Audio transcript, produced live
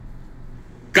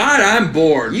God, I'm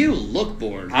bored. You look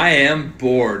bored. I am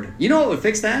bored. You know what would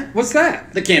fix that? What's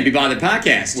that? The Can't Be Bothered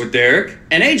podcast. With Derek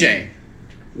and AJ.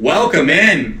 Welcome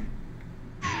in.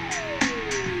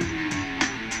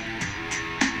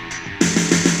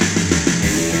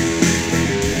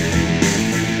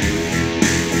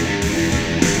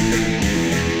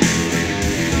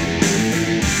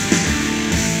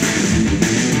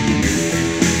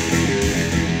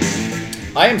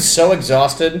 I am so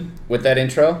exhausted with that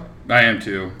intro. I am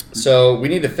too. So we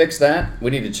need to fix that. We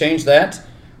need to change that.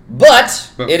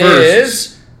 But it first,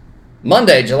 is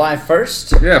Monday, July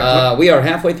 1st. Yeah. We are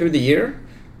halfway through the year.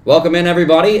 Welcome in,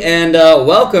 everybody. And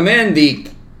welcome in the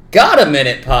Got a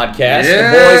Minute podcast.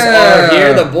 Yeah. The boys are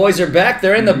here. The boys are back.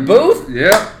 They're in the booth.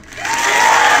 Yep.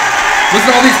 Listen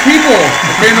to all these people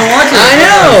that came to watch us.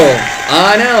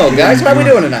 I know. Guys, how are we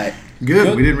doing tonight?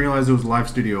 Good. We didn't realize it was a live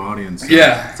studio audience. So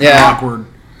Yeah. It's kind of awkward.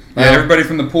 Yeah, everybody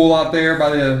from the pool out there by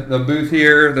the booth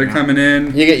here, they're coming in.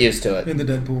 You get used to it. In the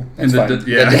Deadpool. That's fine. In the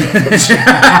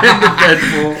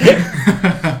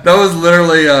Deadpool. That was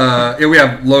literally, we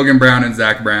have Logan Brown and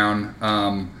Zach Brown.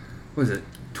 What is it?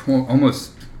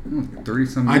 Almost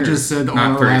 30-some years. I just said on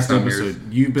Not our last 30-some episode, years.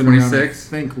 you've been around, I 26?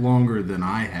 think, longer than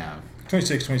I have.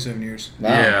 26, 27 years. Wow.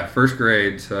 Yeah, first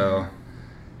grade, so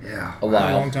yeah. A A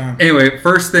while. long time. Anyway,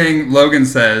 first thing Logan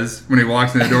says when he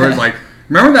walks in the door is like,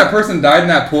 remember when that person died in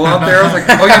that pool out there? I was like,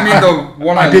 oh, you mean the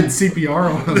one I did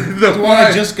CPR on him. the The one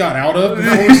I just got out of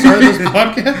before we started this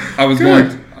podcast. I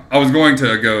was going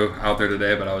to go out there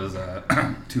today, but I was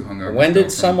too hungover. When still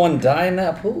did someone die in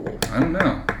that pool? I don't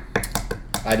know.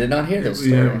 I did not hear this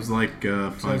story. Yeah, it was like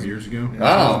 5 years ago.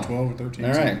 Wow. 12 or 13.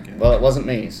 All right. something like that. Well, it wasn't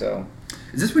me, so.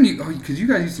 Is this when you? Oh, because you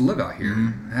guys used to live out here.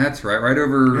 Mm-hmm. That's right. Right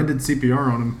over. I did CPR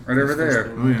on him. Right over there.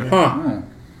 Oh, yeah. Huh. Oh.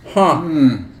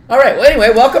 Huh. All right. Well, anyway,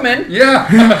 welcome in. Yeah.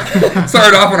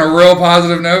 Started off on a real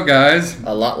positive note, guys.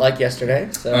 A lot like yesterday,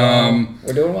 so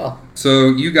we're doing well.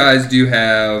 So you guys do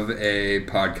have a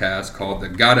podcast called the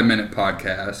Got a Minute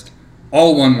podcast,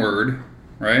 all one word,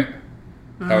 right?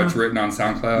 How it's written on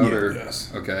SoundCloud, yeah. or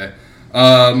Yes. okay.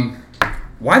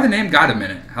 Why the name Got a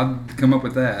Minute? How did you come up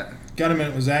with that? Got a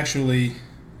Minute was actually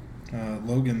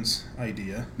Logan's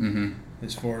idea. Mm-hmm.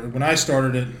 As far when I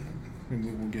started it,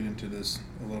 and we'll get into this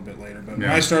a little bit later. But when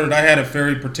Yeah. I started, I had a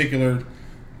very particular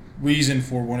reason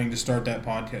for wanting to start this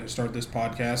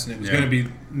podcast, and it was Yeah. going to be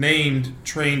named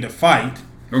 "Train to Fight,"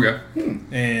 Okay.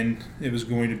 and it was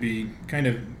going to be kind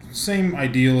of same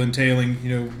ideal entailing,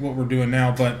 what we're doing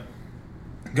now. But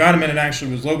Got a Minute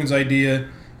actually was Logan's idea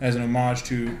as an homage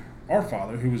to our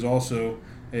father, who was also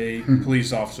a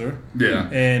police officer Yeah.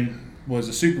 and was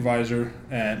a supervisor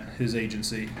at his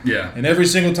agency. Yeah. And every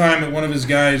single time that one of his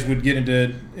guys would get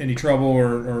into any trouble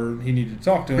or he needed to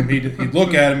talk to him, he'd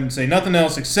look at him and say nothing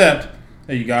else except,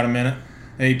 "Hey, you got a minute?"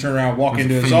 And he'd turn around, walk That's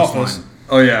into a his famous office. line.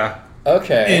 Oh yeah.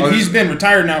 Okay. And he's been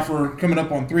retired now for coming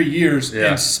up on 3 years,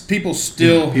 Yeah. and people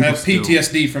still People have still.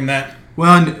 PTSD from that.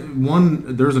 Well,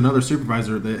 and there's another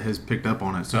supervisor that has picked up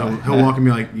on it. So he'll walk and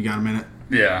be like, "You got a minute?"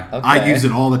 Yeah. Okay. I use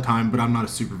it all the time, but I'm not a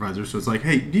supervisor. So it's like,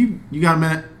 "Hey, you got a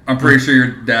minute?" I'm pretty sure your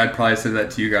dad probably said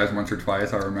that to you guys once or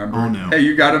twice. I remember. Oh, no. Hey,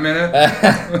 you got a minute?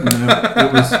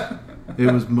 No, it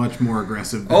was much more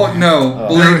aggressive. Than Oh that. no,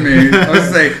 believe me. I was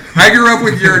saying, I grew up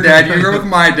with your dad. You grew up with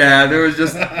my dad. There was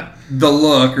just the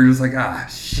look, or just like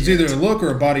It's shit. either a look or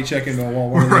a body check into a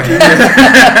wall. One or the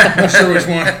other. Not sure which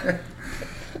one.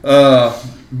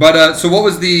 But so what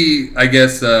was the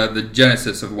the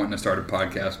genesis of wanting to start a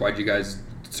podcast? Why'd you guys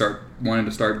start wanting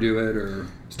to do it?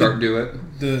 Start do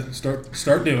it. Start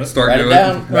Write do it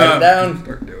down. Write it down.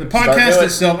 Start do The it. podcast doing it.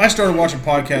 itself, I started watching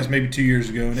podcasts maybe 2 years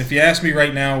ago, and if you ask me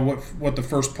right now what the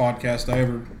first podcast I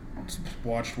ever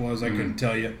watched was, I couldn't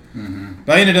tell you.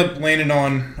 But I ended up landing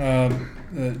on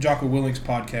Jocko Willing's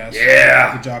podcast,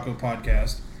 Yeah. the Jocko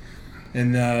podcast,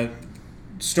 and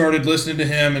started listening to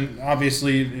him. And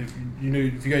obviously, if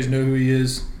you guys know who he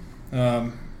is,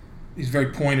 he's very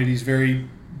pointed. He's very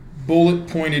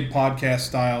bullet-pointed podcast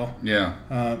style, Yeah.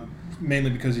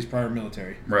 mainly because he's prior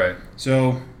military. Right.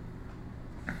 So,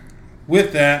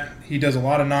 with that, he does a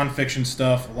lot of nonfiction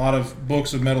stuff, a lot of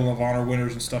books of Medal of Honor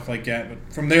winners and stuff like that. But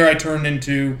from there, I turned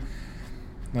into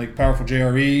like Powerful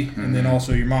JRE and then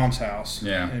also Your Mom's House.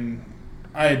 Yeah. And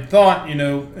I had thought,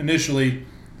 initially,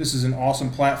 this is an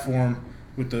awesome platform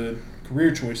with the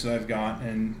career choice that I've got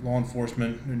and law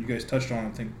enforcement, and you guys touched on it,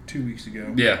 I think, 2 weeks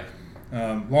ago. Yeah.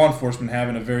 Law enforcement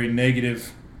having a very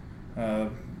negative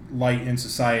light in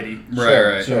society.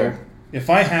 Right. So if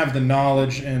I have the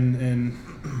knowledge and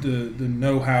the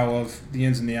know-how of the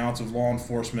ins and the outs of law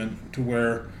enforcement to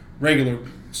where regular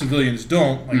civilians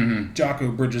don't. Like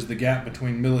Jocko bridges the gap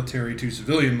between military to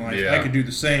civilian life. Yeah. I could do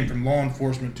the same from law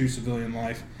enforcement to civilian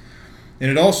life.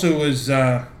 And it also was,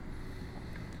 there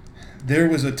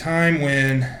was a time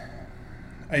when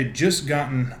I had just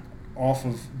gotten off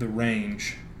of the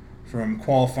range from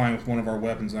qualifying with one of our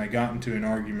weapons, and I got into an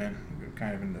argument,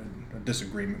 kind of a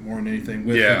disagreement more than anything,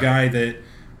 with the guy that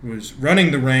was running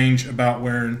the range about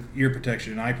wearing ear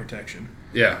protection and eye protection.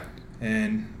 Yeah.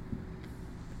 And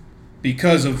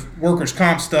because of workers'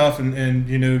 comp stuff and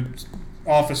you know,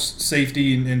 office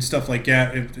safety and stuff like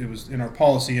that, it was in our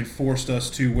policy and forced us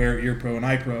to wear ear pro and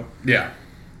eye pro. Yeah.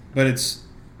 But it's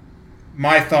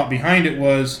my thought behind it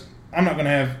was, I'm not going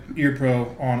to have ear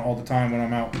pro on all the time when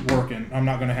I'm out working. I'm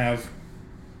not going to have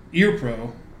ear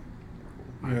pro.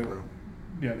 You know,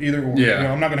 yeah, either or. Yeah. You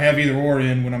know, I'm not going to have either or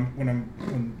in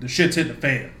when the shit's hitting the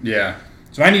fan. Yeah.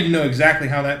 So I need to know exactly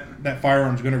how that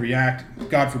firearm's going to react.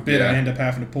 God forbid I end up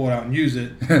having to pull it out and use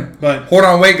it. But hold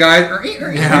on, wait, guys.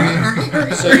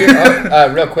 So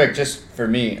you're real quick, just for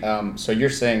me. So you're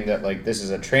saying that like this is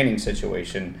a training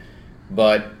situation,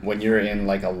 but when you're in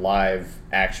like a live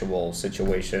actual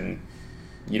situation,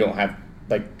 you don't have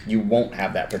you won't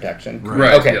have that protection.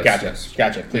 Right. Okay. Yes,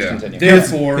 Gotcha. Please continue.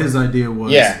 Therefore, his idea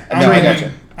was I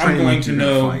gotcha. I'm Training going to to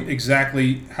know fight.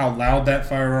 exactly how loud that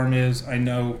firearm is. I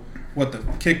know what the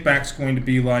kickback's going to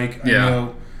be like. I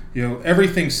know,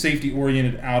 everything's safety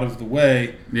oriented out of the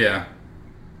way. Yeah.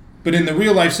 But in the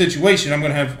real life situation, I'm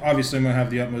going to have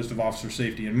the utmost of officer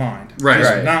safety in mind. Right.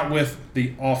 Just Right. not with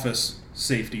the office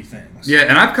safety things. Yeah,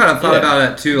 and I've kind of thought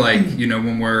about it too. Like,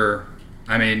 when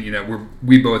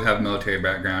we both have military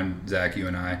background, Zach, you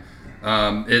and I.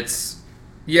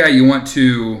 You want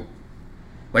to,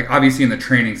 like, obviously in the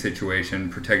training situation,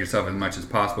 protect yourself as much as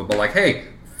possible. But like, hey,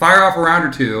 fire off a round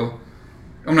or two.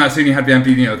 I'm not saying you have to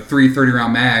empty, 3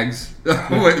 30-round mags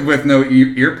with no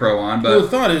ear pro on. But well, the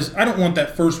thought is, I don't want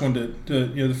that first one to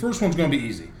the first one's going to be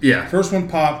easy. Yeah. First one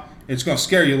pop, it's going to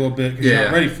scare you a little bit because you're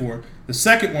not ready for it. The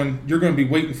second one, you're going to be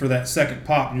waiting for that second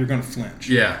pop, and you're going to flinch.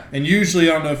 Yeah. And usually,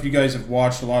 I don't know if you guys have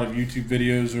watched a lot of YouTube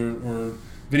videos or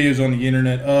videos on the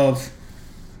internet of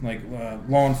like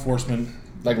law enforcement,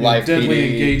 like live deadly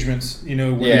PD. engagements.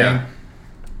 Where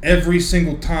every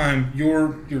single time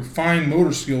your fine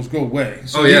motor skills go away.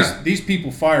 So these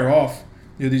people fire off.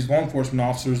 These law enforcement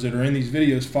officers that are in these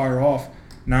videos fire off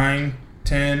 9,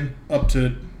 10, up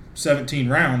to 17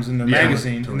 rounds in their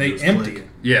magazine, and they empty it.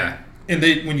 Yeah. And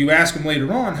when you ask them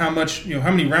later on how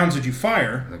many rounds did you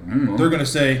fire, they're going to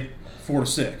say 4 to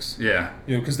 6. Yeah.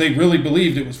 Because they really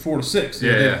believed it was 4 to 6.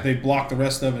 They blocked the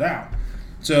rest of it out.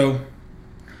 So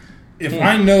if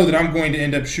I know that I'm going to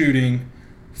end up shooting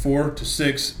 4 to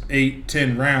 6, 8,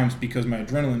 10 rounds because my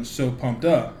adrenaline is so pumped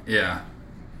up. Yeah.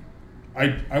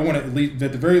 I want to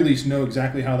at the very least know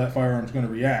exactly how that firearm is going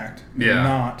to react. Yeah. And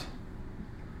not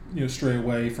stray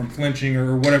away from flinching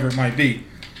or whatever it might be.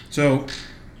 So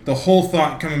the whole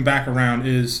thought coming back around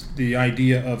is the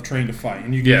idea of train to fight.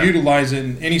 And you can utilize it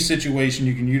in any situation.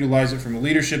 You can utilize it from a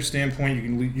leadership standpoint. You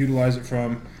can utilize it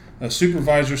from a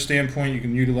supervisor standpoint. You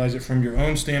can utilize it from your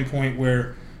own standpoint,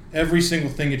 where every single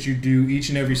thing that you do each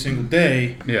and every single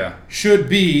day should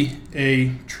be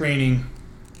a training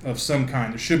of some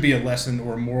kind. There should be a lesson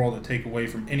or a moral to take away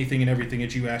from anything and everything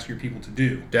that you ask your people to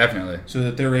do. Definitely. So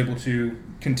that they're able to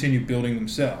continue building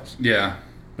themselves. Yeah.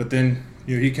 But then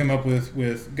he came up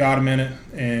with Got a Minute,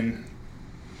 and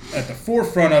at the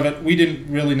forefront of it, we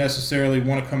didn't really necessarily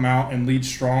want to come out and lead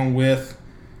strong with,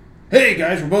 hey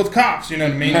guys, we're both cops, you know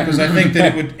what I mean? Because I think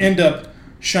that it would end up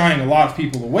shying a lot of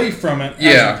people away from it,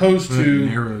 as opposed to it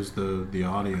narrows the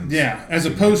audience. Yeah, as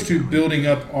opposed to building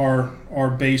up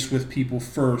our base with people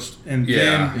first, and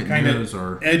then kind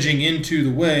of edging into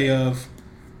the way of,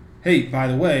 hey, by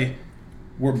the way,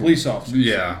 we're police officers.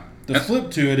 Yeah. The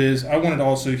flip to it is, I wanted to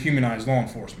also humanize law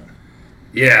enforcement.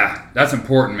 Yeah, that's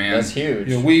important, man. That's huge.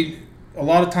 A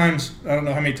lot of times, I don't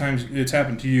know how many times it's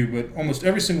happened to you, but almost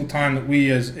every single time that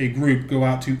we as a group go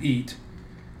out to eat,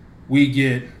 we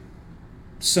get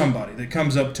somebody that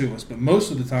comes up to us. But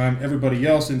most of the time, everybody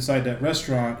else inside that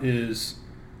restaurant is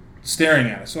staring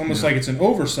at us. Almost like it's an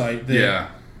oversight that,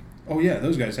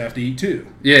 those guys have to eat too.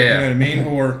 Yeah. You know what I mean?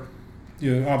 Or,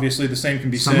 obviously the same can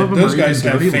be Some said. of them Those are guys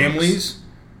even have dirty families.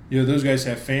 Those guys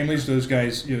have families. Those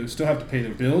guys, still have to pay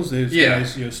their bills. Those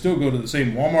guys, still go to the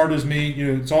same Walmart as me.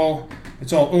 It's all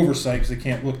oversight because they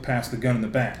can't look past the gun and the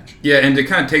badge. Yeah, and to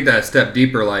kind of take that a step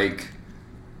deeper, like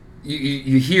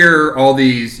you hear all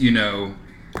these,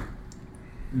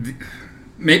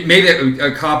 maybe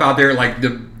a cop out there, like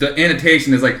the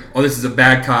annotation is like, oh, this is a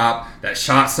bad cop that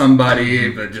shot somebody,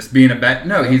 but just being a bad.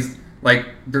 No, he's like,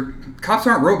 cops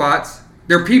aren't robots.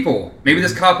 They're people. Maybe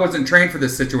this cop wasn't trained for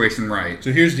this situation right.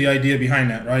 So here's the idea behind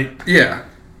that, right? Yeah.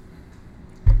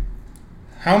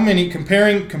 How many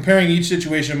comparing each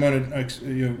situation I'm going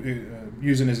to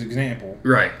using as example?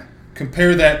 Right.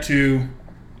 Compare that to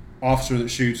officer that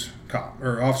shoots cop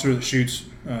or officer that shoots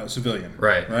civilian.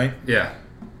 Right. Right. Yeah.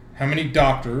 How many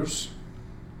doctors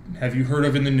have you heard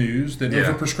of in the news that Yeah.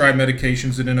 overprescribe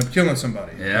medications that end up killing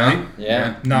somebody? Yeah. Right?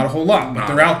 Yeah. Not a whole lot, but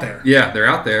they're out there. Yeah, they're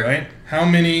out there. Right? How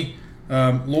many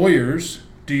lawyers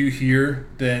do you hear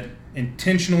that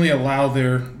intentionally allow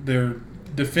their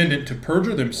defendant to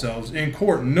perjure themselves in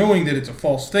court knowing that it's a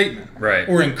false statement? Right.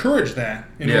 Or encourage that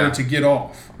in Yeah. order to get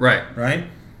off? Right. Right?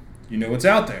 You know it's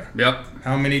out there. Yep.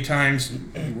 How many times,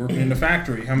 working in the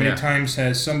factory, how many Yeah. times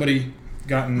has somebody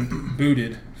gotten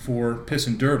booted for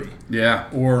pissing dirty? Yeah.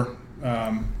 Or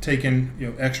taking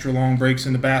extra long breaks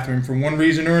in the bathroom for one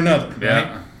reason or another? Yeah. Right?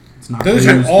 It's not Those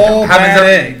booze. are all bad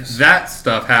eggs. That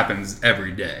stuff happens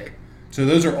every day. So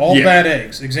those are all Yeah. bad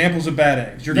eggs. Examples of bad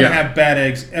eggs. You're going to Yeah. have bad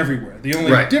eggs everywhere. The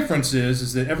only Right. difference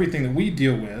is that everything that we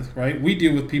deal with, right? We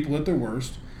deal with people at their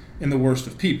worst and the worst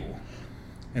of people.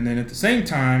 And then at the same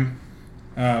time,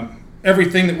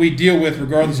 everything that we deal with,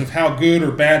 regardless of how good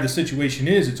or bad the situation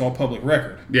is, it's all public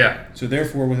record. Yeah. So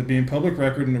therefore, with it being public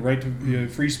record and the right to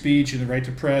free speech and the right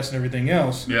to press and everything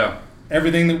else, Yeah.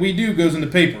 everything that we do goes in the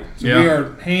paper. So Yeah. we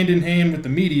are hand in hand with the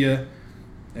media,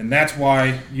 and that's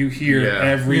why you hear Yeah.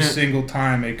 every Yeah. single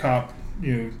time a cop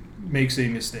makes a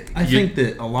mistake. I think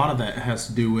that a lot of that has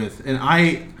to do with, and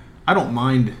I don't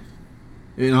mind.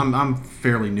 And I'm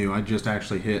fairly new. I just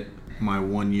actually hit my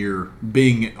 1 year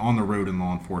being on the road in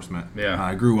law enforcement. Yeah.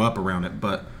 I grew up around it,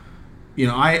 but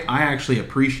I actually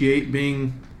appreciate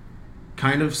being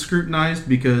kind of scrutinized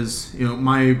because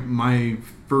my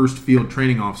first field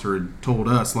training officer had told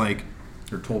us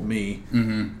told me,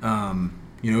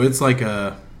 it's like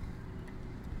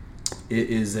it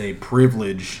is a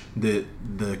privilege that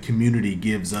the community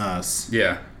gives us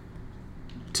Yeah.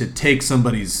 to take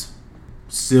somebody's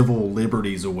civil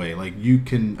liberties away. Like you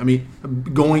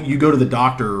go to the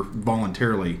doctor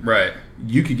voluntarily. Right.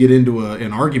 You could get into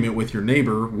an argument with your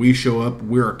neighbor. We show up.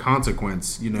 We're a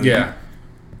consequence. Yeah.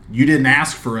 You didn't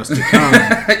ask for us to come.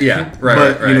 Yeah. Right.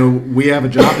 But right. we have a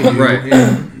job to do. Right.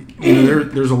 And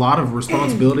there's a lot of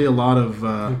responsibility. A lot of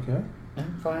Okay.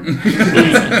 I'm fine.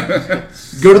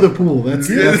 go to the pool. That's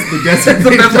the That's the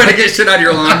designated best way to get shit out of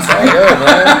your lungs. All good,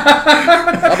 man.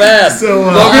 Not bad. So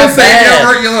Logan Not saying,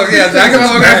 bad. you look, yeah, Zack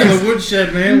and Back in Logan. the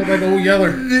woodshed, man, with like old Yeller.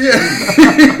 Yeah.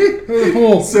 Go to the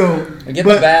pool. so Get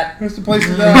but- the bat. That's the place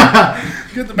to die.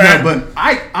 Get the bat. No, but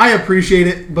I appreciate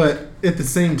it, but at the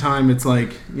same time, it's like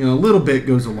a little bit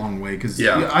goes a long way because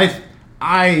Yeah.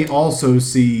 I also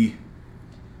see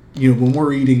when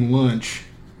we're eating lunch,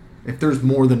 if there's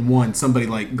more than one, somebody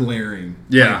like glaring.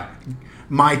 Yeah.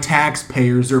 My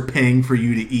taxpayers are paying for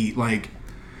you to eat.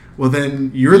 Well,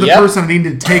 then you're the Yep. person I need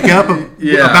to take up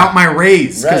Yeah. about my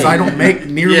raise because Right. I don't make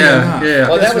nearly Yeah. enough. Yeah.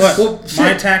 Well, that Guess was. what?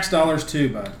 My tax dollars too,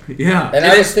 bud. Yeah. And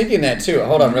I was thinking that too.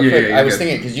 Hold on, real Yeah, quick. yeah, I was good.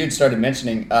 thinking because you'd started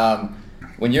mentioning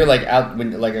when you're out,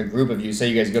 when a group of you, say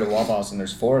you guys go to Waffle House and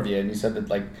there's 4 of you, and you said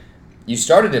that you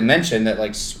started to mention that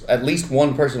at least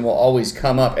one person will always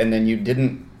come up, and then you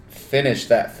didn't finish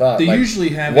that thought. They usually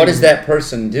have What a- does that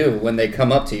person do when they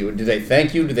come up to you? Do they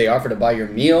thank you? Do they offer to buy your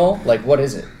meal? What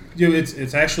is it?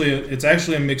 It's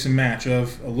actually a mix and match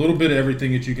of a little bit of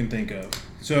everything that you can think of.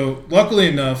 So luckily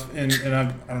enough, and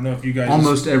I don't know if you guys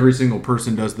Almost every single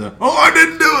person does the, I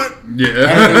didn't do it.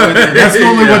 Yeah. That's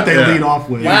normally what they Yeah. lead off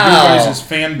with. Wow. your guys'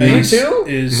 fan base You too?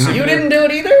 is You similar. didn't do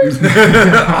it either.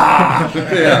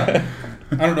 Yeah.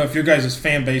 I don't know if your guys'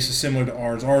 fan base is similar to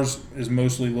ours. Ours is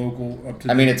mostly local up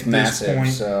to I mean, it's this massive. point.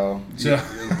 So So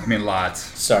I mean, lots.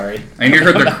 sorry. And you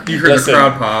heard the Listen,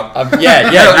 crowd pop. Yeah.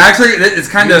 No, actually, it's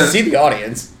kind You of. see the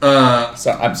audience.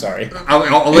 So I'm sorry.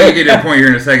 I'll let you get to your point here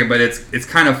in a second, but it's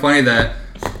kind of funny that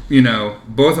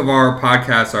both of our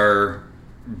podcasts are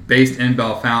based in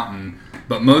Bell Fountain,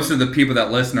 but most of the people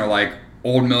that listen are like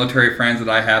old military friends that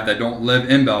I have that don't live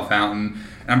in Bell Fountain,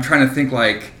 and I'm trying to think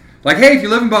like hey, if you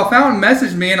live in Bell Fountain,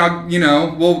 message me and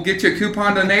I'll we'll get you a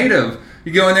coupon to Native.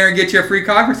 You go in there and get you a free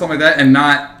coffee or something like that, and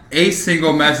not a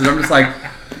single message. I'm just like,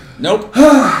 Nope.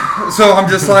 so I'm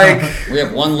just like. We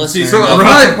have one listener. So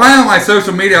probably on my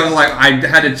social media, I was like, I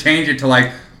had to change it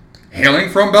to hailing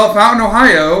from Bell Fountain,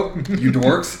 Ohio. You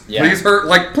dorks, Yeah.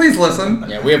 please listen.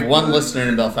 Yeah, we have one listener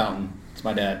in Bell Fountain. It's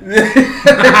my dad.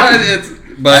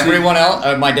 But Everyone else,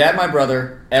 my dad, my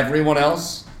brother, everyone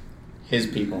else, his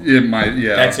people.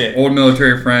 That's it. Old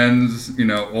military friends,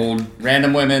 old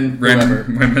Random women, random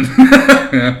whoever. women.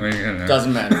 Yeah,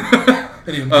 Doesn't matter.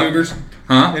 any of them cougars?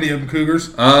 Huh? Any of them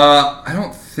cougars? I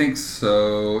don't think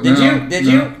so. Did No, you? Did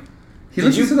no. you? He Did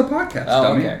listens you? to the podcast. Oh,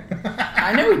 dummy. okay.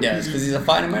 I know he does because he's a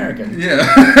fine American.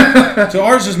 Yeah. So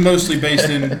ours is mostly based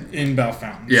in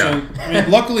Bellefontaine. Yeah. So, I mean,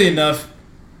 luckily enough,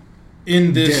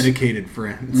 in this Dedicated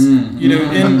friends. you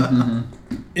know,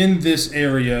 in this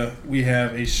area, we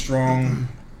have a strong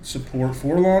support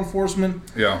for law enforcement.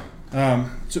 Yeah.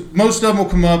 So most of them will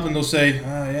come up and they'll say,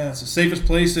 "Yeah, it's the safest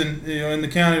place in the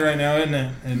county right now, isn't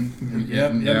it?" And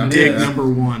yep, Yeah. it Dig is. number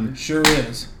one. It sure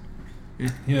is.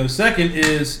 Second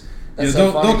is That's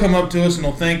so they'll funny. come up to us and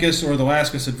they'll thank us or they'll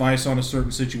ask us advice on a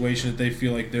certain situation that they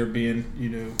feel like they're being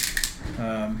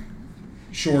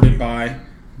shorted by,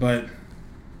 but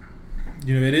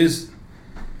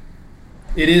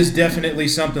it is definitely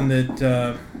something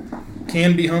that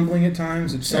can be humbling at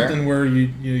times. It's Sure. something where you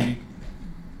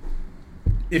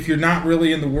if you're not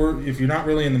really in the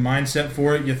mindset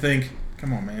for it, you think,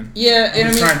 come on, man. Yeah, and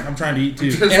I'm trying to eat too.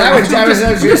 and I was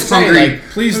just saying, hungry. like,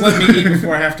 Please let me eat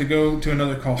before I have to go to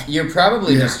another call. you're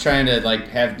probably just trying to like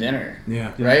have dinner,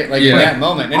 Yeah. right? Like Yeah. in that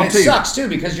moment, and I'll it tell you- sucks too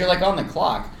because you're like on the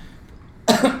clock,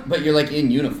 but you're like in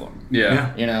uniform. Yeah.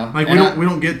 You know, Like And we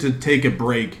don't get to take a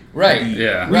break. Right. to eat.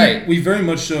 Yeah. Right. We very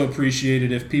much so appreciate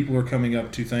it if people are coming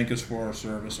up to thank us for our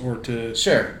service or to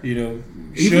Sure. show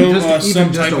Even just, us some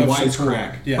even just type a of wisecrack. support.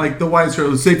 Yeah. Like the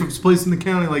wisecrack, the safest place in the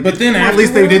county. Like, But then well, at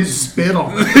least they didn't afterwards- spit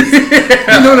on it.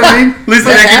 You know what I mean? At least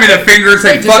they didn't give me the finger and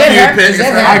say, Wait, does fuck that you, happen? piss. Does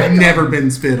that happen? I've never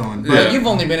been spit on. But Yeah. You've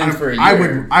only been in for a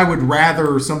year. I would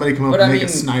rather somebody come up But and I make mean-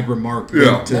 a snide remark Yeah.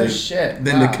 than, No to, shit.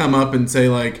 than Wow. to come up and say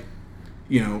like,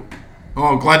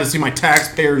 oh, glad to see my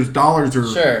taxpayers' dollars are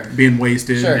Sure. being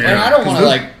wasted. Sure, and Yeah. I don't want to 'Cause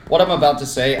like what I'm about to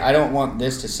say. I don't want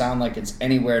this to sound like it's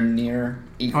anywhere near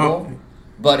equal. Oh.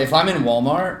 But if I'm in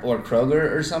Walmart or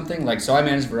Kroger or something, like, so I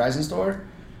manage Verizon store.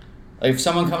 Like, if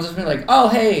someone comes up to me like, "Oh,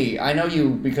 hey, I know you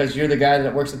because you're the guy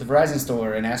that works at the Verizon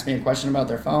store," and asks me a question about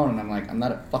their phone, and I'm like, "I'm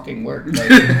not at fucking work." Like,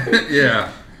 Yeah.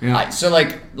 Yeah. so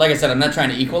like I said, I'm not trying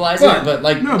to equalize But- it, but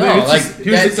like No, no, but it's like just- here's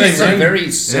the that's thing, just a right?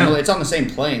 very similar. Yeah. It's on the same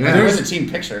plane. Yeah. Like, we're in the team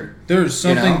picture. There's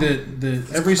something You know?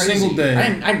 that every Crazy. single day,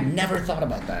 I never thought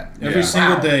about that. every Yeah.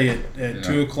 single Wow. day at Yeah.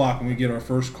 2:00 when we get our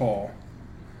first call,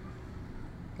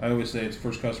 I always say it's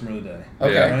first customer of the day.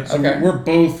 Okay. Yeah. Right? So Okay. we're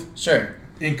both Sure.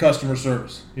 in customer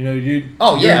service. You.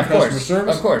 Oh you're yeah, in of customer course.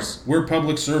 service. Of course. We're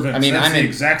public servants. I mean, That's I'm the in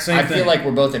exact same I thing. feel like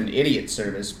we're both in idiot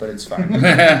service, but it's fine.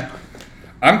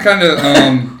 I'm kind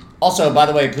of, Also, by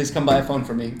the way, please come buy a phone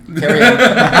for me. Carry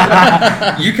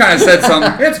on. you kind of said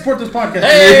something. Hey, support this podcast.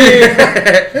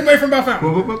 Hey! Anybody from Bellefontaine?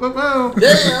 Whoa, whoa, whoa, whoa,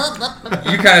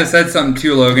 whoa. You kind of said something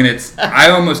too, Logan. I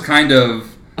almost kind of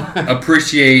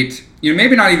appreciate,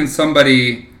 maybe not even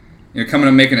somebody, coming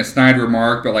and making a snide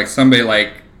remark, but like somebody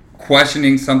like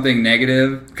questioning something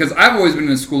negative. Because I've always been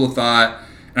in a school of thought,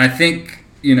 and I think,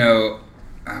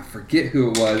 I forget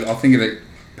who it was. I'll think of it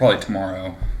probably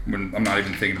tomorrow when I'm not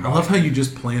even thinking I about love it. how you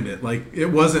just planned it. Like it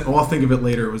wasn't. Oh, I'll think of it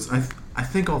later. It was. I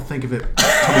think I'll think of it.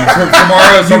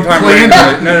 Tomorrow sometime planned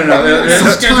later. No.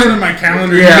 It's scheduled in my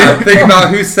calendar. Yeah, think about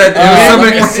who said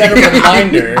Let me set a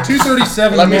reminder.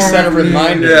 2:37. Let me tomorrow set a afternoon.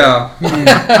 reminder.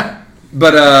 Yeah.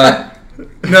 But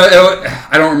no,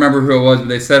 I don't remember who it was, but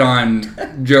they said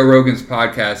on Joe Rogan's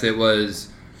podcast, it was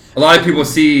a lot of people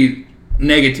see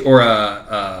negative or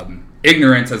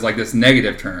ignorance as like this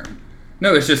negative term.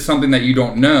 No, it's just something that you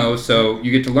don't know, so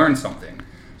you get to learn something.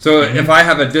 So if I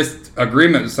have a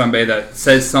disagreement with somebody that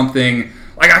says something,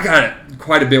 like I got it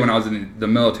quite a bit when I was in the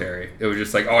military. It was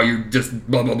just like, oh, you just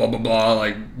blah, blah, blah, blah, blah,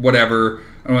 like whatever.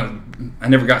 I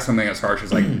never got something as harsh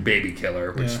as like baby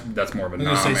killer, which Yeah. that's more of a I'm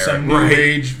gonna say some non-American. new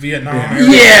age Vietnam. Yeah.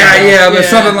 era. Yeah, but Yeah.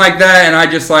 something like that, and I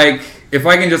just like, if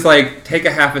I can just like take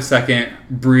a half a second,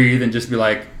 breathe, and just be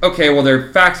like, okay, well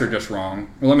their facts are just wrong.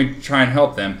 Well, let me try and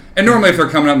help them. And normally if they're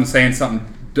coming up and saying something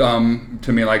dumb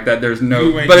to me like that, there's no,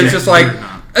 You ain't but it's next, just like, you're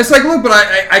not. it's like, look, but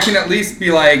I can at least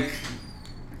be like,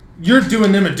 You're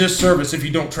doing them a disservice if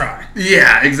you don't try.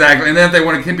 yeah, exactly. And then if they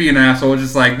want to be an asshole,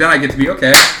 just like, then I get to be,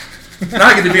 okay. Now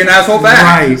I get to be an asshole back.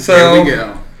 Right, So, there we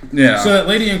go. yeah. So that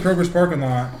lady in Kroger's parking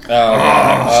lot,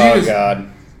 Oh, she was- God.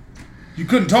 you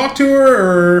couldn't talk to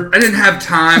her, or I didn't have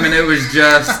time, and it was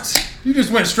just... you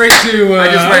just went straight to.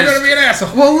 I just I'm went- gonna be an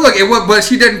asshole. Well, look, but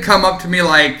she didn't come up to me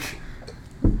like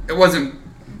it wasn't.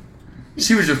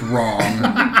 She was just wrong.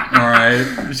 All right,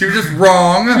 she was just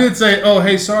wrong. She would say, "Oh,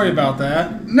 hey, sorry about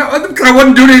that." No, I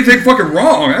wasn't doing anything fucking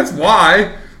wrong. That's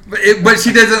why. But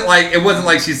she doesn't like. It wasn't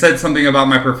like she said something about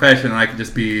my profession, and I could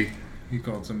just be He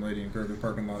called some lady in Kroger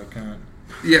parking lot a cunt.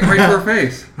 right to her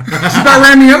face. She about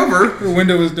ran me over. Her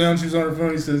window was down. She was on her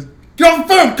phone. He says, "Get off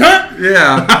the phone, cunt!"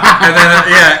 Yeah, and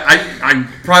then I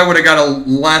probably would have got a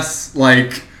less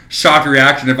like shocked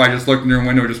reaction if I just looked in her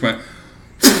window and just went.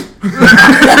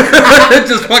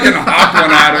 Just fucking hopped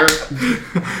one at her.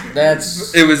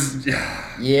 It was.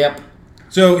 Yep.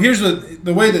 So here's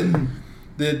the way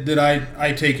that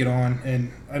I take it on,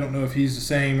 and I don't know if he's the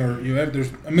same or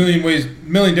there's a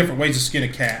million different ways to skin a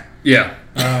cat. Yeah.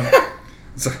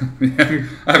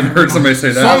 I've heard somebody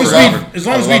say that. As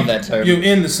long as we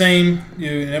in the same,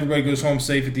 and everybody goes home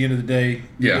safe at the end of the day.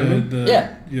 Yeah.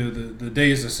 The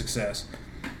day is a success.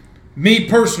 Me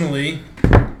personally,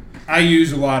 I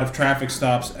use a lot of traffic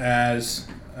stops as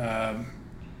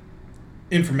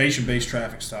information-based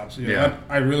traffic stops.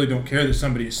 I really don't care that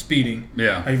somebody is speeding.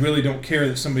 Yeah. I really don't care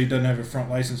that somebody doesn't have a front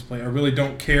license plate. I really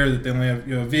don't care that they only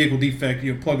have a vehicle defect,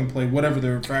 plug and play, whatever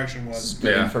their infraction was. It's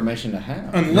good information to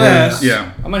have. Unless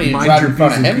I'm gonna need to drive in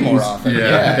front of him more often.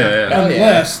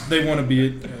 Unless they want to be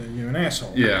an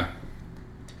asshole. Yeah.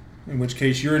 In which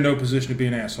case, you're in no position to be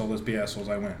an asshole. Let's be assholes.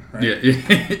 I win. Right?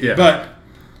 Yeah. But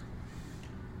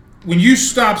when you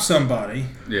stop somebody,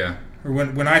 or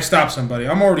when I stop somebody,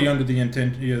 I'm already under the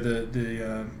intent,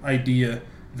 the idea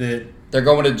that they're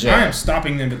going to jail. I am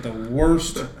stopping them at the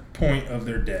worst point of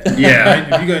their day. Yeah.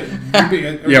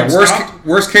 Right?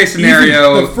 Worst case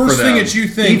scenario. Even the first thing that you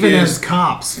think, even as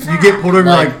cops, you get pulled over,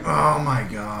 like, oh my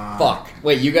god. Fuck.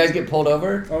 Wait, you guys get pulled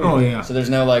over? Oh yeah. So there's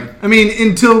no I mean,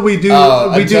 until we do,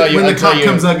 when the cop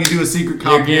comes up, you do a secret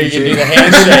cop handshake. You do the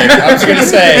handshake. I was gonna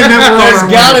say, there's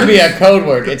gotta be a code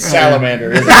word. It's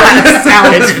salamander, isn't it?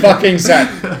 It's fucking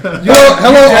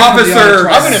Hello, officer.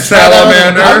 I'm gonna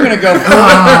salamander. I'm gonna go.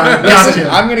 Listen,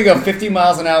 I'm gonna go 50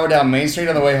 miles an hour down Main Street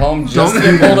on the way home just to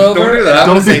get pulled over. Don't do that. I'm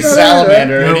gonna say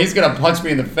salamander, and he's gonna punch me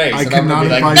in the face, and I'm gonna be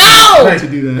like, no! To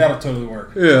do that. That'll totally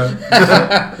work. Yeah.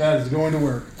 That is going to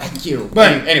work. Thank you.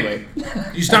 But anyway,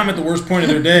 you stop them at the worst point of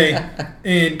their day,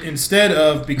 and instead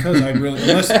of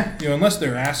unless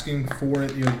they're asking for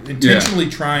it, intentionally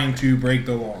trying to break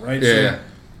the law, right?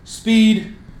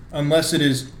 Speed, unless it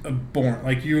is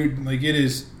it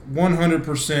is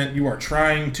 100%. You are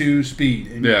trying to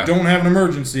speed, and you don't have an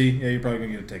emergency. Yeah, you're probably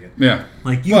gonna get a ticket. Yeah,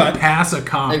 pass a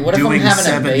cop doing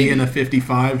 70 in a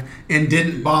 55 and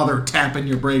didn't bother tapping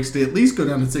your brakes to at least go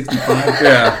down to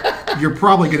 65. You're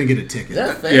probably gonna get a ticket. Is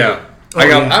that fair? Yeah.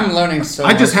 I'm learning so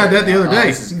much. I just had that the other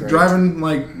day. Driving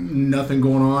nothing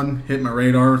going on, hit my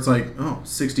radar. It's like,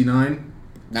 69,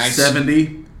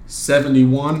 70,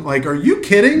 71. Like, are you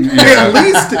kidding? Hey, at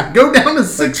least go down to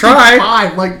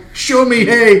 65. Show me,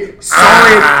 hey,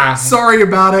 sorry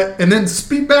about it, and then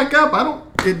speed back up.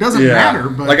 It doesn't matter.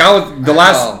 But I was the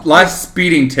last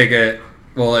speeding ticket.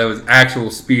 Well, it was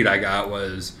actual speed I got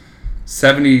was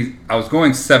 70. I was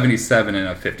going 77 in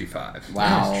a 55.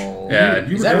 Wow. Yeah.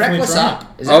 Is that reckless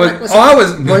up? Here's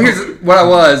what I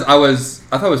was.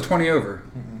 I thought it was 20 over.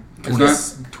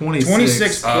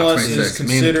 26 plus is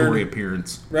considered mandatory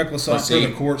appearance. Reckless up for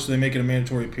the court, so they make it a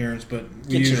mandatory appearance. But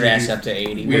get your ass up to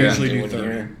 80. We usually do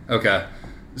 30. Okay.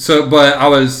 So, but I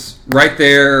was right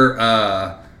there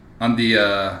on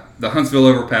the Huntsville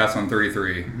overpass on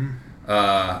 33.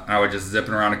 I was just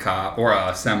zipping around a cop or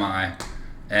a semi.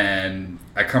 And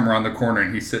I come around the corner,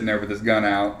 and he's sitting there with his gun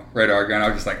out, radar gun. I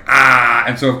was just like,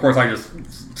 and so of course I just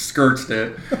skirted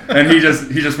it, and he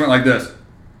just went like this.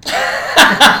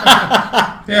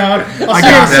 I'll see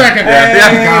you in a second.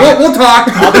 We'll talk.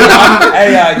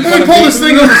 You want to pull this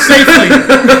thing over safely.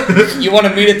 You want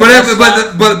to meet at the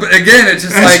but again, it's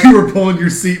just as you were pulling your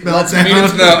seatbelt down.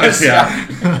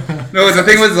 No, the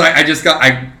thing was I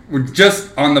was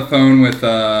just on the phone with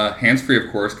hands free, of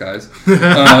course, guys.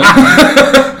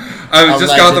 I was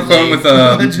just got off the phone with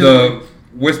the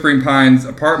Whispering Pines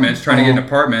Apartments, trying to get an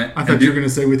apartment. I thought you were going to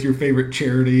say with your favorite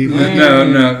charity. No.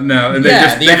 And the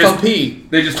FOP.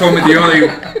 They just told me the only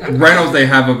rentals they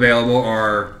have available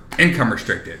are income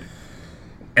restricted.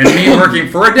 And me working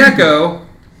for a deco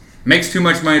makes too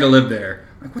much money to live there.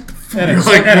 Like, what the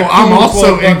fuck? I'm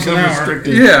also income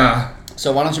restricted. Yeah.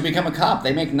 So why don't you become a cop?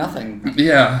 They make nothing.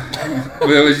 Yeah.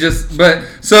 It was just,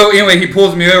 so anyway, he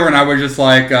pulls me over, and I was just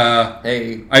like,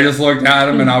 hey. I just looked at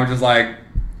him, and I was just like,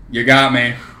 you got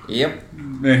me. Yep.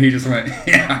 And he just went,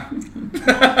 yeah.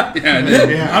 I'm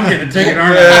getting a ticket,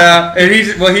 aren't I? Yeah. And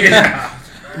he but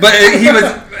he was,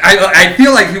 I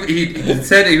feel like he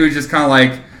said he was just kind of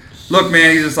like, look,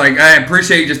 man, he's just like, I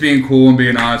appreciate you just being cool and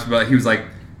being honest, but he was like,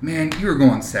 man, you were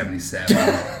going 77.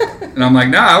 And I'm like,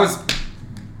 no, I was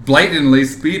blatantly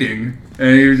speeding.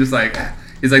 And he was just like,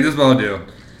 this is what I'll do.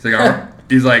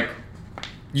 He's like,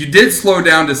 you did slow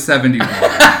down to 71.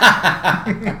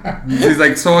 He's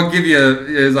like, so I'll give you.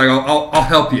 He's like, I'll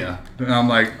help you. And I'm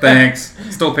like, thanks.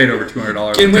 Still paid over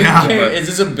 $200. Is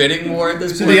this a bidding war at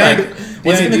this point?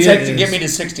 What's it going to take to get me to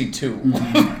 62?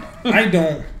 I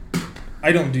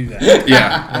don't do that.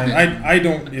 Yeah. I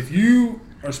don't. If you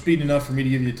are speeding enough for me to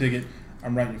give you a ticket,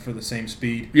 I'm writing you for the same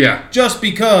speed. Yeah. Just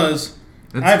because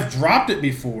I've dropped it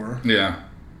before. Yeah.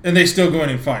 And they still go in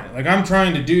and fight it. Like, I'm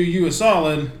trying to do you a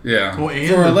solid Yeah. Well, and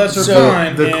for a lesser so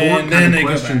fine, the court and then kind they of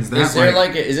go questions back. that. Is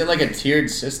there is it like a tiered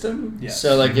system? Yes.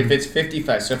 So like if it's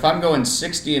 55, so if I'm going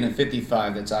 60 and a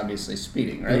 55, that's obviously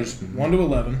speeding, right? There's 1 to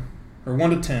 11, or 1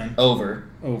 to 10, Over,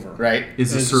 over. right?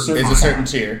 Is a There's certain It's a certain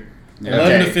tier.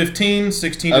 11 Okay. to 15,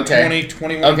 16 to Okay. 20,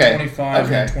 21 Okay. to 25,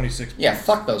 Okay. and 26. Yeah,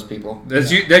 fuck those people.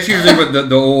 That's usually what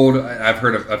the old. I've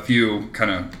heard a few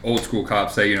kind of old school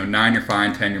cops say. 9 you're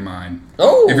fine, 10 you're mine.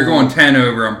 Oh, If you're going 10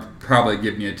 over, I'm probably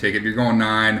giving you a ticket. If you're going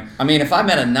 9, I mean, if I'm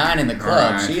at a 9 in the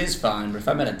club, Alright. she is fine. But if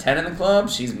I'm at a 10 in the club,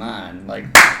 she's mine. Like,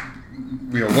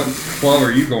 what club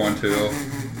are you going to?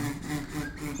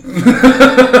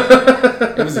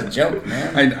 it was a joke,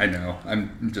 man. I know.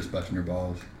 I'm just busting your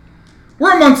balls.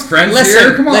 We're amongst friends Listen,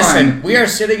 here. Come on. listen. We are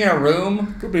sitting in a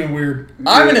room. Quit being weird.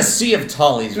 I'm in a sea of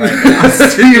tallies right now.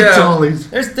 Yeah.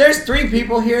 There's 3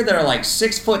 people here that are like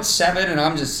 6'7", and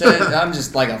I'm just sitting. I'm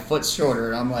just like a foot shorter,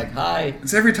 and I'm like, hi.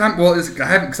 It's every time. Well,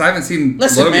 because I haven't seen.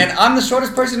 Listen, Logan. man, I'm the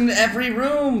shortest person in every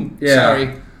room. Yeah.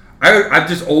 Sorry. I've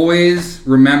just always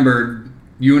remembered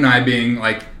you and I being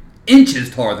like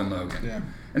inches taller than Logan. Yeah.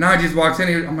 And now he just walks in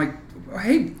and I'm like, oh,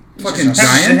 hey, fucking just a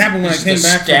It giant. happened when I Just came a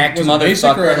back stacked from, was it basic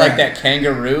or motherfucker like Iraq? that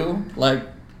kangaroo. Like,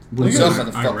 Was those it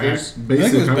motherfuckers. Iraq? I think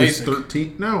Basic. it was I was basic.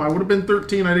 13. No, I would have been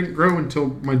 13. I didn't grow until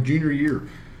my junior year.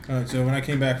 All right, so when I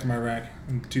came back from Iraq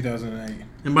in 2008,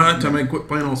 And by that time, I quit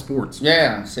playing all sports.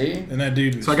 Yeah, see? and that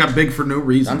dude was... So I got big for no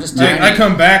reason. I'm just tiny. I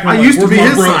come back and I I'm used to like, be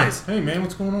 "Where's my his brother?" size. Hey, man,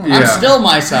 what's going on? Yeah. I'm still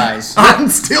my size. I'm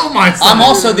still my size. I'm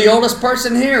also the oldest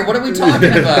person here. What are we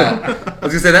talking about? I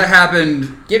was gonna say that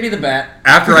happened Give me the bat.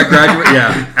 after I graduated.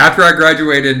 Yeah, after I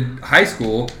graduated high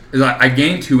school, is I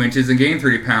gained 2 inches and gained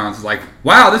 30 pounds. It's like,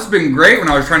 wow, this has been great when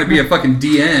I was trying to be a fucking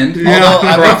D end Although,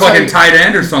 I or will a tell fucking you- tight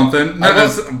end or something. No, I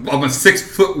will- I'm a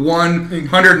 6'1",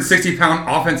 160-pound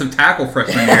offensive tackle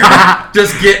freshman year,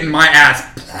 just getting my ass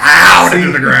plowed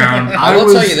into the ground. I will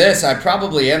was- tell you this. I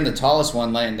probably am the tallest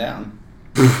one laying down.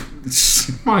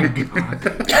 My God.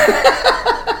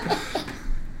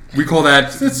 We call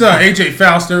that. It's AJ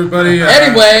Faust, everybody.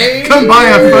 Anyway. Come buy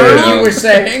a phone. what you were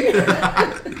saying.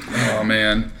 Oh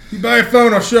man. You buy a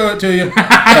phone, I'll show it to you.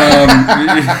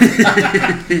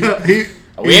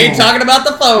 We ain't talking about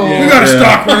the phone. We got a Yeah.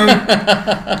 stock room.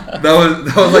 That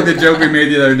was like the joke we made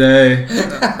the other day.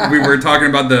 We were talking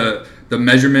about the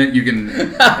measurement you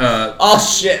can. Oh,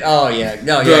 shit. Oh, yeah.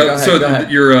 No, yeah, go ahead. so go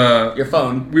ahead. your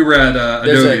phone. we were at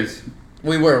There's Adobe's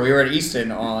We were at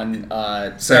Easton on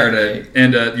Saturday,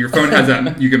 and your phone has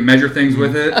that you can measure things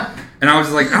with it. And I was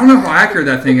just like, I don't know how accurate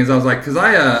that thing is. I was like, because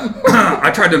I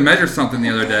tried to measure something the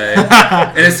other day,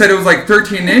 and it said it was like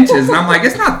 13 inches, and I'm like,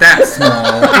 it's not that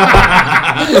small.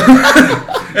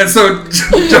 and so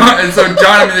John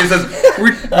immediately says,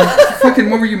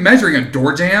 what were you measuring, a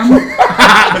door jam?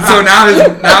 And so now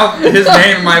his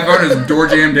name in my phone is Door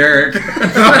Jam Derek.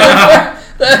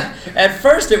 At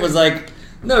first, it was like,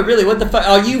 no, really, what the fuck?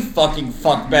 Oh, you fucking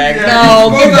fuckbag. Yeah,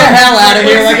 No, you get the fucking- hell out of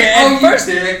here. Like,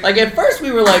 Oh, you at first,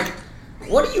 we were like,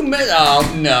 what do you mean?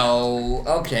 Oh, no.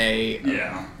 Okay.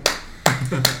 Yeah.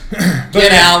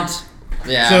 Get out.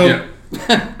 Yeah. So Yeah.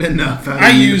 Enough. I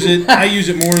use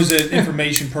it more as an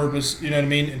information purpose. You know what I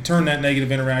mean? And turn that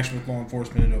negative interaction with law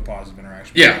enforcement into a positive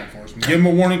interaction with Yeah. law enforcement. Give them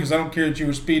a warning because I don't care that you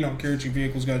were speeding. I don't care that your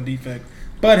vehicle's got a defect.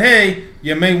 But hey,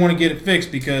 you may want to get it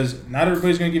fixed because not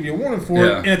everybody's going to give you a warning for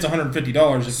Yeah. it, and it's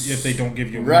 $150 if they don't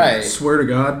give you a warning. Right. Swear to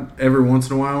God, every once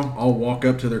in a while, I'll walk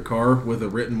up to their car with a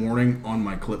written warning on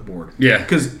my clipboard. Yeah.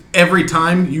 Because every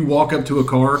time you walk up to a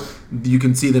car, you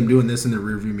can see them doing this in their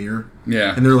rearview mirror.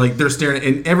 Yeah. And they're staring,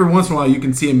 and every once in a while, you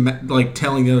can see them like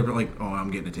telling the other, like, "Oh, I'm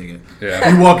getting a ticket."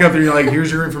 Yeah. You walk up there, you're like,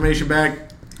 "Here's your information back.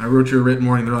 I wrote you a written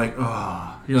warning." They're like,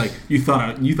 "Oh," you're like, "You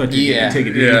thought you getting Yeah. a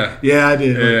ticket?" Didn't Yeah. you?" Yeah, I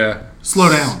did. Yeah.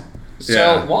 Slow down. So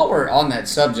Yeah. while we're on that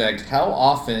subject, how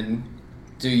often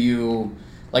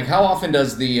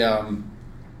does the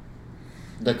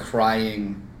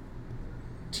crying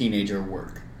teenager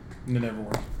work? It never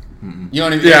works. You know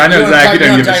what I mean? Yeah, I know You what I'm exactly.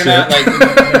 talking- He you know what I'm doesn't talking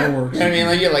about? Like, It never works. you know what I mean?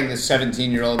 Like you get like the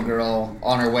 17-year-old girl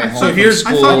on her way home So from here's-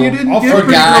 school. I thought you didn't I'll give forget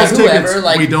pretty guys, girls whoever, tickets.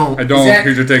 like- We don't. I don't. Zack-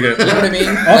 Here's your ticket. You know what I mean?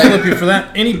 I'll Like, flip you for that.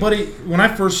 Anybody, when I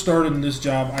first started in this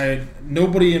job,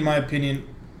 nobody, in my opinion,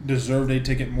 deserved a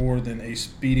ticket more than a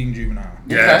speeding juvenile.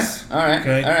 Yes. Okay. All right.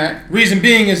 Okay. All right. Reason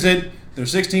being is that they're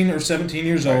 16 or 17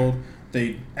 years old.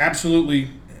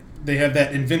 They have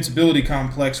that invincibility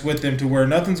complex with them to where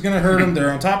nothing's going to hurt them.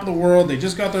 They're on top of the world. They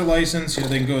just got their license.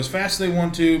 They can go as fast as they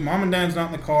want to. Mom and dad's not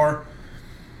in the car.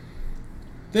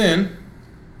 Then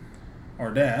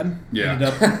our dad Yeah. ended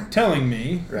up telling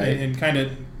me Right. and kind of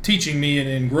teaching me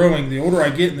and growing. The older I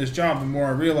get in this job, the more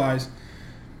I realize,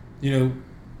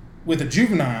 with a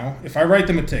juvenile, if I write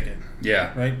them a ticket,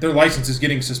 right, their license is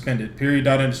getting suspended. Period.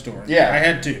 End of story. Yeah. I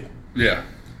had to. Yeah.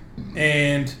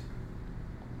 And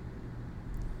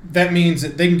that means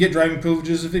that they can get driving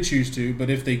privileges if they choose to, but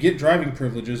if they get driving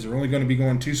privileges, they're only going to be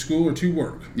going to school or to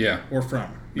work. Yeah. Or from.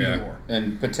 Either or.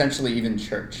 And potentially even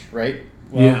church, right?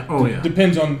 Well, yeah. Oh, yeah.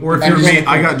 Depends on. Or if you're me,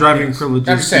 I got driving privileges,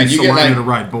 I'm saying, you so get allow like- me to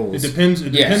ride bulls. It depends.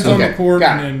 It depends Yes, on okay. the court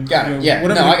Got it, and got it. Yeah.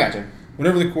 whatever. No, I got you.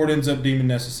 Whatever the court ends up deeming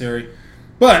necessary.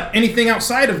 But anything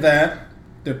outside of that,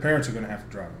 their parents are going to have to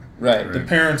drive them. Right. The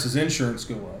parents' insurance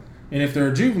go up, and if they're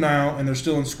a juvenile and they're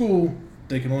still in school,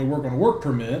 they can only work on a work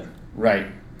permit. Right.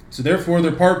 So therefore,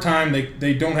 they're part-time.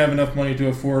 They don't have enough money to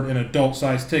afford an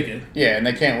adult-sized ticket. Yeah, and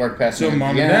they can't work past. So 9 mom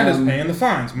and dad is p.m. paying the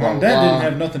fines. Blah, Mom and dad blah. didn't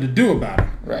have nothing to do about it.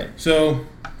 Right. So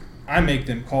I make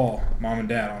them call mom and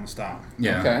dad on the stop.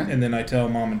 Yeah. Okay. And then I tell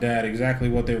mom and dad exactly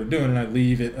what they were doing, and I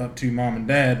leave it up to mom and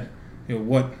dad,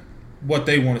 what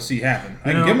they want to see happen.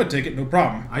 I can give them a ticket, no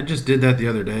problem. I just did that the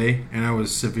other day, and I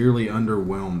was severely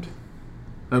underwhelmed.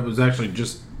 That was actually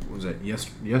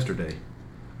yesterday.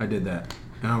 I did that,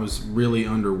 and I was really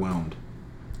underwhelmed.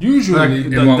 Usually,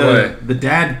 In what way? The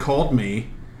dad called me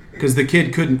because the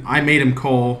kid couldn't. I made him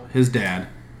call his dad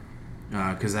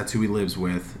because that's who he lives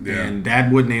with, Yeah. and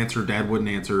dad wouldn't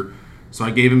answer. So I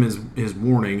gave him his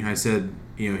warning. I said,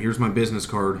 here's my business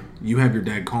card. You have your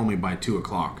dad call me by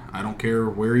 2:00. I don't care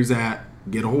where he's at.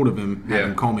 Get a hold of him. Have Yeah.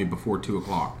 him call me before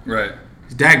 2:00. Right.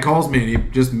 His dad calls me and he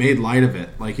just made light of it,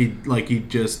 like he didn't.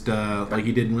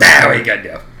 Really There we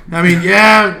go. I mean,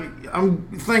 yeah.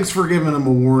 Thanks for giving him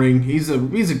a warning. He's a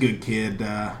good kid.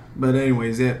 But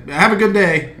anyways, have a good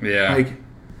day. Yeah. Like,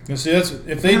 see, that's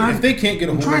if they can't get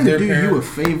a I'm hold trying of to their do parent. you a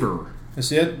favor.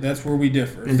 See, that's where we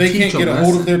differ. If And they teach can't get a a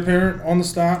hold lesson. of their parent on the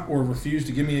stop or refuse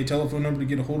to give me a telephone number to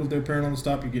get a hold of their parent on the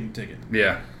stop, you're getting a ticket.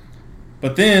 Yeah.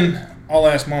 But then I'll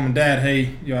ask mom and dad,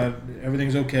 hey,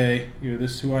 everything's okay.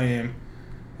 This is who I am.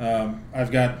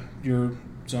 I've got your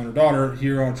son or daughter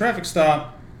here on a traffic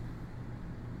stop.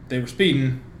 They were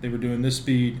speeding. They were doing this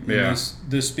speed, Yeah.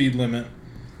 this speed limit.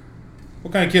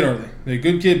 What kind of kid are they? They a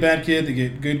good kid, bad kid? They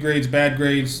get good grades, bad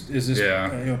grades? Is this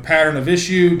a pattern of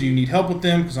issue? Do you need help with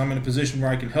them? Because I'm in a position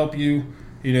where I can help you.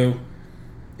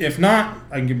 If not,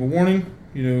 I can give them a warning.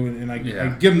 And I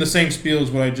give them the same spiel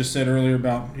as what I just said earlier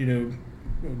about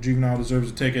juvenile deserves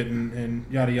a ticket and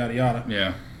yada yada yada.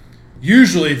 Yeah.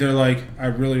 Usually they're like, I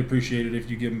really appreciate it if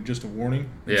you give them just a warning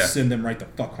and Yeah. send them right the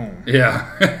fuck home. Yeah.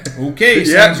 Okay,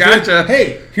 Yeah, sounds gotcha. good.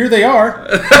 Hey, here they are.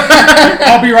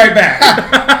 I'll be right back.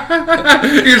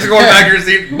 You're just going back to your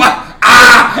seat.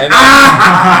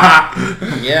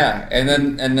 Yeah, and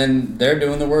then they're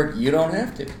doing the work. You don't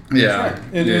have to. Yeah.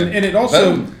 And it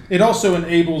also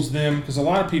enables them, because a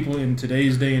lot of people in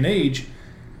today's day and age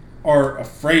are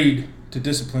afraid to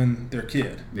discipline their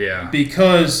kid. Yeah.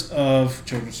 Because of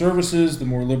children's services, the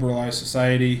more liberalized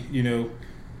society,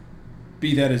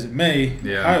 be that as it may,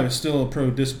 Yeah. Iowa is still a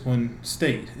pro-discipline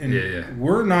state. And Yeah.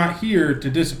 we're not here to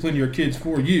discipline your kids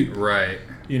for you. Right.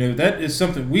 That is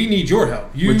something, we need your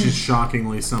help. Which is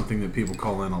shockingly something that people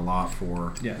call in a lot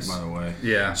for, Yes. by the way.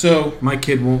 Yeah. So My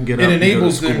kid won't get up it and go to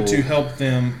enables school. them to help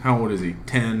them. How old is he?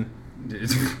 10?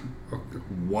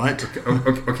 What?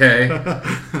 Okay.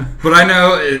 But I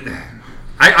know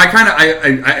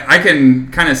I can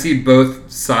kind of see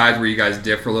both sides where you guys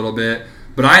differ a little bit.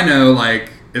 But I know,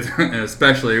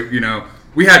 especially,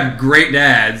 we had great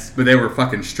dads, but they were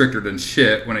fucking stricter than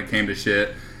shit when it came to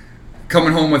shit.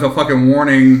 Coming home with a fucking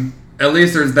warning, at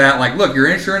least there's that, look, your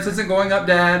insurance isn't going up,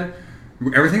 Dad.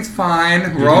 Everything's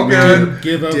fine. We're all good.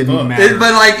 Give up. Didn't matter.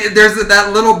 But there's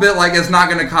that little bit it's not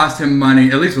going to cost him money.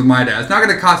 At least with my dad, it's not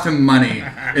going to cost him money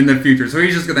in the future. So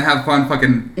he's just going to have fun,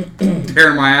 fucking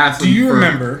tearing my ass. Do you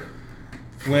remember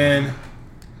when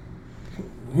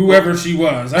whoever she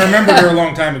was? I remember her a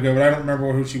long time ago, but I don't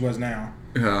remember who she was now.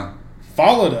 Yeah.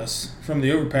 Followed us from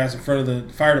the overpass in front of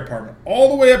the fire department all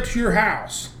the way up to your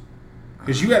house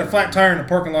because you had a flat tire in the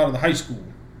parking lot of the high school.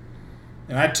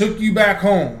 And I took you back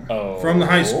home from the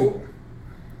high school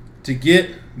to get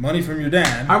money from your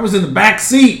dad. I was in the back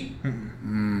seat.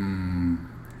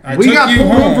 I We took got you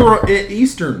pulled home. over at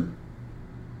Eastern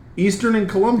in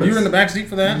Columbus. You were in the back seat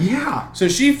for that? Yeah. So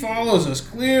she follows us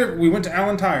clear. We went to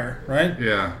Allen Tire, right?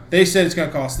 Yeah. They said it's going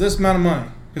to cost this amount of money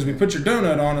because we put your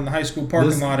donut on in the high school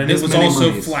parking lot and it this was many also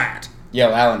monies. flat. Yo,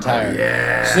 Allen Tire.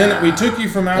 Yeah. So then we took you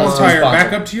from Allen Plus Tire sponsor.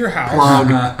 back up to your house.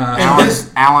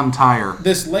 Plug. Allen Tire.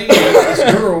 This lady,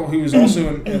 this girl who was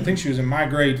also I think she was in my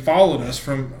grade, followed us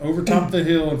from over top of the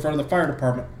hill in front of the fire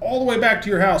department all the way back to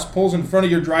your house, pulls in front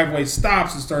of your driveway,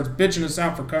 stops and starts bitching us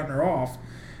out for cutting her off.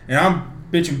 And I'm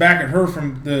bitching back at her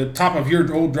from the top of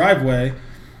your old driveway.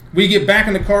 We get back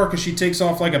in the car because she takes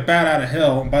off like a bat out of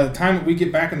hell. And by the time that we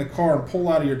get back in the car and pull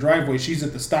out of your driveway, she's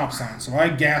at the stop sign. So I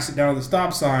gas it down to the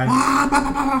stop sign,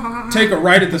 take a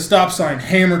right at the stop sign,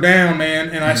 hammer down, man,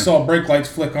 and I saw brake lights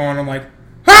flick on. I'm like,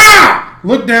 ha!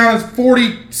 Look down, it's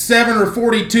 47 or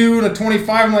 42 and a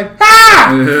 25. I'm like,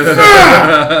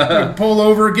 ha! I pull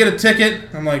over, get a ticket.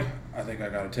 I'm like, I think I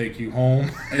gotta take you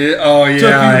home. Oh yeah,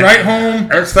 Took you right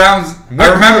home. It sounds. Went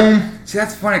I remember. home. See,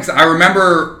 that's funny because I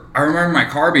remember my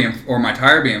car being or my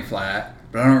tire being flat,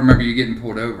 but I don't remember you getting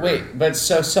pulled over. Wait, but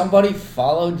so somebody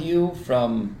followed you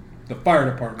from? The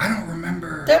fire department. I don't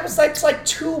remember. That was like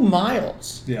 2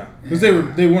 miles. Yeah, because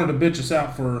they wanted to bitch us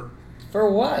out for For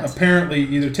what? apparently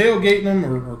either tailgating them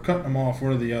or cutting them off,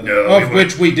 one or the other. No, of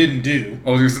which we didn't do.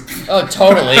 Oh,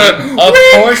 totally. Of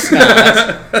course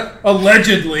not.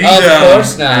 Allegedly. Of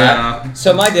course not. Yeah.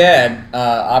 So my dad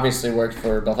obviously worked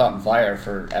for Belthausen Fire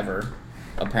forever,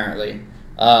 apparently.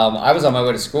 I was on my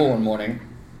way to school one morning,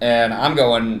 and I'm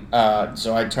going,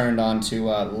 so I turned onto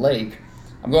Lake.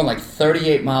 I'm going like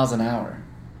 38 miles an hour,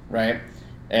 right?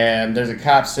 And there's a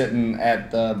cop sitting at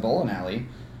the bowling alley,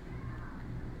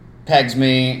 pegs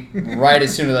me right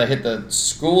as soon as I hit the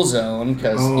school zone,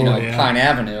 because, Pine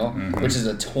Avenue, which is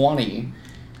a 20,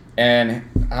 and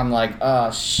I'm like,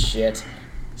 oh, shit.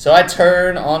 So I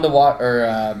turn onto what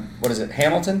is it,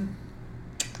 Hamilton?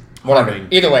 Whatever. Harding.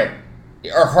 Either way.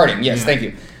 Or Harding, yes, Yeah. thank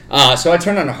you. So I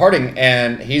turn on Harding,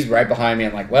 and he's right behind me.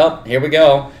 I'm like, well, here we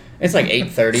go. It's like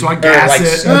 8:30. So I gas it.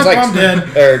 It's Nope, like I'm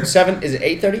dead. Or 7. Is it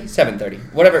 8:30? 7:30.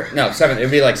 Whatever. No, 7.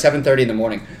 It'd be like 7:30 in the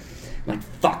morning. I'm like,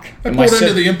 fuck. I And pulled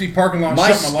into the empty parking lot and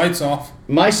my shut my lights off.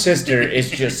 My sister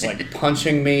is just like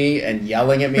punching me and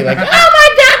yelling at me like, oh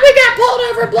my God, we got pulled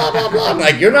over, blah, blah, blah. I'm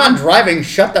like, you're not driving.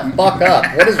 Shut the fuck up.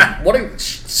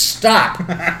 Stop.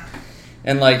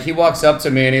 And like, he walks up to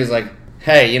me and he's like,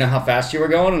 hey, you know how fast you were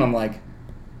going? And I'm like,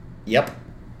 yep.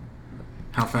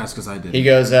 How fast? Because I did. He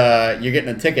goes, you're getting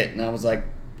a ticket. And I was like,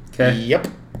 Okay. yep.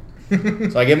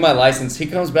 So I give him my license. He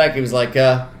comes back. He was like,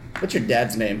 what's your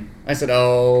dad's name? I said,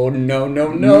 oh, no. My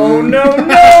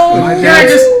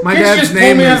dad's just pull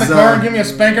name me out of is, the car and give me a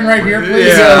spanking right here, please?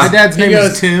 Yeah. My dad's He name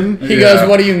goes- is Tim. He Yeah. goes,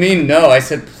 what do you mean no? I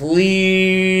said,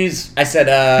 please. I said,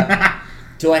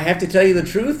 do I have to tell you the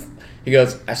truth? He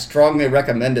goes, I strongly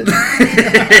recommend it.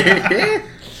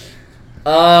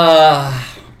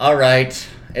 All right.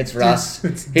 It's Russ.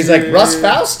 He's like, Russ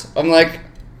Faust? I'm like,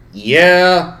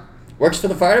 yeah. Works for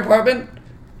the fire department?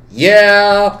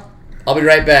 Yeah. I'll be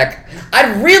right back.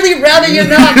 I'd really rather you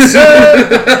not,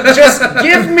 sir. Just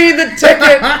give me the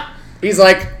ticket. He's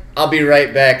like, I'll be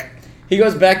right back. He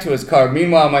goes back to his car.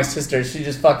 Meanwhile, my sister, she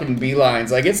just fucking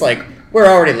beelines. Like, it's like, we're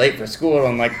already late for school.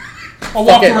 I'm like, I'll fuck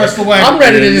walk the it. rest of the way. I'm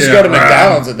ready to just Yeah. go to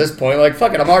McDonald's at this point. Like,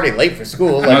 fuck it, I'm already late for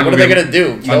school. Like, Might what are as they well gonna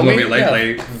do? might Kill as well me? be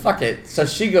late. Fuck it. So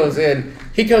she goes in.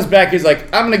 He comes back. He's like,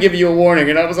 I'm gonna give you a warning.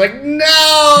 And I was like, no,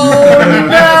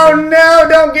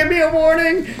 don't give me a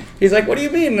warning. He's like, what do you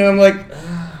mean? And I'm like,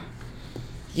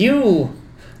 you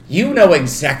know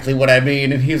exactly what I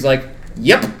mean. And he's like,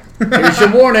 yep. Here's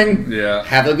your warning. Yeah.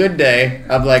 Have a good day.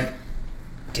 I'm like,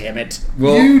 damn it.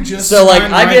 Well, You just So like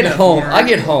signed I my get death home. warrant. I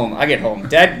get home.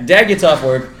 Dad gets off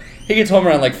work. He gets home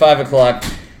around like 5 o'clock,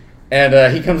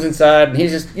 and he comes inside and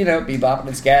he's just bebopping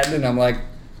and scatting, and I'm like,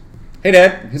 "Hey,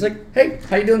 Dad." He's like, "Hey,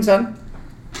 how you doing, son?"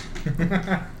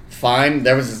 Fine.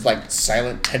 There was this like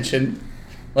silent tension.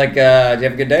 Like, did you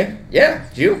have a good day? Yeah.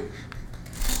 Did you?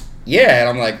 Yeah. And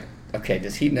I'm like, okay,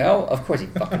 does he know? Of course he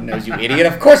fucking knows, you idiot.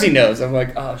 Of course he knows. I'm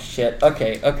like, oh shit.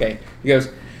 Okay. He goes,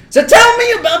 so tell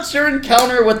me about your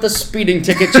encounter with the speeding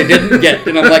ticket you didn't get.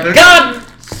 And I'm like, God,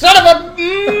 son of a...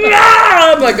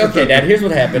 I'm like, okay, Dad, here's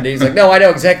what happened. And he's like, no, I know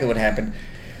exactly what happened.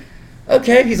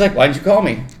 Okay. He's like, why didn't you call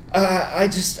me? I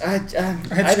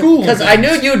had school. Because I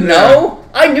knew you'd know.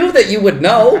 I knew that you would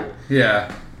know.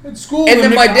 yeah. At school. And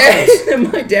then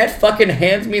McDonald's. my dad fucking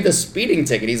hands me the speeding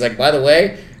ticket. He's like, by the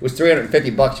way, it was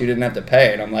 $350 you didn't have to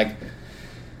pay. And I'm like,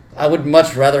 I would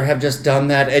much rather have just done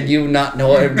that and you not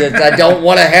know it. I don't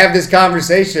want to have this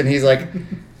conversation. He's like,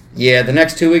 yeah, the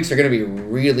next 2 weeks are going to be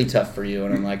really tough for you.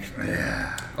 And I'm like,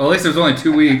 Yeah. Well, at least it was only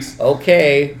 2 weeks.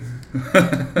 okay.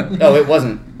 No, it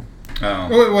wasn't. Oh.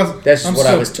 Oh, it was. That's what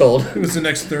I was told. It was the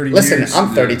next 30 Listen, years.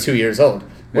 I'm 32 years old.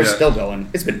 We're Yeah. still going.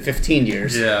 It's been 15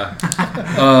 years. Yeah.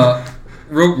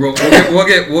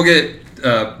 We'll get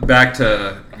back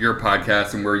to your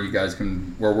podcast and where you guys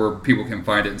can, where people can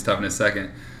find it and stuff in a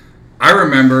second. I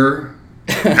remember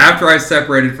after I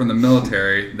separated from the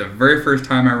military, the very first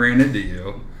time I ran into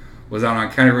you was out on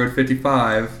County Road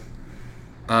 55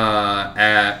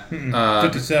 at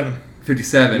 57.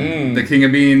 57, the King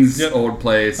of Beans Yep. old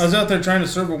place. I was out there trying to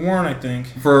serve a warrant, I think.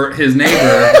 For his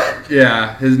neighbor.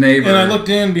 Yeah, his neighbor. And I looked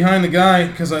in behind the guy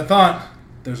because I thought,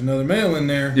 there's another mail in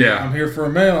there. Yeah. I'm here for a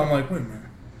mail. I'm like, wait a minute.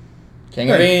 King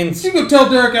of Beans. You go tell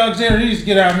Derek Alexander he needs to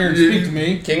get out here and speak to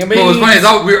me. King of Beans. Well, what's funny is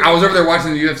I was over there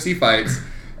watching the UFC fights,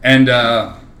 and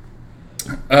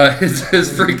his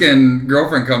freaking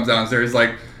girlfriend comes downstairs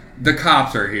like, the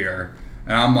cops are here.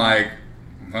 And I'm like,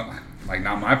 well, like,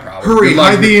 not my problem. Hurry, Good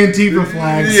luck. hide the Antifa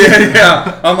flags.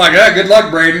 Yeah. I'm like, yeah, good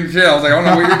luck, Braden. Shit. I was like, I don't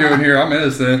know what you're doing here. I'm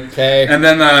innocent. Okay. And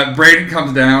then Braden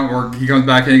comes down, or he comes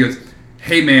back in and he goes,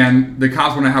 hey, man, the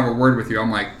cops want to have a word with you.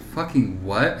 I'm like, fucking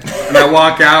what? And I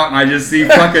walk out and I just see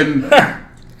fucking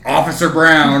Officer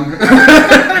Brown.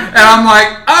 And I'm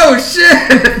like, oh,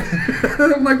 shit.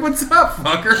 I'm like, what's up,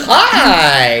 fucker?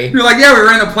 Hi. You're like, yeah, we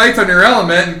ran the plates on your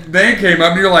element. And they came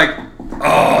up and you're like,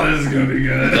 oh, this is going to be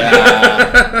good.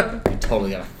 Yeah. You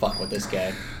totally gotta fuck with this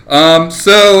guy. We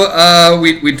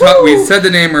said the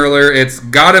name earlier. It's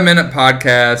Got a Minute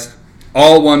Podcast,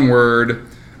 all one word.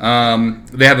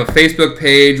 They have a Facebook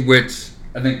page, which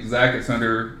I think Zach it's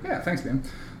under. Yeah, thanks, man.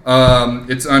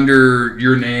 It's under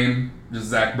your name, just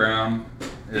Zach Brown.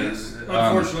 Yes.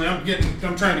 Unfortunately,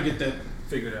 I'm trying to get that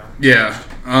figured out. Yeah.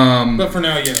 But for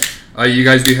now, yeah. You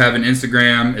guys do have an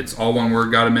Instagram. It's all one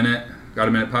word. Got a Minute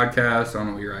Podcast. I don't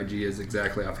know what your IG is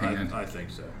exactly offhand. I think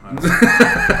so.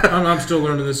 I'm still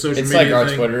learning this social It's media like our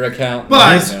thing. Twitter account.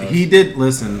 But Nobody knows. he did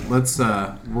listen. Let's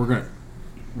we're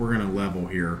gonna level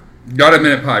here. Got a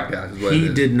Minute Podcast is what it He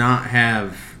is. did not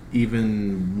have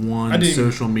even one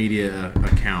social media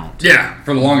account. Yeah,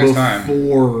 for the longest time.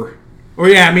 Before, or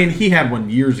yeah, I mean he had one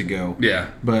years ago. Yeah.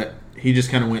 But he just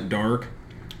kind of went dark.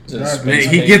 Is it a Right. space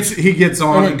He page? gets I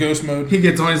on. went ghost mode. He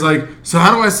gets on. He's like, so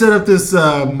how do I set up this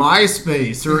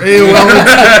MySpace or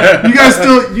AOL?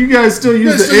 you guys still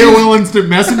use the AOL Instant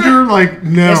Messenger? Like,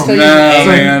 no. I still use No, AOL.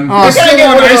 man. Oh, Can I Still get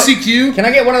on one of those- ICQ? Can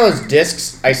I get one of those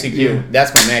discs? ICQ.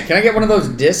 That's my man. Can I get one of those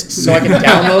discs so I can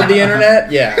download the internet?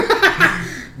 Yeah.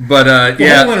 But, The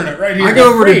yeah. whole internet right here. I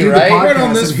go over to free, do the right? podcast Right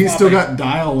on this and he's still floppy. got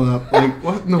dial-up. Like,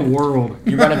 what in the world?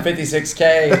 You're running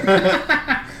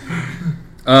 56K.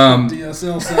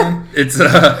 DSL, son. It's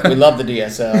We love the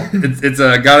DSL. it's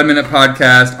a Got a Minute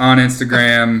Podcast on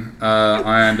Instagram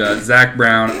and Zach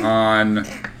Brown on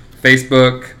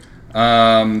Facebook.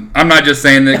 I'm not just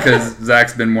saying that because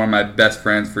Zach's been one of my best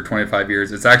friends for 25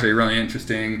 years. It's actually really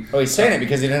interesting. Oh, he's saying it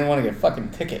because he didn't want to get a fucking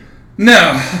ticket.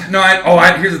 No.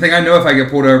 Here's the thing. I know if I get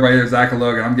pulled over by either Zack or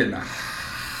Logan, I'm getting a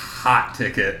hot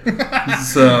ticket.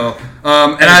 So,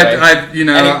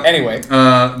 Anyway.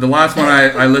 the last one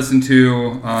I listened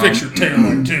to. Fix your tail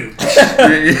on too.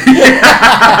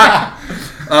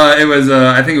 It was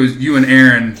I think it was you and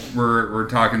Aaron were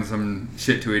talking some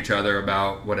shit to each other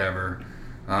about whatever.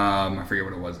 I forget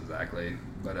what it was exactly,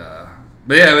 but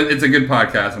yeah, it's a good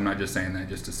podcast. I'm not just saying that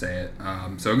just to say it.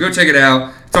 So go check it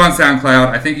out. It's on SoundCloud.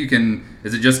 I think you can.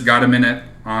 Is it just Got a Minute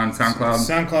on SoundCloud?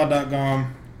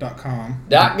 SoundCloud.com. /got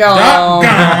 -a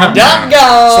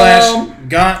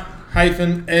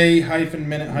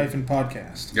 -minute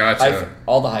 -podcast.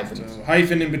 All the hyphens. So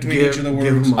hyphen in between Give- each of the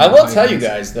give words. him I will tell you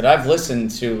guys that I've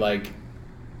listened to like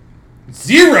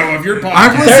 0 of your podcast.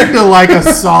 I've listened to like a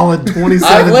solid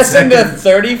 27 I've listened to seconds.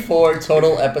 34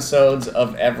 total episodes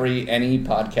of any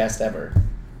podcast ever.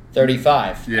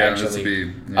 35 Yeah, this actually. would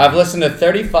be. Yeah. I've listened to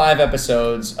 35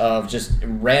 episodes of just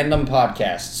random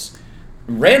podcasts.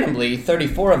 Randomly,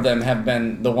 34 of them have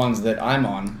been the ones that I'm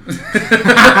on,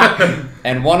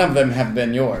 and one of them have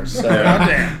been yours. So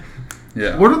Goddamn.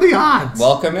 Yeah. What are the odds?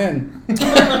 welcome in.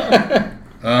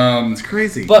 It's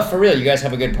crazy. But for real, you guys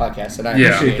have a good podcast, and I Yeah.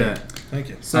 appreciate appreciate it. that. Thank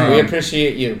you. So, We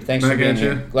appreciate you. Thanks for Back being at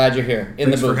here. you. Glad you're here in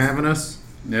thanks the booth. for having us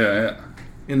Yeah.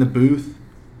 in the booth.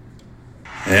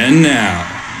 And now,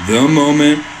 the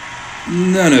moment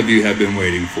none of you have been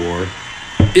waiting for.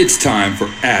 It's time for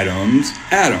Adam's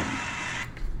Adam.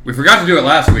 We forgot to do it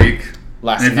last week.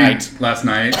 Last And if you- night. Last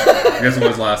night. I guess it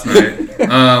was last night.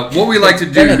 What we like to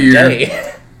do Been a here day.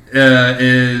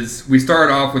 is we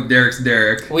start off with Derek's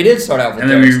Derek, We did start out with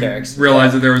and then Derek's. we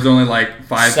realized that there was only like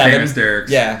 5 7. famous Dereks.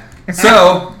 Yeah.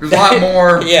 So there's a lot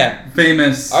more Yeah.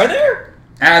 famous Are there?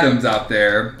 Adams out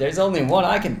there. There's only one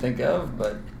I can think of,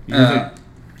 but Uh,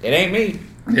 it ain't me.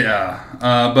 yeah.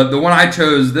 But the one I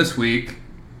chose this week,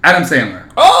 Adam Sandler.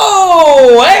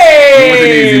 Oh, It was an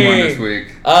hey! easy one this week.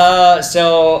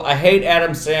 So I hate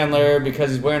Adam Sandler because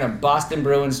he's wearing a Boston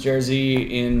Bruins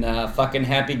jersey in fucking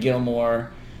Happy Gilmore,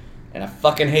 and I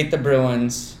fucking hate the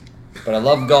Bruins, but I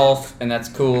love golf, and that's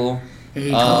cool. I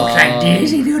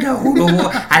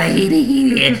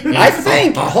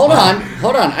think. Hold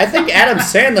on. I think Adam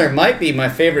Sandler might be my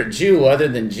favorite Jew other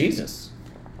than Jesus.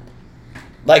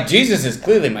 Like, Jesus is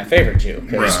clearly my favorite Jew.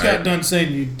 You just Right. got done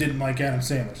saying you didn't like Adam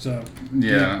Sandler, so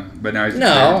Yeah, but now he's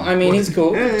No, I mean, he's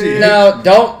cool. Hey. No,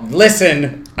 don't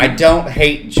listen. I don't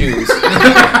hate Jews. but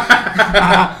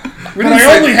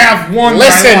I only have one. that I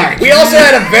Listen, like. we also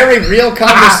had a very real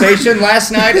conversation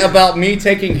last night about me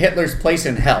taking Hitler's place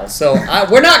in hell. So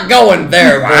we're not going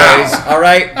there, boys. All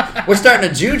right? We're starting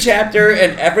a Jew chapter,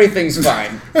 and everything's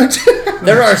fine.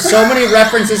 There are so many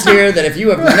references here that if you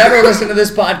have never listened to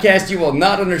this podcast, you will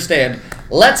not understand.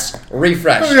 Let's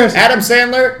refresh. Oh, yes. Adam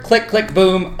Sandler, click, click,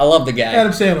 boom. I love the guy.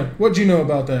 Adam Sandler. What'd you know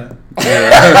about that?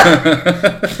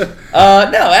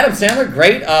 No, Adam Sandler,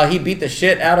 great. He beat the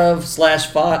shit out of /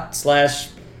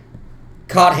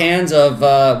 caught hands of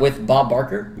with Bob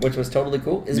Barker, which was totally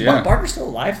cool. Is Yeah. Bob Barker still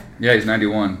alive? Yeah, he's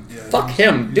 91. Fuck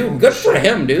him, dude. Good for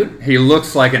him, dude. He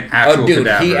looks like an actual Oh, dude,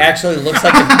 cadaver. he actually looks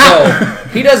like no.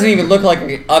 He doesn't even look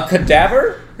like a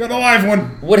cadaver. Got a live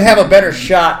one. Would have a better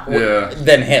shot Yeah.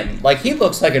 than him. Like, he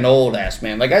looks like an old ass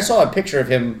man. Like, I saw a picture of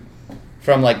him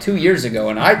from like 2 years ago,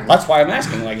 and that's why I'm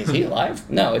asking. Like, is he alive?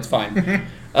 No, it's fine.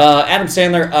 Adam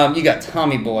Sandler. You got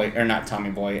Tommy Boy, or not Tommy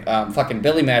Boy. Fucking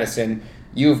Billy Madison.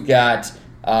 You've got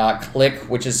Click,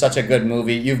 which is such a good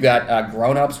movie. You've got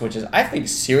Grown Ups, which is, I think,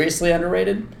 seriously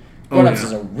underrated. Grown Ups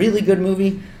is a really good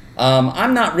movie.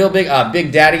 I'm not real big.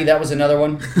 Big Daddy, that was another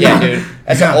one. Yeah, dude,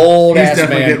 that's an old he's ass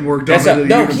definitely man. getting worked That's on at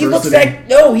the he looks university. like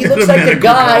he At looks a like the medical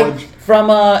guy college. from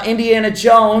Indiana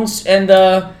Jones and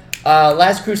the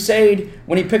Last Crusade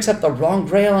when he picks up the wrong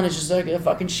grail and it's just like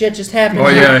fucking shit just happened. Oh,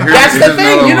 yeah, that's here's the thing.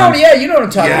 another You know, one. you know what I'm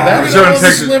talking Yeah. about. Showed him Those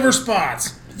pictures. liver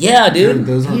spots. Yeah, dude, Dude,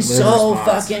 those aren't he's liver so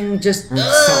spots. fucking just.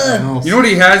 That's something else. You know what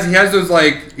he has? He has those,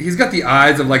 like, he's got the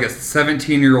eyes of, like, a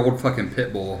 17-year-old fucking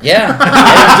pit bull. Yeah.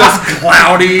 They're just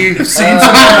cloudy.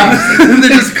 They're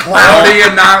just cloudy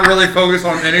and not really focused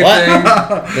on anything.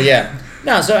 But yeah.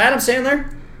 No, so Adam Sandler,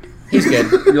 he's good.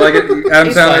 You like it? Adam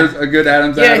He's Sandler's fine. a good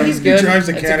Adam's Yeah, Adam? he's good. He drives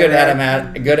the It's a cat good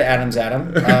around. good Adam's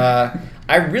Adam.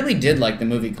 I really did like the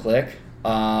movie Click.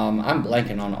 I'm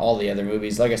blanking on all the other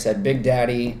movies. Like I said, Big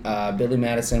Daddy, Billy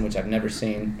Madison, which I've never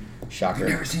seen. Shocker. You've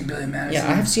never seen Billy Madison? Yeah,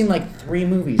 I have seen like 3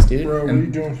 movies, dude. Bro, what are you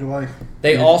doing with your life?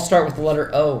 They all start with the letter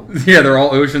O. Yeah, they're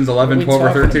all Oceans 11, What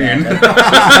are 12, we or talking 13. about?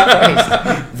 Like, Jesus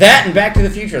Christ. That and Back to the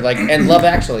Future, like, and Love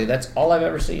Actually. That's all I've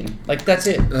ever seen. Like, that's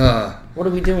it. What are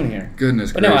we doing here?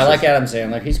 Goodness But gracious. no, I like Adam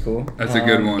Sandler. He's cool. That's a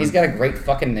good one. He's got a great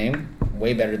fucking name.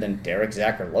 Way better than Derek,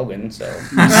 Zach, or Logan. So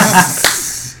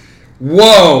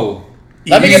Whoa!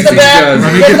 let me get the Easy bat.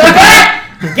 does. Get the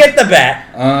bat. Get the bat.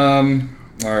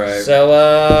 All right.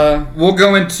 So We'll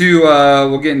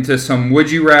get into some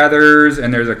would you rather's,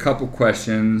 and there's a couple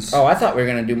questions. I thought we were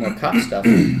gonna do more cop stuff.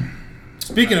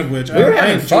 Speaking of which, We were I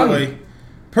having fun. enjoy,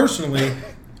 personally,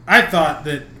 I thought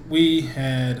that we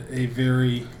had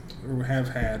have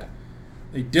had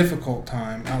a difficult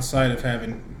time outside of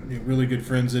having really good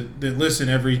friends that listen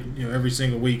every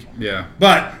single week. Yeah.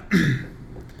 But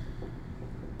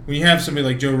when you have somebody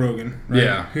like Joe Rogan, right,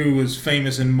 Yeah. who was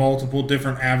famous in multiple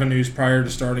different avenues prior to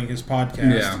starting his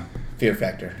podcast. Yeah. Fear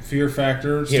Factor. Fear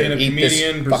Factor, Here, stand-up eat this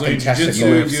comedian, fucking Brazilian Jiu-Jitsu,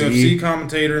 testicle. UFC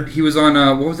commentator. He was on,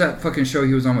 what was that fucking show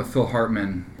he was on with Phil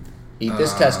Hartman? Eat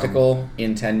this testicle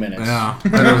in 10 minutes. Yeah.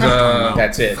 That was,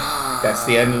 That's it. That's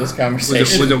the end of this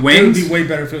conversation. Was it It would Wings? be way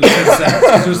better if it was 10 seconds.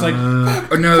 It's just like,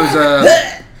 Or no, it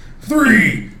was,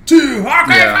 3, 2, okay,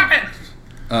 Yeah. fuck it.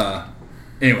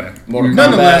 anyway. Mortal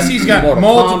Nonetheless, Kombat, he's got Mortal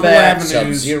multiple Kombat, avenues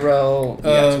Sub-Zero,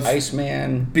 of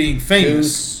Iceman, Being famous.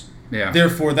 Goose. Yeah.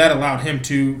 Therefore, that allowed him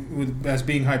to, as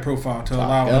being high profile, to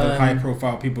allow other Gun. high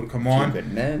profile people to come Two on.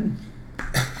 Good Men.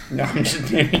 No, I'm just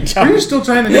naming Are Tom. you still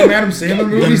trying to name Adam Sandler The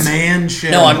movies? Man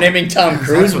Show. No, I'm naming Tom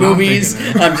Cruise what I'm movies.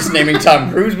 thinking I'm just naming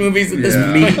Tom Cruise movies at this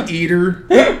Yeah. point. Meat Eater.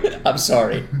 I'm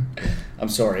sorry. I'm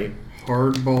sorry.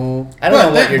 Hardball. I don't But know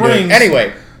what that you're doing. brings-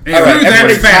 Anyway, Through all right, Through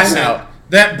everybody that time facet, out.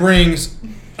 that brings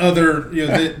other,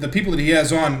 the people that he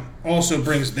has on also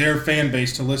brings their fan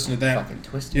base to listen to that, Fucking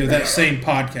twisted. that same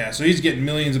podcast. So he's getting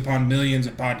millions upon millions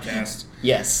of podcasts.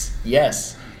 Yes,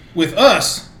 yes. With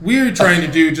us, we're trying to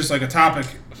do just like a topic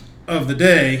of the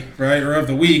day, right, or of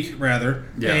the week rather,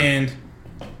 Yeah. and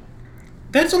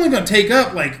that's only going to take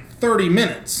up like 30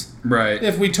 minutes. Right.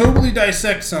 If we totally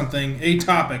dissect something, a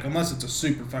topic, unless it's a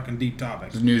super fucking deep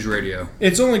topic, News radio.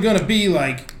 it's only going to be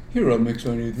like Hero Mix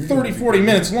on 30, 40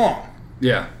 minutes long.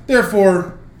 Yeah.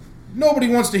 Therefore, nobody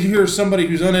wants to hear somebody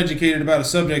who's uneducated about a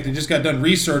subject that just got done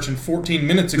researching 14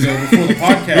 minutes ago before the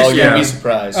podcast Oh, you'll Yeah. be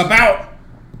surprised. about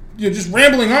just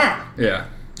rambling on. Yeah.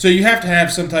 So you have to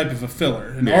have some type of a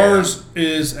filler. And Yeah. ours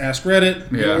is Ask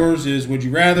Reddit. Yeah. Yours is Would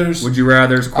You Rathers. Would you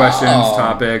rather's questions, Oh.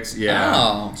 topics? Yeah.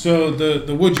 Oh, So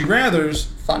the Would You Rathers,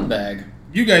 fun bag.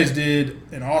 you guys did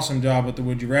an awesome job with the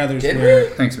Would You Rathers. Did where we?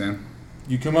 Thanks, man.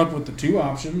 You come up with the two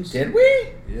options. Did we?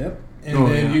 Yep. And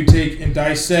then you take and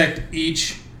dissect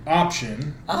each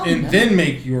option and then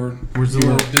make your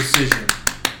decision.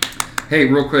 Hey,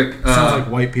 real quick. Sounds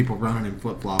like white people running in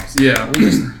flip flops. Yeah,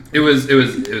 it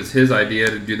was his idea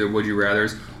to do the would you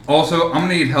rather's. Also, I'm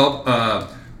gonna need help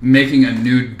making a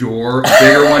new door, a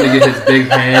bigger one to get his big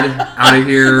head out of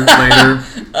here later.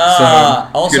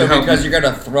 Also, because you're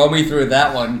gonna throw me through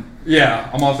that one. Yeah,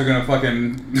 I'm also gonna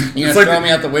fucking. You're gonna throw me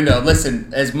out the window.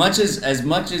 Listen, as much as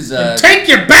take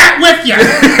your bat with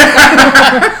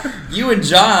you. You and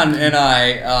John and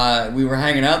I, we were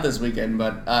hanging out this weekend,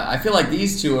 but I feel like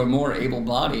these two are more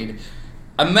able-bodied.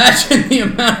 Imagine the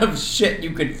amount of shit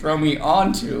you could throw me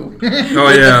onto with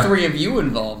the three of you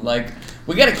involved. Like,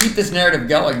 we got to keep this narrative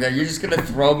going. That you're just gonna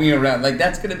throw me around. Like,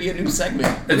 that's gonna be a new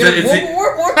segment. We'll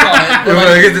work on it.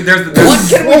 What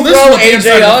can we throw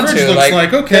AJ onto?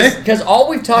 Like, okay, because all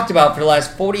we've talked about for the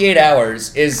last 48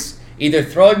 hours is either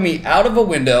throwing me out of a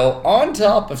window, on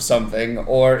top of something,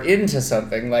 or into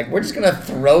something. Like, we're just gonna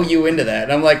throw you into that.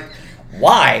 And I'm like,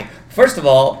 why? First of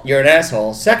all, you're an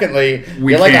asshole. Secondly,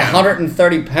 you're like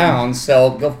 130 pounds,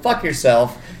 so go fuck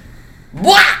yourself.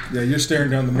 What? Yeah, you're staring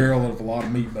down the barrel of a lot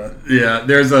of meat, bud. Yeah,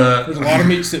 there's a lot of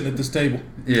meat sitting at this table.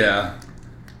 Yeah.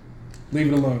 Leave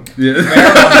it alone. Yeah.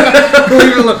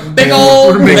 Big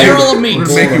old barrel of meat. We're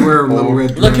gonna make you wear a little red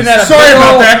dress. Looking at a Sorry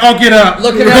about that. I'll get up.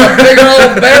 Looking at a big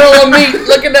old barrel of meat.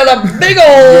 Looking at a big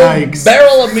old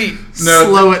barrel of meat. No,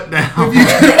 slow it down. You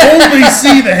can only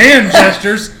see the hand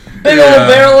gestures. Big old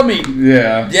barrel of meat.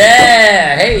 Yeah.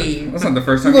 Yeah. Hey. That's not the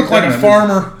first time you look like a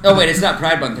farmer. Oh wait, it's not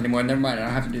Pride Month anymore. Never mind. I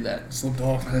don't have to do that. Slipped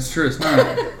off. That's true. It's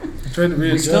not.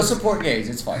 We still support gays.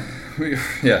 It's fine.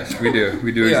 Yes, we do.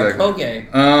 We do we exactly. are pro-gay.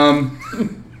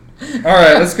 All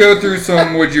right, let's go through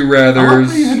some would you I rather's.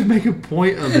 thought you had to make a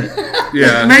point of it.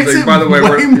 Yeah. It makes it by the way,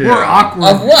 way more awkward.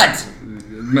 Of what?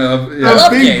 Yeah. I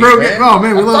love Big gays, pro- man. oh,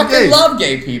 man, we I love fucking gays. love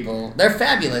gay people. They're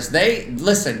fabulous. They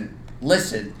listen.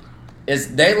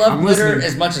 They love I'm glitter listening.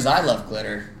 as much as I love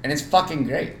glitter, and it's fucking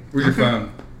great. Where's your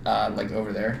phone? Like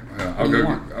over there. I'll What do you go.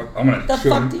 want? I'm gonna. The show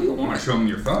fuck them, do you I'm gonna want? show them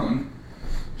your phone.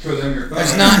 Show them your phone.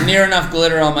 There's not near enough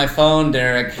glitter on my phone,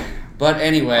 Derek. But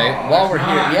anyway, while we're here,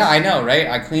 yeah, I know, right?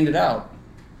 I cleaned it out.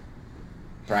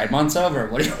 Pride Month's over.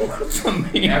 What do you want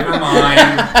from me? Never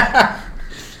mind.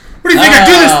 What do you think? I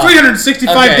do this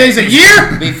 365 days a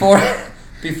year?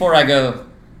 Before I go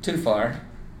too far,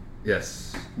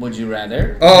 Yes. would you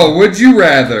rather Oh, would you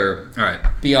rather? All right.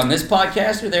 be on this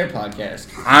podcast or their podcast?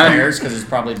 I'm- Theirs, because it's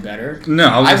probably better. No,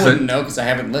 I I was. wouldn't know because I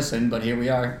haven't listened, but here we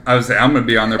are. I was. I'm gonna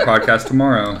be on their podcast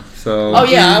tomorrow. So. Oh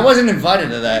yeah, I wasn't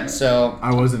invited to that, so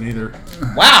I wasn't either.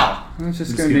 wow. It's just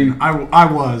Just gonna kidding. be. I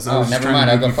was. I Oh, was never trying mind.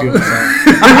 to I'll make go you fuck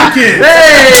feel myself.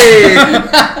 Hey!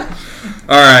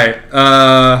 All right.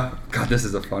 God, this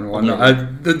is a fun one.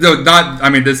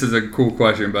 This is a cool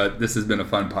question, but this has been a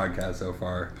fun podcast so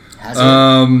far. Has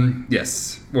it?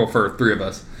 Yes. Well, for three of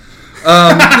us.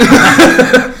 All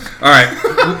right.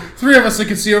 Three of us that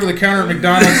can see over the counter at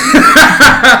McDonald's.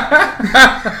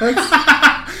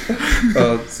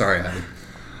 Oh, sorry, honey.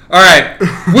 All right.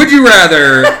 Would you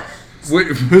rather?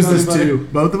 Who's this to?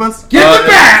 Both of us? Get the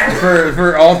bat!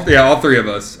 For all three of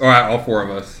us, or all four of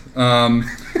us.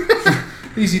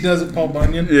 Easy does it, Paul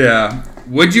Bunyan. Yeah.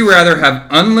 Would you rather have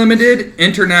unlimited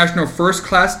international first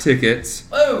class tickets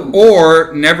Whoa.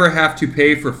 or never have to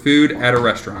pay for food at a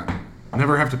restaurant? I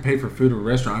never have to pay for food at a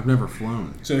restaurant. I've never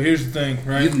flown. So here's the thing,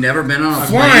 right? You've never been on a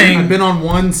Flying. I've been on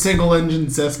one single engine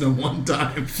Cessna one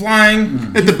time.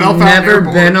 Flying. At the Belfast Never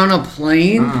Airport. been on a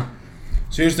plane?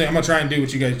 So here's the thing. I'm going to try and do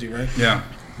what you guys do, right? Yeah.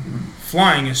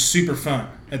 Flying is super fun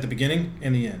at the beginning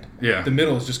and the end. Yeah. The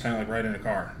middle is just kind of like riding a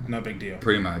car. No big deal.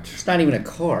 Pretty much. It's not even a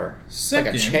car. It's like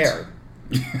a Second. chair.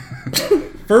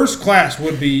 First class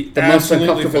would be The most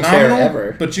absolutely uncomfortable chair phenomenal,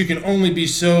 ever. but you can only be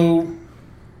so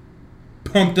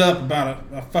pumped up about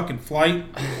a fucking flight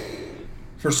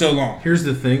for so long. Here's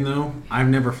the thing, though. I've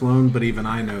never flown, but even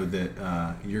I know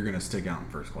that you're going to stick out in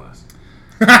first class.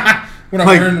 When I'm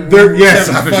Like, wearing there- yes.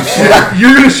 7 fuck-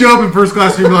 You're going to show up in first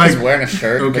class and you're He's like, wearing a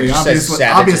shirt, but okay, just says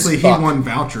savage obviously as he fuck. won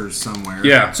vouchers somewhere.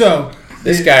 Yeah. So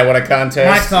This guy won a contest.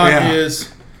 my thought Yeah.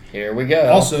 is Here we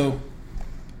go. also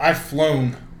I've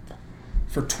flown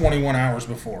for 21 hours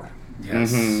before,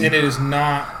 Yes. Mm-hmm. and it is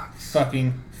not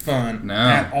fucking fun No.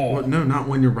 at all. Well, no, not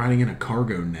when you're riding in a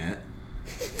cargo net.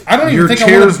 I don't even Your think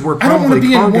chairs I were want to probably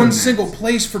be in cargo one nets. single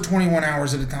place for 21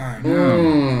 hours at a time.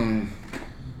 Mm.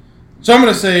 So I'm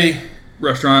gonna say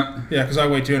Restaurant. yeah, because I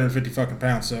weigh 250 fucking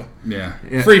pounds. So Yeah.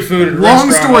 Yeah. free food at a Long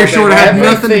restaurant story all day short, it had long.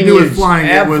 nothing to do with Everything flying.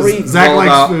 It was every- Zach All likes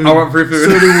about, food. I want free food.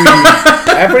 So do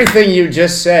we. Everything you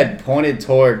just said pointed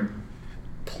toward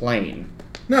plane.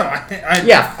 No,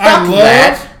 Yeah, I fuck love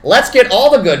that. Let's get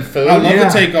all the good food. I love Yeah.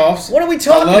 the takeoffs. What are we I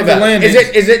talking love the about? landings.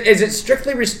 Is it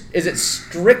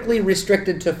strictly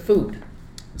restricted to food?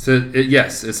 So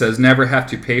yes, it says never have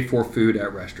to pay for food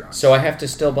at restaurants. So I have to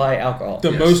still buy alcohol.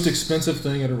 The Yes. most expensive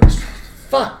thing at a restaurant.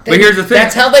 Fuck. But here's the thing.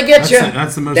 That's how they get you.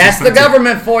 That's the most That's the expensive.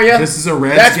 government for you. This is a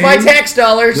Reds That's my game. tax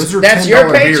dollars. Those are That's your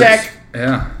 $10 beers. paycheck.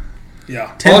 Yeah. Yeah.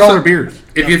 $10 Also- beers.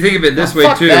 If you think of it this way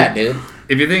Fuck too, that, dude.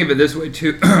 if you think of it this way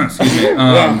too, excuse me.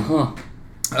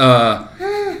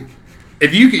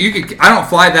 If you could, I don't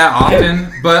fly that often,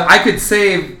 but I could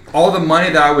save all the money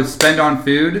that I would spend on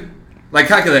food. Like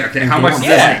calculate, okay, how much is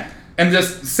Yeah. this? And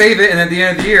just save it, and at the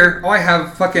end of the year, I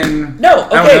have fucking No, I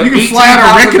don't okay. know, You can fly out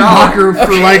a $18,000. Rickenbacker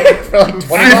for like For like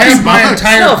 20 I have my bucks.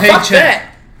 entire No, fuck paycheck. that.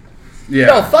 Yeah.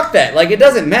 No, fuck that. Like, it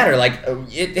doesn't matter. Like,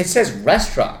 it says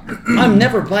restaurant. I'm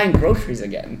never buying groceries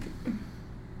again.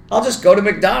 I'll just go to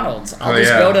McDonald's. I'll Oh,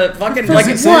 just yeah. go to fucking Does like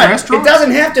it say what? restaurant? It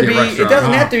doesn't have to Yeah, be. restaurant. It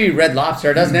doesn't Oh. have to be Red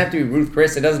Lobster. It doesn't have to be Ruth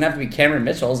Chris. It doesn't have to be Cameron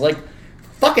Mitchell's. Like,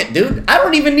 fuck it, dude. I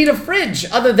don't even need a fridge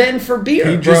other than for beer.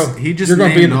 He Bro, He just you're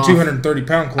going to be in named the off-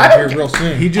 230-pound I club don't here ca- real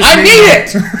soon. He just I named need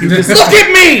off- it. He just Look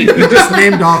at me. He just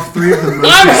named off 3 of the most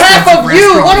I'm half expensive of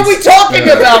you. What are we restaurants. talking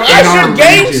about? I In our should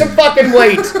gain region. some fucking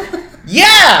weight.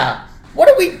 Yeah. What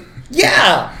are we?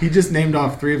 Yeah. He just named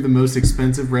off 3 of the most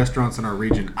expensive restaurants in our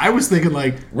region. I was thinking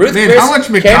like, Ruth man, Chris, how much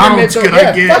Cameron McDonald's Mitchell, could yeah,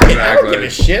 I get? fuck it. I don't Exactly. give a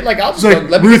shit. Like, I'll just It's go, like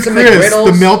let me get Ruth some Chris, the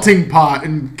McGriddles. melting pot,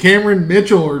 and Cameron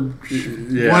Mitchell, or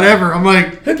Yeah. whatever. I'm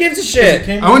like, Who gives a shit?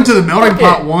 Cameron- I went to the melting Fuck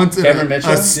pot it. once, and Cameron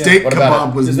Mitchell? a steak What about kebab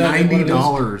it? was Is that what it is?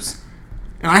 $90,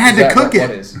 and I had Is to that cook what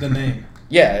it. is? The name.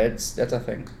 Yeah, that's a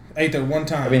thing. Ate there one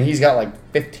time. I mean, he's got like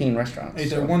 15 restaurants. Ate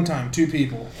there so- one time, 2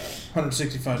 people,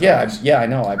 $165. Yeah, I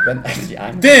know. I've been. Yeah,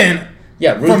 I know. Then,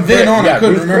 Yeah, Ruth from then Chris- on, yeah, I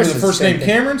couldn't Ruth remember Chris the is first same name thing.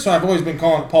 Cameron, so I've always been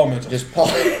calling it Paul Mitchell. Just Paul.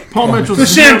 Paul Mitchell's The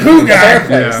shampoo The hair guy.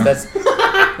 place.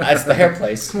 Yeah. That's the hair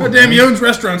place. Oh, damn, he owns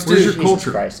restaurants too. Where's your Jesus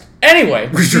culture? Christ. Anyway.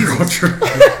 Where's your culture?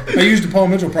 I used the Paul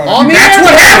Mitchell product. On the That's air?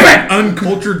 what happened.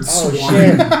 Uncultured Oh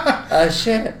swine. shit.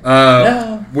 Shit.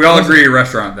 No. We all agree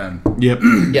restaurant then. Yep.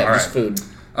 Yeah, All just right. food.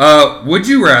 Would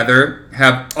you rather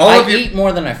have all I of your eat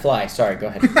more than I fly. Sorry, go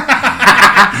ahead.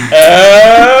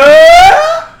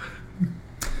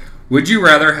 Would you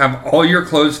rather have all your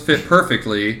clothes fit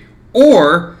perfectly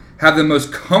or have the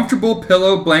most comfortable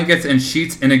pillow, blankets, and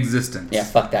sheets in existence? Yeah,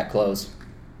 fuck that clothes.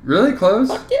 Really?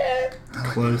 Clothes? Yeah.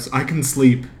 Close. I can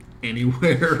sleep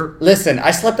anywhere. Listen,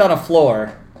 I slept on a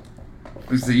floor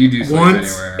So you do sleep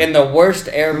Once anywhere. in the worst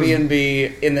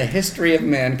Airbnb in the history of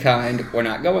mankind. We're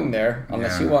not going there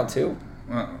unless Yeah. you want to.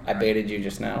 Well, I baited you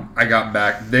just now. I got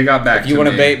back. They got back If you to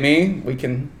want me. to bait me, we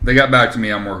can They got back to me.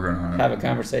 I'm working on it. have a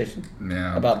conversation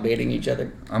Yeah. about baiting each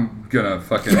other. I'm gonna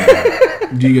fucking.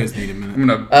 Do you guys need a minute? I'm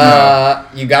gonna.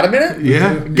 You got a minute?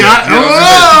 Yeah. Yeah. Got.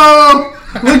 Oh!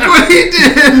 Look what he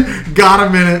did. Got a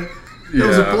minute. That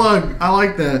was a Yeah. plug. I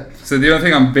like that. So the only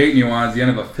thing I'm baiting you on is the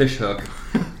end of a fish hook.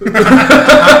 Get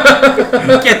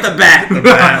the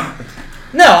bat.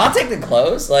 No, I'll take the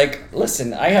clothes. Like,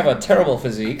 listen, I have a terrible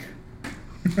physique.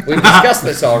 We've discussed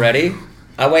this already.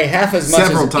 I weigh half as much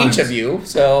Several as times. each of you,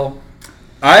 so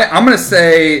I'm gonna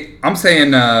say. I'm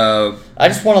saying. I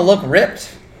just want to look ripped.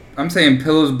 I'm saying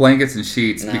pillows, blankets, and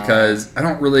sheets No. because I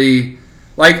don't really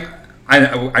like.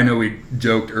 I know we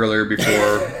joked earlier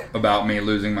before about me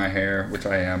losing my hair, which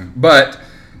I am, but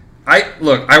I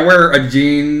wear a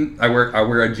jean. I wear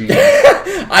a jean.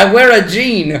 I wear a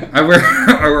jean. I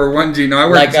wear one jean. No, I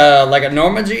wear Like a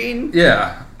Norma jean?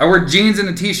 yeah. I wear jeans and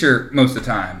a t-shirt most of the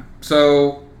time.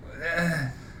 So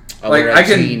I Like, wear a I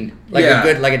can- jean. Like yeah. a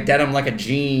good, like a denim, like a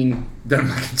jean. then I'm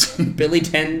like a jean. Billy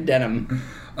 10 denim.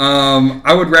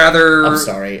 I would rather. I'm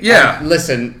sorry. Yeah.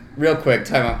 Listen, real quick,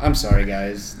 time out. I'm sorry,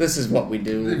 guys. This is what we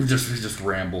do. we just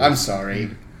ramble. I'm sorry. Dude,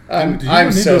 you I'm don't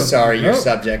need so to- sorry you're no.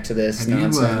 subject to this Have you,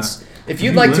 nonsense. If have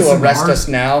you'd you like to listened to arrest ours? us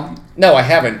now, no, I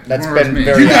haven't. That's Arrest been me.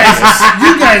 very You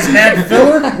guys add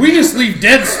filler. We just leave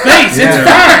dead space. It's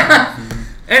fine.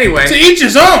 Anyway, To each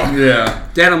his own. Yeah.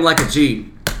 denim like a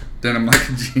jean. Then I'm like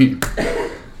a jean.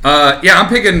 Yeah, I'm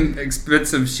picking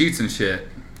expensive sheets and shit.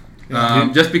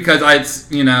 Just because I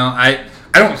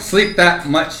don't sleep that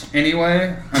much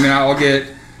anyway. I mean, I'll get,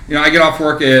 I get off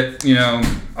work at,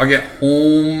 I'll get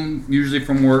home usually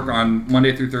from work on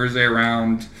Monday through Thursday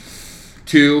around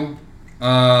 2.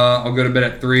 I'll go to bed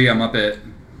at 3. I'm up at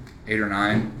 8 or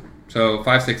 9. So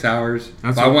 5-6 hours.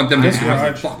 That's But I what- want them to That's have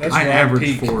right. fucking- That's I where I average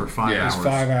peak. 4 or 5 Yeah. It's hours.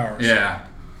 5 hours. Yeah.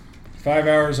 5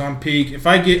 hours on peak. If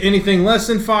I get anything less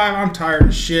than 5, I'm tired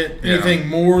of shit. Yeah. Anything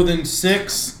more than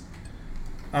 6,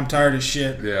 I'm tired of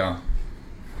shit. Yeah.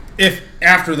 if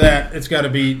after that it's got to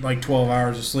be like 12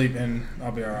 hours of sleep, and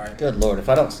I'll be all right. Good Lord, if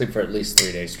I don't sleep for at least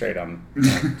 3 days straight, I'm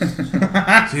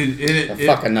Dude, a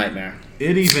fucking nightmare.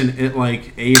 At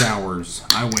like 8 hours,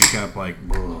 I wake up like,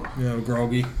 ugh.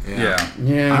 Groggy.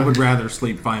 Yeah. I would rather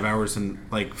sleep 5 hours and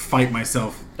like fight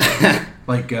myself.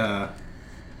 Like, I'm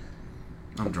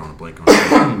drawing a blank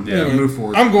on it. Yeah. Move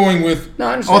forward. I'm going with No,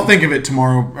 I understand. I'll think of it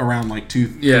tomorrow around like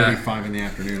 2:35 Yeah. in the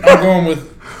afternoon. I'm going with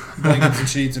blankets and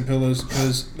sheets and pillows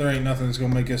because there ain't nothing that's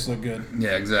gonna make us look good.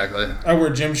 Yeah, exactly. I wear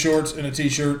gym shorts and a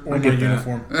t-shirt or my get that.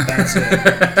 uniform. That's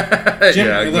it. Gym,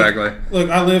 Yeah, exactly. Look,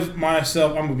 I live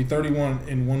myself. I'm gonna be 31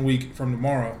 in 1 week from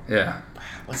tomorrow. Yeah.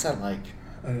 What's that like?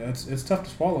 It's tough to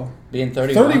swallow. Being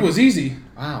 31? 30 was easy.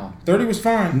 Wow. 30 was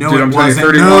fine. No, Dude, it I'm telling you,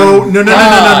 wasn't. 31. No. I'm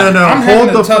having Hold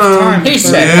a the tough phone. time. He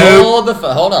said, Nope.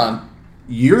 hold on.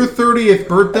 Your 30th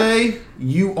birthday,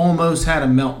 you almost had a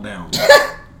meltdown.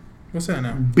 What's that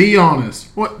now? Be honest.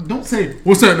 What? Don't say.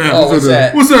 What's that now? Oh, what's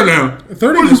that? What's that now?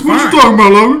 30 What, was what fine. you talking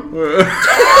about, Logan?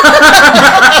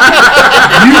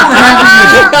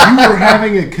 you were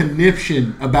having a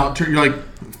conniption about you're like,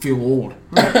 I feel old.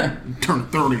 Turn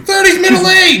 30. 30's middle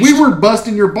age. We were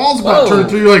busting your balls about Whoa. turning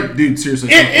 30. You're like, dude, seriously.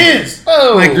 It is.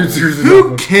 Oh. Like, dude, seriously,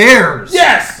 who cares?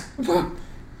 Yes.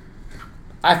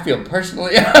 I feel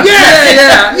personally. Yeah,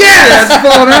 it's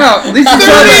falling out. At least you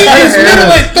saw 30 that is head.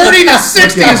 middle age. 30 to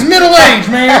 60 is middle age,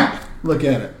 man. Look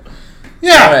at it.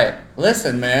 Yeah. All right.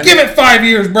 Listen, man. Give it 5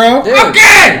 years, bro. Dude,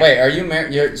 Okay. Wait, are you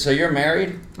married? So you're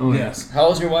married? Oh, Yes. How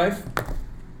old's your wife?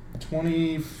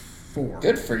 24.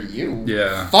 Good for you.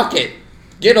 Yeah. Fuck it.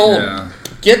 Get old. Yeah.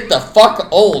 Get the fuck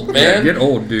old, Yeah, man. get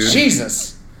old, dude.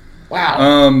 Jesus. Wow.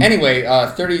 Um, Anyway,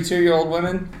 32-year-old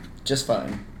women, just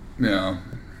fine. Yeah.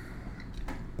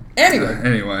 Anyway.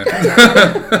 Anyway.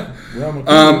 Well,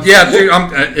 I'm a Yeah, dude.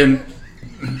 And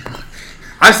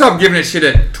I stopped giving a shit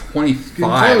at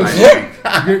 25. I think.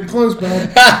 Getting close,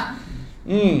 bud. I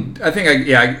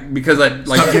think because I Stop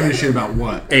like giving a shit about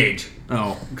what? age.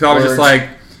 Oh. Because I was just Words. like,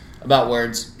 About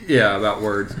words. yeah, about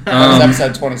words. That was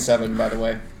episode 27, by the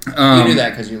way. You knew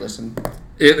that because you listened.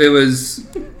 It was.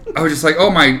 I was just like,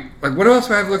 oh my, like what else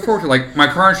do I have to look forward to? Like my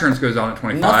car insurance goes on at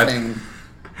 25. Nothing.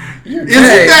 Isn't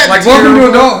Hey, that like welcome to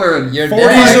terrible? adulthood. You're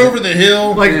 40's dead. over the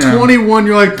hill. Like Yeah. 21,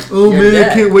 you're like, oh You're man,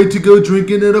 dead. I can't wait to go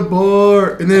drinking at a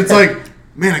bar. And then it's like,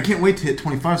 man, I can't wait to hit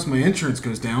 25 so my insurance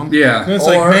goes down. Yeah. it's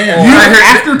Or- like, man, or- You, I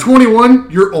heard- after 21,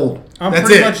 you're old. I'm That's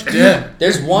pretty it. much dead.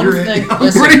 There's one You're thing. I'm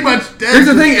Listen, pretty much dead. Here's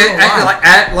the thing. You're still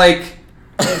alive.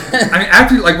 I mean,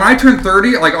 after like when I turned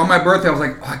 30, like on my birthday, I was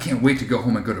like, oh, I can't wait to go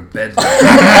home and go to bed. Like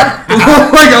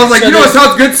I was like, So you know what there's-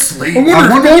 sounds good? Sleep. I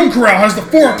wonder if Golden Corral has the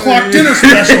 4 o'clock dinner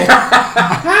special.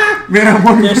 Man, I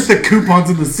wonder if the coupons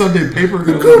in the Sunday paper are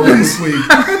going to look like this week.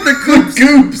 the coops.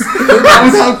 Coops.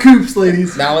 Without coops,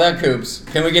 ladies. not without coops.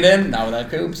 Can we get in? Not without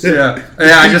coops. Yeah.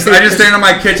 I just stand in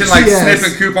my kitchen like Yes.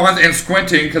 sniffing coupons and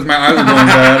squinting because my eyes are going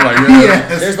bad. Like, yeah.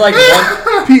 Yes. There's like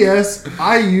one. P.S.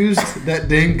 I used that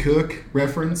Dane Cook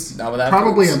reference Not without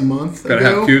probably coops. a month Gotta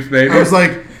ago. have coops, baby. I was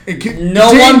like,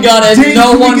 No one got it.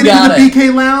 No can we one get got into it." the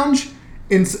BK Lounge?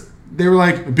 And they were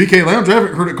like, BK Lounge? I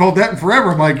haven't heard it called that in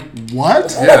forever. I'm like,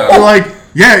 what? Yeah. They're like,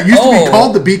 yeah, it used to Oh. be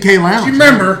called the BK Lounge. You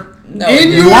remember No, in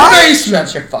dude. your What? basement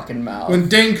Shut your fucking mouth. when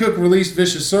Dane Cook released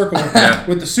Vicious Circle Yeah.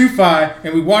 with the Sufi,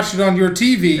 and we watched it on your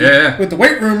TV Yeah. with the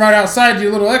weight room right outside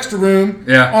your little extra room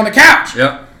Yeah. on the couch.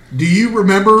 Yep. Do you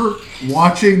remember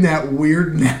watching that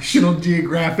weird National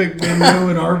Geographic video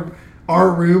in our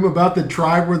room about the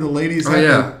tribe where the ladies had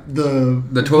yeah.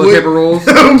 the toilet wood- paper rolls.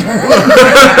 the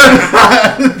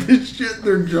shit in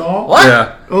their jaw? What?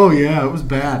 Yeah. Oh yeah, it was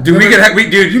bad. Dude, Do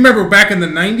you remember back in the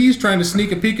 90s trying to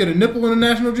sneak a peek at a nipple in a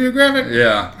National Geographic?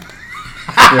 Yeah.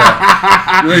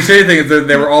 Yeah. The only shitty thing is that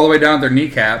they were all the way down at their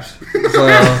kneecaps. So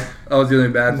that was the only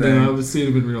bad thing. No, I was seeing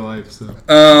him in real life. So All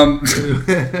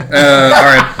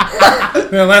right.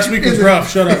 Yeah, last week was rough.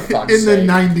 Shut up. Fuck's in the sake.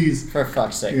 '90s, For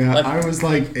fuck's sake. yeah, Let's- I was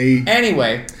like 8.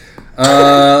 Anyway,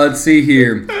 Let's see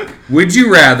here. Would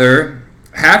you rather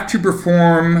have to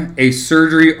perform a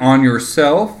surgery on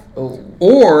yourself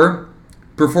or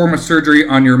perform a surgery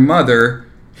on your mother?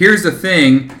 Here's the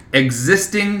thing: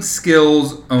 existing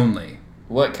skills only.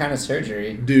 what kind of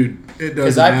surgery? Dude, it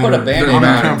 'Cause doesn't I put a matter. Band-Aid I'm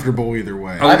on it. comfortable either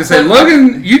way. I was gonna say, put-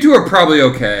 Logan, you two are probably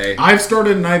okay. I've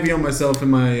started an IV on myself in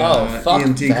my fuck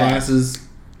EMT that. classes.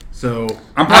 So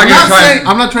I'm probably gonna not try saying, and-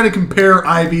 I'm not trying to compare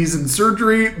IVs and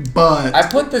surgery, but I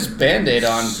put this Band-Aid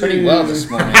on pretty well this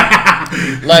morning.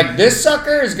 Like, this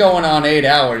sucker is going on 8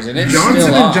 hours, and it's Johnson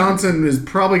still and on. Johnson is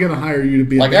probably going to hire you to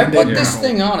be Like, a I Band-Aid put this girl.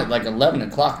 thing on at like 11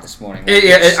 o'clock this morning.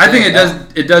 I think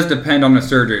it does depend on the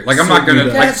surgery. Like I'm not gonna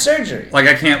What kind of surgery? like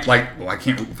I can't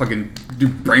fucking do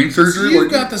brain surgery. You've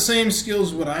Like, got the same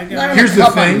skills what I Not got. Here's the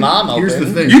cut my thing. mom Here's the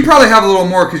open. thing. you probably have a little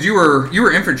more because you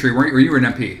were infantry, weren't you? Or you were an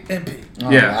MP? MP. Oh,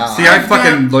 Yeah. wow. See, I I've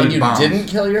fucking And loaded you bombs. didn't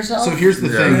kill yourself? So here's the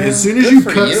Yeah. thing. As soon as Good you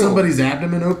for cut you. somebody's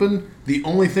abdomen open, the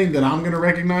only thing that I'm going to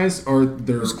recognize are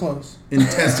their It's close.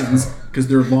 intestines because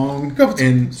they're long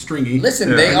and stringy. Listen,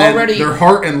 Yeah. they And then already... their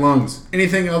heart and lungs.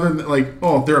 Anything other than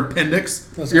their appendix.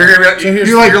 You're gonna be like, So here's-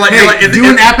 You're like, you're hey, like, do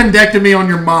an appendectomy on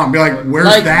your mom. Be like, where's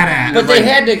like, that at? But they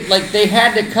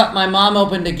had to cut my mom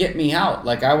open to get me out.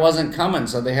 Like, I wasn't coming,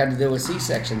 so they had to do a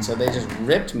C-section. So they just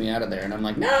ripped me out of there, and I'm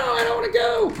like, no, I don't want to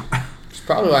go. It's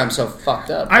probably why I'm so fucked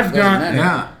up. I've It doesn't got- matter.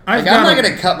 Yeah. I've Like, I'm got not a-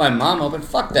 gonna cut my mom open.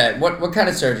 Fuck that. What kind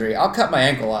of surgery? I'll cut my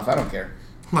ankle off. I don't care.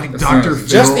 Like That's Dr. nice. Phil.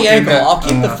 Just the in ankle. that, I'll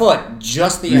keep the foot.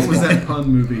 Just the What ankle. was that pun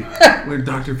movie where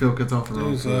Dr. Phil cuts off the It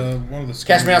wrong was foot? one of the.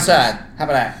 Catch me outside. How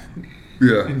about that?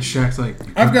 Yeah. And Shaq's like,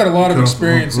 I've got a lot of cut off the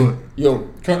wrong experience foot. in Yo,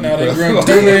 cutting out you ingrown put-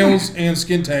 toenails and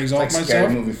skin tags Like off Scary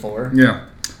myself. Movie 4. Yeah.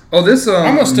 Oh, this.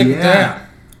 I'm gonna stick with Yeah. that.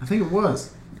 I think it was.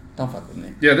 Don't fuck with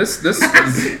me. Yeah. This.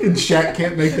 And Shaq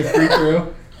can't make the free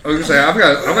throw. I was gonna say I've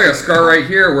got a scar right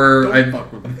here where Don't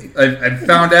fuck with me. I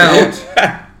found out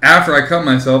after I cut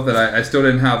myself that I still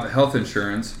didn't have health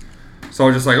insurance. So I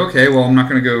was just like, okay, well, I'm not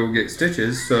going to go get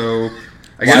stitches. So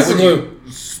I guess would you?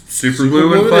 super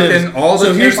glue and glue it is. fucking all the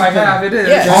So here's tape I the thing. have, it is.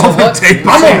 Yeah. All so the what, tape. I'm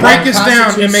gonna what break this down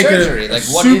constitutes and make it a surgery? Like,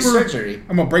 what is super- surgery?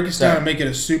 I'm gonna break this down Sorry. and make it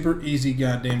a super easy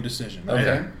goddamn decision. Okay.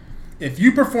 Yeah. If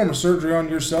you perform a surgery on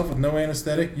yourself with no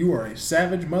anesthetic, you are a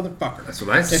savage motherfucker. That's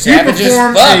what I If said. you Savage as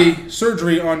perform fuck. a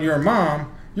surgery on your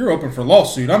mom, you're open for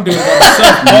lawsuit. I'm doing it by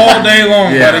myself all day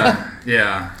long, buddy. Yeah.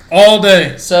 Yeah. All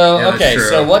day. So, Yeah, that's okay, true.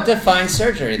 so what defines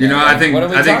surgery then? You know, I think What are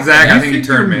we Zach, talking I about? think you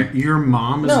turned me. Your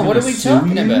mom is No, what gonna are we sue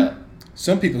talking you? about?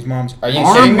 Some people's moms. Are you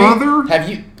Our kidding me? mother?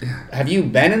 Have you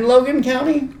been in Logan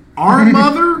County? Our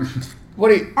mother? What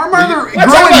are you... Our mother, We're talking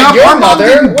growing about up, your our mom mother.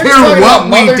 didn't We're care talking what about we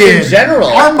mothers in did. general.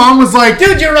 Our mom was like,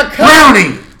 Dude, you're a cop.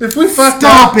 Brownie, If we fuck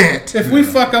stop up, it. If we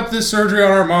fuck up this surgery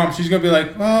on our mom, she's gonna be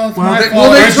like, "Well, it's Well, my they- fault.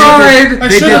 well, they I should've- tried. I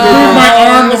They should have did. moved my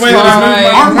arm the way that I Right.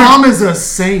 moved Our my mom is a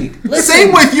saint. Listen.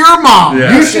 Same with your mom.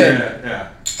 Yeah. You should. Listen.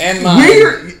 And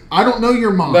mine. I don't know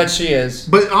your mom, But she is.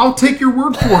 but I'll take your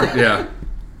word for it. Yeah.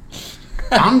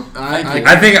 Thank you.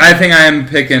 I think I am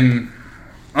picking.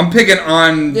 I'm picking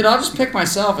on. Dude, I'll just pick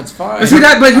myself. It's fine. But see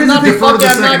that, but here's the I'm thing. Defer to the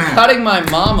not second half. cutting my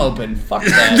mom open. Fuck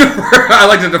that. I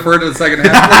like to defer to the second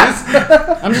half,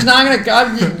 please. I'm just not gonna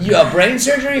cut you a brain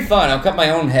surgery. Fine, I'll cut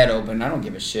my own head open. I don't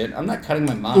give a shit. I'm not cutting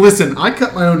my mom. Listen, I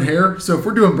cut my own hair, so if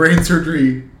we're doing brain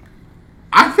surgery,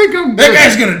 I think I'm That good.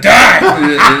 guy's gonna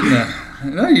die.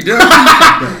 No, you did.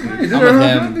 I'm with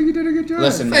I him. think you did a good job.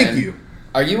 Listen, Thank man. you.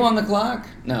 Are you on the clock?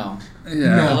 No. Yeah.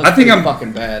 That looks I think pretty I'm.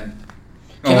 fucking bad.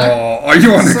 Oh, are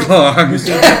you on the clock?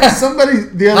 Somebody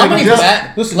the How other many day,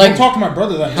 bad? Listen, like, don't talk to my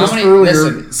brother that how much. many? earlier,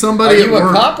 Listen, somebody are you at a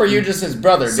work- cop or are you just his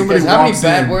brother? Somebody Because how many walks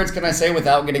bad in. words can I say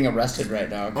without getting arrested right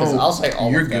now? Because Oh, I'll say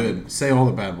all you're of them. good. Say all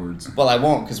the bad words. Well, I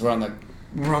won't because we're on the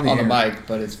We're on on the air. mic,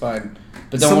 but it's fine.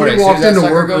 But don't Somebody worry. As soon walked as that into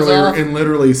sucker work goes earlier off, and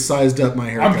literally sized up my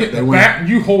haircut. I'm getting They the went- back.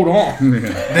 You hold on.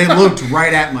 They looked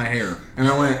right at my hair, and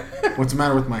I went, "What's the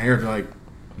matter with my hair?" They're like,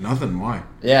 "Nothing. Why?"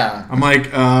 yeah. I'm like,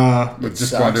 But just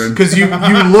sucks. wondering. because you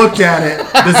looked at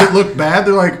it. Does it look bad?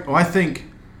 They're like, "Oh, I think."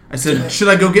 I said, "Should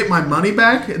I go get my money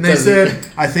back?" And they Does said,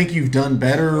 "I think you've done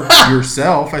better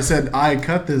yourself." I said, "I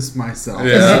cut this myself."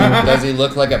 Yeah. Does he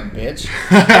look like a bitch?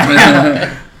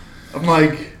 I'm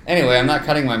like, Anyway, I'm not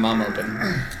cutting my mom open.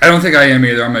 I don't think I am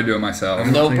either. I'm gonna do it myself.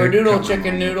 No think I perdoodle, cut my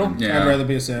chicken mom noodle. I'd Yeah. rather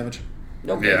be a savage.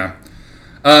 Nope. Yeah.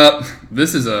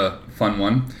 This is a fun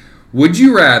one. Would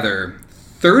you rather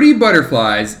 30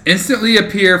 butterflies instantly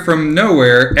appear from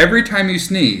nowhere every time you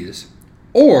sneeze,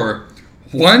 or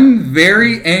one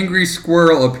very angry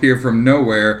squirrel appear from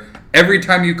nowhere every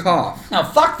time you cough? Now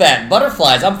fuck that.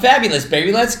 Butterflies. I'm fabulous,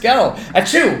 baby. Let's go.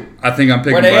 Achoo. I think I'm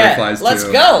picking Where they butterflies at? Let's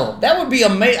too. go. That would be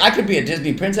amazing. I could be a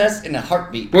Disney princess in a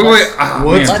heartbeat. Wait. Let's- Oh,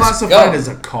 what's man. Let's classified go. as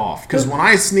a cough? Because when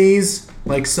I sneeze,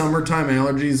 like summertime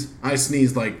allergies, I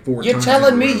sneeze like 4 You're times.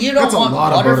 telling in a me row. you don't That's a want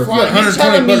lot of butterflies? You're 120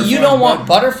 telling me you don't butterflies, want bud.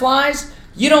 butterflies?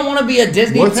 You don't want to be a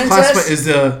Disney What's princess? classified? Is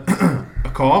a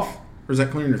cough, or is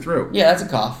that clearing your throat? Yeah, that's a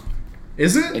cough.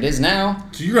 Is it? It is now.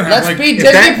 So you're gonna have Let's like. be If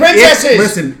Disney that- princesses.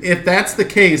 Listen, if that's the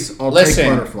case, I'll Listen.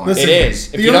 take butterflies. Listen, It is.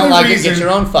 If the you don't only like it, reason- get your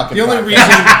own fucking. The only podcast. reason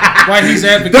why he's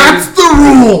That's advocated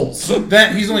the rules.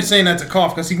 that he's only saying that's a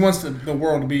cough because he wants the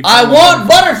world to be. I want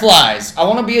butterflies. I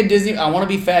want to be a Disney. I want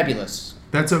to be fabulous.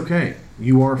 That's okay.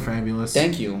 You are fabulous.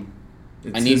 Thank you.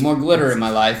 I need more glitter in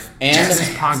my life, and This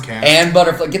is podcast. and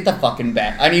butterfly. Get the fucking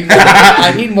back. I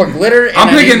need more glitter, and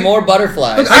I need more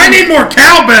butterflies. I need more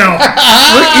cowbell.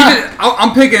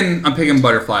 I'm picking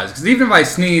butterflies because even if I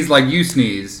sneeze like you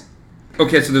sneeze,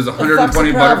 okay, so there's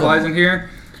 120 butterflies in here.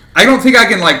 I don't think I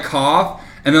can like cough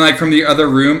and then like from the other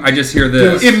room I just hear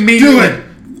this. Immediately. Do it.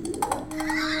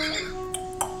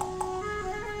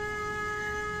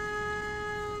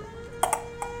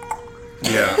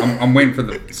 Yeah, I'm waiting for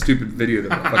the stupid video to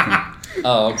fucking.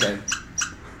 Oh, okay.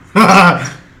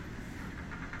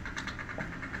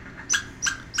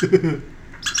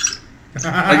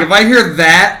 Like if I hear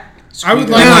that, I would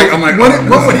I'm like, what, oh,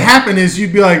 what no. would happen is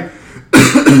you'd be like,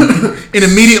 and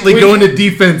immediately go into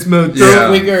defense mode. Yeah.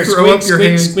 Squeaker, Throw up your squeak,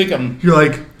 hands. squeak them. You're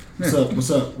like, what's up?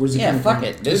 What's up? Where's it Yeah, coming fuck from?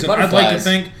 it. Dude, Listen, butterflies. I'd like to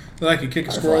think that I could kick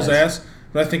a squirrel's Butterflies. ass,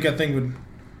 but I think that thing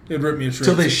it'd rip me to shreds.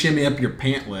 Till they shimmy up your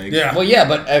pant leg. Yeah. Well, yeah,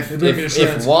 but It'd rip me to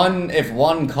shreds. if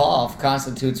one cough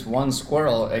constitutes one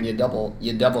squirrel and you double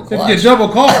clutch. If you double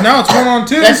cough, now it's 1 on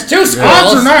 2. That's 2 Odds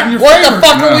squirrels. are not in your What favor. the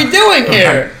fuck are we doing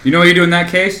here? You know what you do in that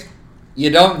case? You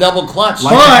don't double clutch.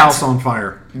 Light the But- house on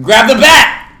fire. Grab the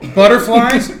bat.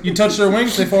 Butterflies, you touch their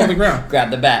wings, they fall to the ground.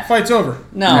 Grab the bat. Fight's over.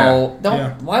 No, don't.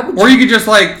 Yeah. Why would Or you could just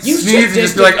like You sneeze and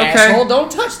just be like, okay. asshole! Don't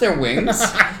touch their wings.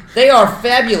 They are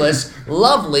fabulous,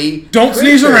 lovely. Don't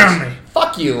sneeze creatures. around me.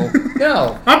 Fuck you.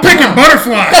 No. I'm picking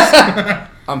butterflies.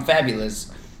 I'm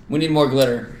fabulous. We need more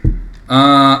glitter.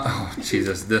 Oh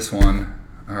Jesus, this one.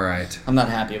 All right. I'm not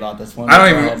happy about this one. I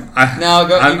don't Go even. ahead. No,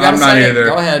 go. You gotta I'm not say either. it.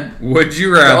 Go ahead. Would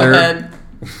you Go rather? ahead.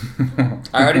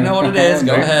 I already know what it is.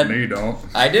 Go No, ahead. No, you don't.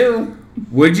 I do.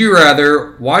 Would you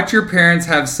rather watch your parents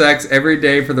have sex every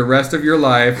day for the rest of your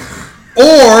life,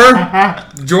 or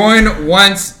join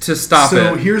once to stop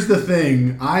So it? here's the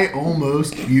thing. I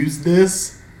almost used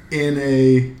this in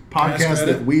a podcast Ask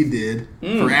that Reddit? we did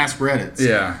for Ask Reddits.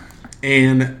 Yeah.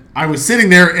 And I was sitting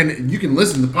there, and you can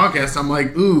listen to the podcast. I'm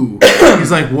like, ooh.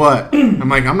 He's like, what? I'm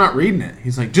like, I'm not reading it.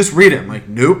 He's like, just read it. I'm like,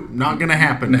 nope, not going to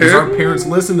happen. Because our parents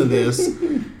listen to this.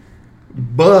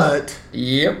 But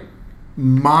Yep.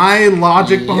 my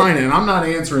logic behind it, and I'm not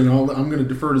answering all I'm going to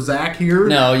defer to Zach here.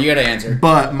 No, you gotta answer.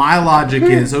 But my logic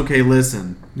is, okay,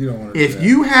 listen. You don't want to do If that.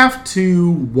 you have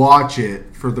to watch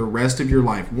it for the rest of your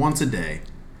life, once a day,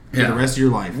 for Yeah. the rest of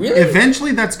your life, Really?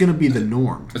 eventually that's going to be the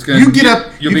norm. It's gonna- you get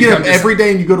up, you'll you get up become just- every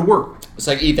day and you go to work. It's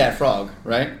like eat that frog,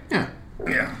 right? Yeah.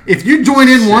 Yeah. If you join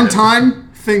in one time,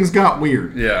 things got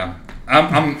weird. Yeah.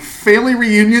 I'm Family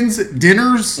reunions,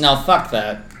 dinners. No, fuck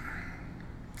that.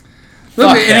 look,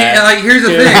 Fuck and that. like here's the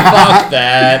Dude, thing. fuck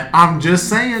that. I'm just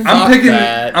saying. I'm Fuck picking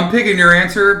that. I'm picking your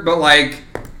answer, but like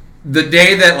the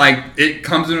day that like it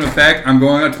comes into effect, I'm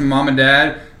going up to mom and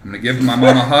dad. I'm gonna give my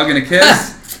mom a hug and a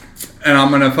kiss, and I'm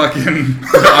gonna fucking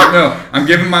I'm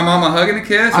giving my mom a hug and a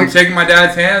kiss. I'm shaking my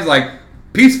dad's hands like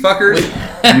peace, fuckers.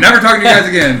 I'm never talking to you guys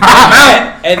again. I'm out.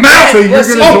 And- I'm out. So you're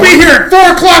Listen, gonna I'll be here at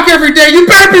 4 o'clock every day. You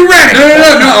better be ready.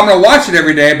 No. I'm gonna watch it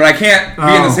every day, but I can't be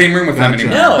in the Oh, same room with them gotcha.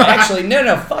 anymore. No, actually,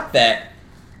 no, fuck that.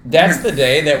 That's the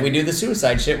day that we do the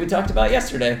suicide shit we talked about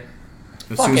yesterday.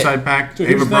 The fuck Suicide Pact, Dude,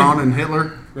 here's Ava the thing. Braun and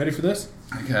Hitler. Ready for this?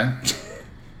 Okay.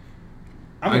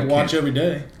 I'm going to watch every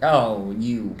day. Oh,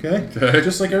 you. Okay? Okay.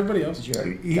 Just like everybody else.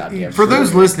 Goddamn For those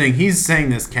sure. listening, he's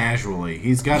saying this casually.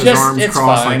 He's got his Just- arms it's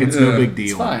crossed fine. like it's no Yeah. big deal.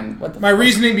 It's fine. What the My fuck?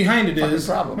 reasoning behind it Fucking is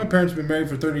problem. my parents have been married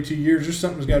for 32 years. There's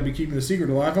something's got to be keeping the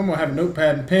secret alive. I'm going to have a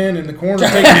notepad and pen in the corner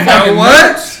taking You know fucking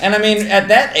notes. what? And I mean, at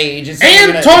that age, it's not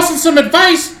And gonna- tossing some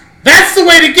advice. That's the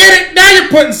way to get it. Now you're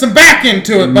putting some back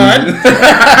into it,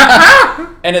 bud.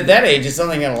 And at that age, it's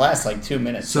only gonna last like 2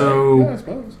 minutes. right? Yeah, I So,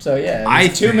 suppose. So yeah, I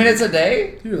it's 2 think- minutes a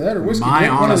day. Either that or whiskey. my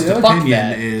drink, one or honest the other. Fuck opinion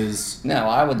that. is No,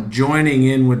 I would. joining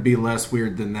in would be less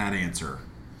weird than that answer.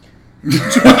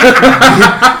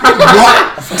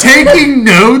 What? Taking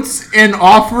notes and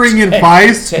offering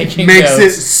advice taking makes it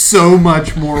notes. so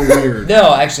much more weird.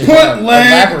 No, actually, Put hold on, leg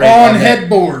elaborate on that.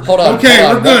 headboard. Hold on. Okay, hold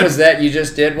on. we're good. What was that you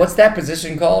just did? What's that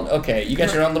position called? Okay, you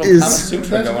got your own little Is- Kama Sutra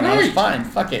That's going on. right. It's fine.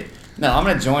 Fuck it. No, I'm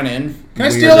gonna join in. Can I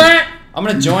steal that? I'm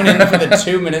gonna join in for the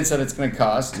 2 minutes that it's gonna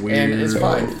cost, and it's Weird.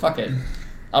 fine. Fuck it.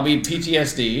 I'll be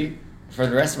PTSD for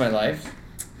the rest of my life.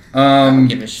 I don't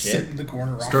give a Sit shit. in the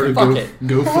corner. Rock. Start a Fuck it.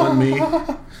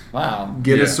 GoFundMe, Wow.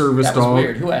 get Yeah. a service That was dog.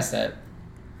 weird. Who asked that?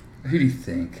 Who do you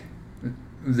think? It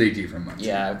was AG from Munch.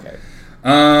 Yeah. Okay.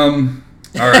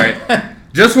 All right.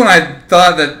 Just when I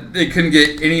thought that it couldn't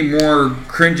get any more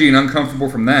cringy and uncomfortable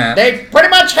from that, They pretty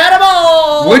much had them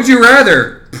all. would you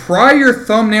rather pry your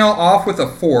thumbnail off with a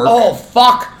fork Oh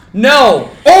fuck no!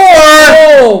 or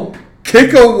Oh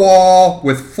kick a wall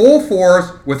with full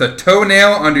force with a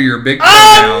toenail under your big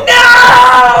toenail.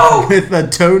 Oh With a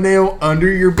toenail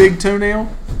under your big toenail?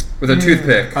 With a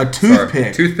toothpick. A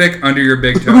toothpick. Toothpick under your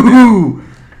big toenail. Ooh.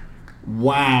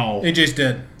 Wow. AJ's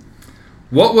dead.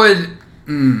 What would...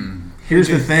 Here's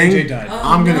the thing. AJ died.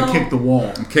 I'm going to kick the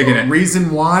wall. I'm kicking it.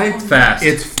 Reason why? Fast.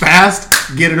 It's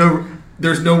fast. Get it over.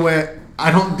 There's no way.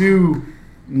 I don't do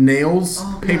nails,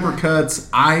 paper cuts,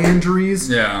 eye injuries,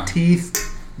 Yeah. teeth.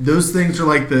 Those things are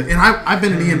like the... And I've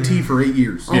been an EMT for 8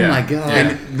 years. Oh my god. Yeah.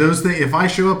 And those things... If I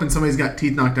show up and somebody's got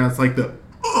teeth knocked out, it's like the...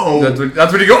 Oh! That's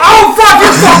when you go, oh, fuck,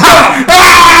 you fucked up!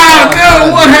 Ah!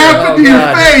 No! What happened to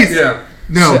God. your face? Yeah.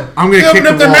 No, I'm going They to kick opened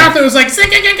the up their wall. mouth and it was like,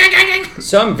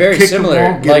 So I'm very Kick the similar.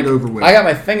 ball, get Like it over with. I got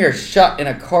my finger shut in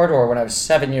a car door when I was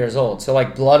 7 years old. So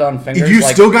like blood on fingers. You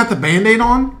like, still got the Band-Aid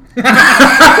on?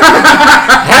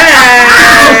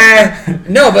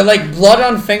 No, but like blood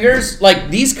on fingers, like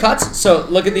these cuts. So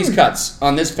look at these cuts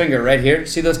on this finger right here.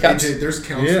 See those cuts? there's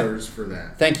counselors for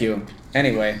that. Thank you.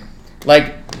 Anyway,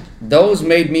 like those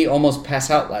made me almost pass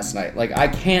out last night. Like I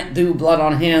can't do blood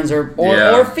on hands or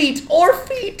feet.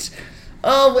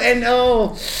 Oh, and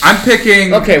oh. I'm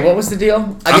picking... Okay, what was the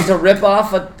deal? I get to rip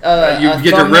off a you a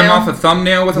get to rim thumbnail? off a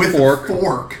thumbnail with a fork.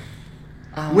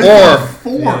 With Or- a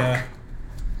fork. Yeah.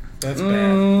 That's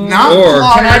bad. Not Or-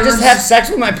 pliers. Can I just have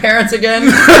sex with my parents again?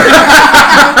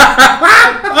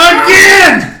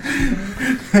 again?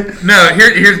 No,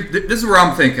 here's this is where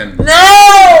I'm thinking.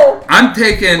 No! I'm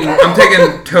taking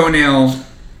toenail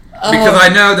because I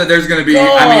know that there's going to be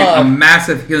a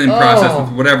massive healing process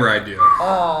with whatever I do.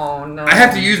 Oh no! I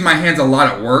have to use my hands a lot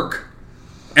at work,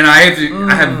 and I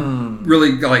have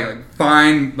really like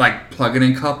fine like plugging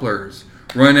in couplers,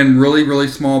 running really really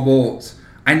small bolts.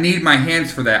 I need my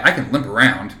hands for that. I can limp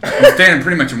around. I'm standing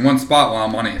pretty much in one spot while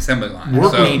I'm on the assembly line.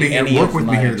 Work So, with me here. any Work of with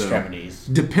me my here, though. extremities.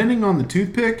 Depending on the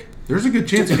toothpick, there's a good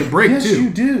chance it could break Yes, too. you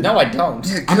do. No, I don't.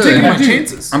 I'm Good. taking my I do.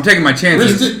 chances. I'm taking my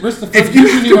chances. Wrist the If first you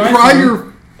person have you to buy pry from. your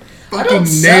don't fucking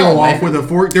sell, nail off man. with a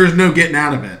fork, there's no getting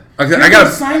out of it. Okay, You I can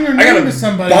got sign your I got name to a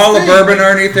somebody's bottle of thing. bourbon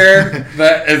underneath there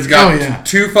that has got Oh, yeah.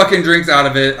 2 fucking drinks out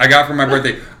of it. I got for my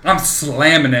birthday. I'm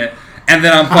slamming it, and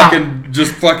then I'm fucking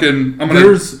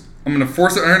I'm gonna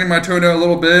force it underneath my toenail a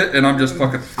little bit, and I'm just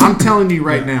fucking. I'm telling you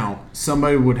right now,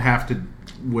 somebody would have to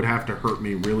hurt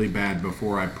me really bad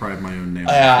before I pried my own nail.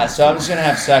 Yeah, so I'm just gonna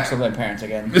have sex with my parents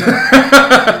again.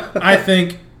 I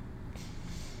think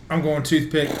I'm going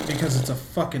toothpick because it's a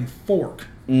fucking fork.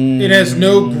 It has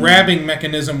no grabbing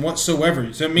mechanism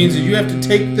whatsoever. So it means that you have to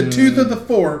take the tooth of the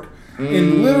fork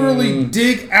and literally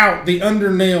dig out the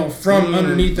undernail from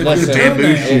underneath the Listen,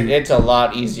 toenail. it's a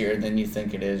lot easier than you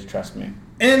think it is. Trust me.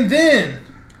 And then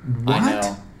What? I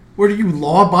know. What are you,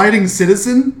 law-abiding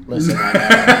citizen? Listen, I know.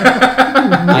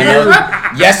 I know.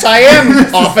 Yes, I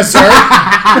am, officer.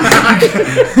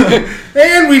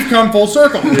 and we've come full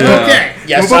circle. Okay.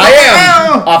 Yes, I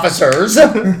am, officers.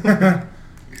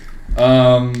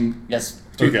 Yes.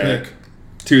 Okay.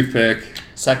 Toothpick.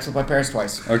 Sex with my parents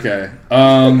twice. Okay.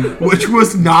 Which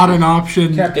was not an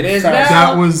option. It is Faust.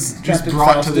 now. That was just Captain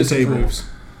brought Faust to the table. disapproves.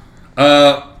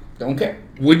 Don't care.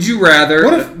 Would you rather?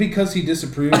 What if because he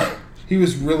disapproved, he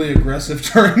was really aggressive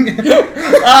during it?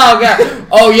 Oh god.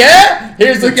 Oh yeah.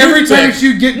 Here's the Like every time toothpick.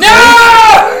 you'd get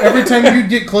No. every time you'd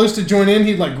get close to join in,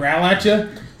 he'd like growl at you.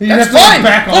 You'd That's have to like, fine.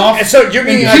 back Look, off. So you're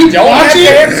meaning and I keep don't have to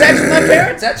watching? have sex with my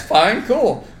parents? That's fine.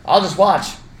 Cool. I'll just watch.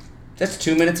 That's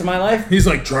 2 minutes of my life. He's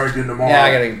like, try again tomorrow. Yeah,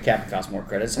 I gotta give Captain Faust more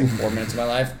credit. It's like 4 minutes of my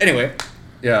life. Anyway.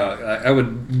 Yeah, I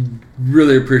would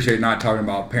really appreciate not talking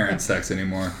about parent sex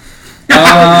anymore.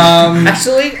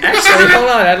 Actually, hold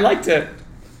on. I'd like to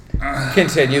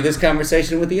continue this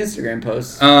conversation with the Instagram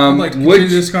posts. I'd like to continue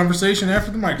this conversation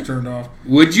after the mic's turned off.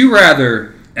 Would you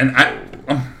rather? And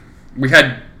we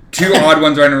had 2 odd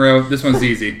ones right in a row. This one's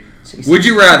easy. Would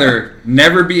you rather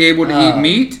never be able to eat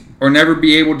meat or never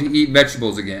be able to eat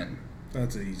vegetables again?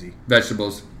 That's easy.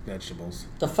 Vegetables. Vegetables.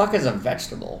 The fuck is a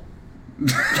vegetable?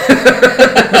 Listen,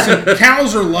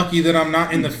 cows are lucky that I'm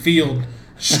not in the field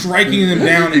striking them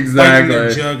down and biting their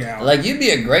Exactly. jug out. Like, you'd be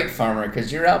a great farmer because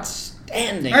you're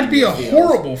outstanding. I'd in be your a field.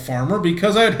 horrible farmer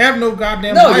because I'd have no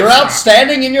goddamn No, you're livestock.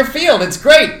 outstanding in your field. It's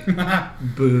great.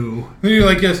 Boo. And you're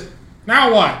like this.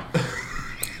 Now what?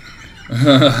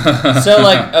 So,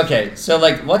 like, okay. So,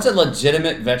 like, what's a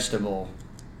legitimate vegetable?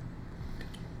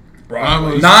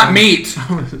 Not meat.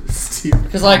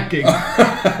 Because, like,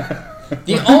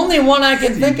 the only one I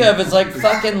can think of is, like,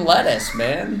 fucking lettuce,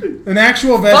 man. An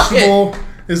actual Fuck it. vegetable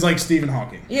is like Stephen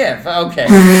Hawking. Yeah, okay.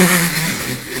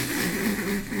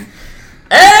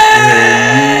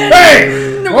 And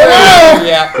Hey! we're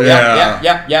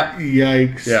Yep.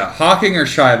 Yikes. Yeah, Hawking or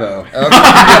Shivo. Okay.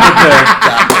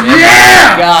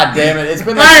 Yeah! God damn it! It's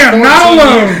been like I am 14 not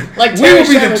alone. years. Like We Terry will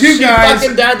be the Schiavo, two she guys-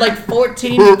 fucking died like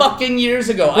 14 fucking years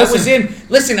ago. I was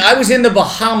in the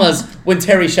Bahamas when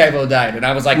Terry Schiavo died, and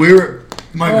I was like, We were.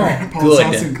 My grandpa's good.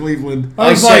 house in Cleveland. I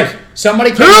was said, like,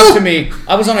 somebody came up to me.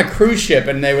 I was on a cruise ship,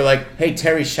 and they were like, "Hey,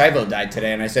 Terry Schiavo died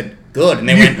today," and I said, "Good," and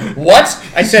they went, "What?"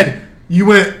 I said, You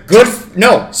went. "Good."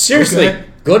 No, seriously, Okay.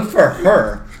 good for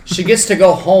her. She gets to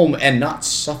go home and not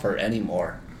suffer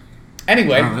anymore.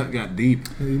 Anyway, Wow, that got deep.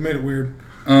 You made it weird.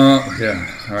 Yeah, all did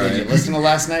you right. listen to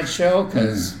last night's show?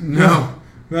 Because No.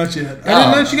 Not yet.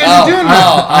 I didn't know you guys were doing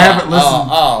that. I haven't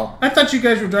listened. I thought you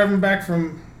guys were driving back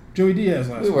from Joey Diaz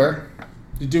last We week. were.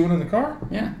 Did you do it in the car?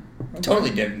 Yeah.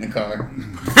 Totally did it in the car.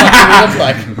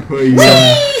 Fucking looked like. Well,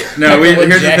 yeah. No, Like the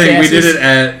here's the thing. We did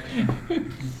jackasses.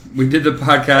 we did the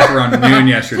podcast around noon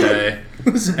yesterday,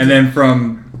 and then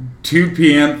from 2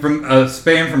 p.m. from a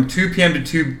span from 2 p.m. to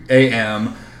 2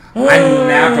 a.m. I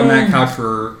napped on that couch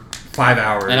for 5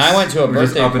 hours. And I went to a We're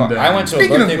just birthday up and party. down. I went to a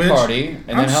Speaking of birthday which, party and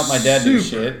then I'm helped my dad do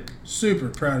shit. Super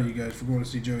proud of you guys for going to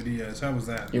see Joey Diaz. How was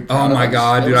that? You're proud Oh of my us.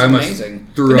 God, It dude! was I almost amazing.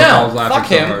 threw But up. I no, was laughing fuck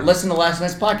so him. hard. Listen to last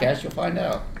night's podcast. You'll find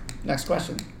out. Next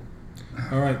question.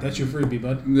 All right, that's your freebie,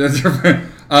 bud. That's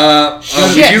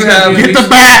Shit. you have Get the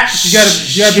bat. You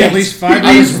gotta be at least 5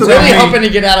 I was days. really hoping to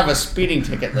get out of a speeding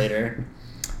ticket later.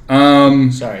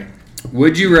 Sorry.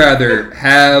 Would you rather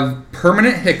have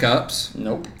permanent hiccups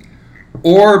Nope.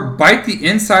 or bite the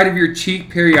inside of your cheek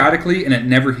periodically and it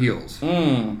never heals?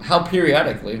 How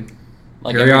periodically?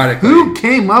 Like Periodically. Who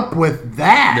came up with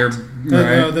that? They're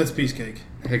No, right. that's piece cake.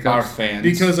 Our Hiccups. fans.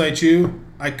 Because I chew,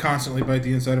 I constantly bite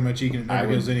the inside of my cheek and it I never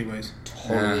would- heals anyways.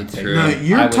 totally Yeah, take true. No, it.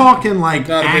 you're I would- talking like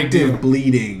Not a big deal. active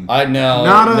bleeding. I know.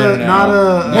 Not a- no. not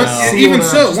a- No. Once- even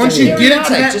so, Just once a you get it to periodic-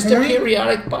 that just point- a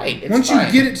periodic bite. It's Once fine.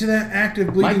 you get it to that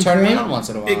active bleeding Might turn me point, on once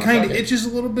in a while. it kind of Fuck it. itches a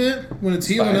little bit when it's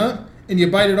healing fine. up, and you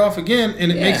bite it off again,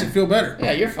 and it Yeah. makes it feel better.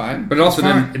 Yeah, you're fine. But it also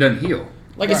Fine. it doesn't heal.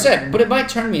 Like I said, but it might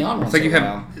turn me on once It's like in you a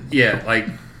have while. like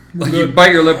you Good.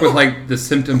 bite your lip with like the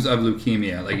symptoms of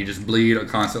leukemia. Like you just bleed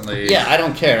constantly. Yeah, I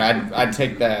don't care. I'd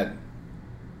take that.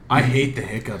 I hate the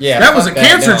hiccups. Yeah, That was fuck a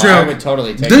cancer No, I joke. would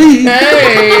totally take Dee. it.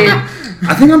 Hey!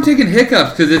 I think I'm taking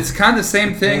hiccups because it's kind of the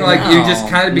same thing. Like you just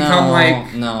kind of become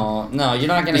like No, you're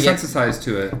not gonna get. desensitized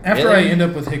to it. After Really? I end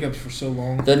up with hiccups for so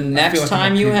long, The I feel next like I'm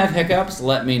time a you puke. have hiccups,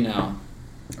 let me know.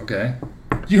 Okay.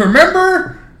 You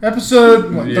remember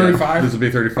episode Yeah, 35? This will be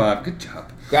 35. Good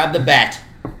job. Grab the bat.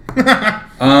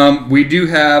 We do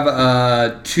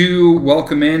have 2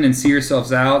 welcome in and see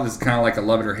yourselves out. This is kind of like a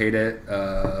love it or hate it,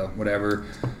 whatever.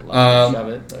 Shove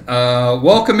it. But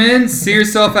Welcome in, see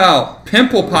yourself out.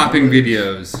 Pimple popping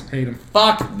videos. Hate him.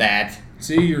 fuck that.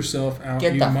 See yourself out.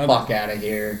 Get you the mother- fuck out of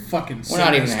here. Fucking. We're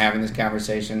not even sadist. having this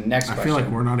conversation. Next I question. feel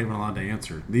like we're not even allowed to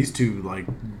answer. These two like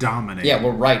dominate. Yeah, we're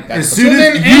right. That's As the soon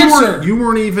then as answer. you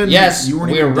weren't even. Yes, you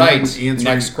weren't we're even done right. answering-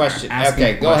 Next question. asking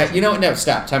Okay, go ahead. questions. You know what? No,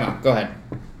 stop. Time out. Go ahead.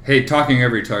 Hey, talking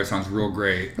over each other sounds real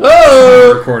great.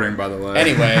 Oh! Recording, by the way.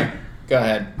 Anyway, go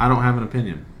ahead. I don't have an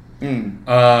opinion.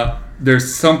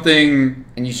 There's something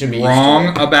And you should be wrong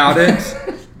used to it. about it.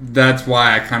 That's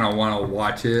why I kind of want to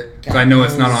watch it. Because I know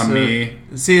it's not on So- me.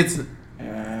 See, it's.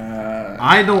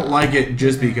 I don't like it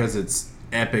just because it's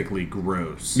epically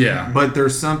gross. Yeah. But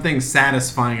there's something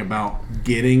satisfying about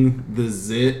getting the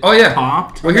zit Oh, yeah.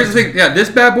 popped. Well, here's the thing. Yeah, this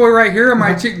bad boy right here on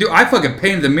my cheek. Dude, I fucking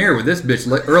painted the mirror with this bitch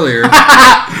earlier.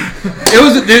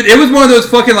 It was one of those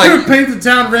fucking like. Paint the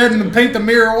town red and paint the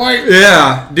mirror white.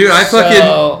 Yeah, dude, I fucking.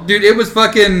 So- Dude, it was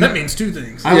fucking. That means 2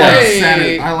 things. I Yeah. like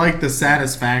Hey. I like the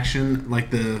satisfaction,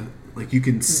 like you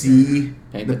can see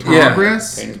Paint the the- Yeah.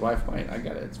 progress. Paint his wife white. I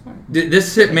got it. It's fine.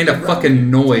 This shit made a fucking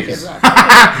noise. It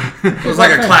It was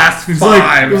like a class It was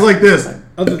 5. like this.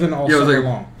 Other than all Yeah, it was summer like-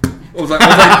 long. I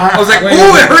was like, Wait,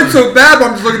 oh, wait, it hurts so bad, but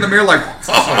I'm just looking in the mirror like,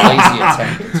 lazy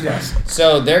attempt. Yes.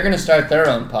 So they're going to start their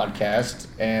own podcast,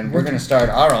 and we're going to start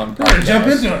our own We're gonna podcast. jump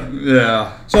into it.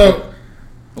 yeah. So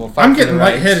We'll fight I'm for the getting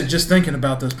rights. lightheaded just thinking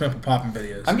about those pimple popping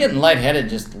videos. I'm getting lightheaded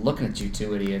just looking at you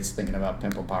 2 idiots thinking about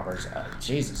pimple poppers.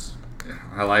 Jesus.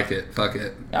 I like it. Fuck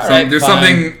it. All right, There's fine.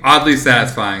 something oddly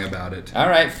satisfying about it. All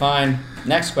right, fine.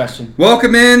 Next question.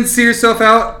 Welcome in, see yourself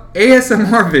out.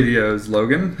 ASMR videos,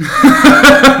 Logan.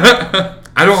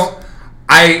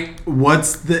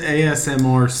 What's the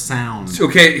ASMR sound?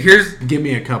 Okay, here's Give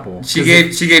me a couple. she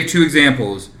gave 2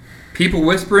 examples: people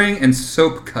whispering and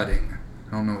soap cutting.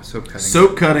 I don't know what soap cutting.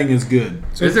 Soap cutting is good.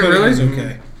 So Is it cutting really? is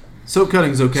okay. Soap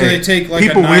cutting's okay. So they take, like, a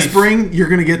people knife. whispering. You're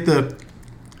gonna get the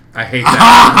I hate that.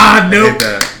 ah I nope. hate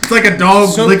that. It's like a dog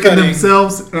Soap licking cutting.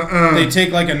 themselves. They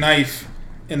take like a knife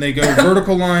and they go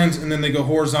vertical lines, and then they go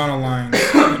horizontal lines,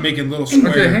 making little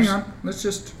squares. Okay, hang on. Let's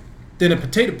just... Then a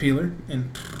potato peeler,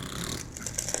 and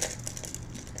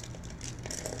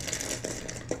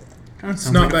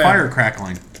Sounds not like bad. fire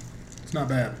crackling. it's not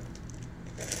bad.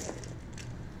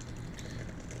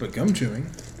 But gum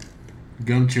chewing,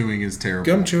 Gum chewing is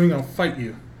terrible. I'll fight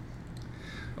you.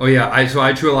 Oh, yeah.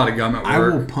 I chew a lot of gum at work. I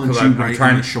will punch 'cause you I'm right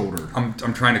trying in the to- shoulder. I'm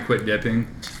trying to quit dipping.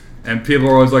 And people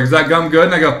are always like, is that gum good?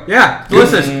 And I go, yeah,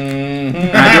 delicious. And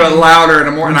I do it louder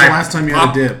and more. When's and the last time you had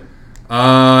a dip?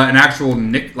 An actual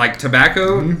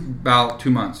tobacco, about 2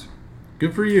 months.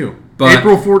 Good for you. But-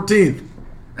 April 14th.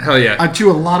 Hell yeah. I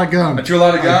chew a lot of gum. I chew a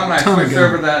lot of gum, and I ton of switched gum.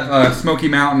 over that Smoky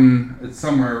Mountain. It's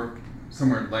somewhere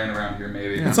laying around here,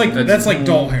 maybe. Yeah. It's like that's like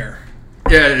doll hair.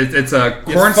 Yeah, it's a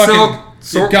You corn fucking-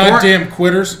 silk, you goddamn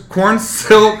quitters. corn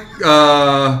silk,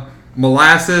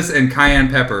 molasses, and cayenne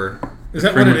pepper. Is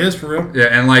that what it is for real? Yeah,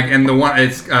 and the one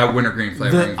it's wintergreen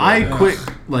flavoring. I quit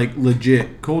like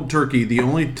legit cold turkey. The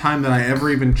only time that I ever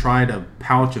even tried a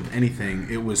pouch of anything,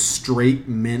 it was straight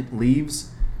mint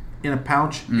leaves in a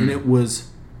pouch, and it was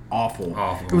awful.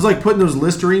 It was like putting those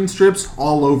Listerine strips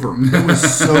all over. It was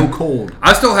so cold.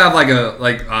 I still have like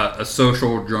a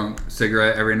social drunk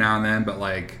cigarette every now and then, but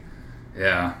like,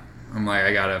 yeah, I'm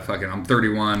like I'm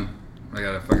 31. I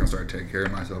gotta fucking start taking care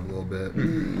of myself a little bit.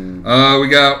 We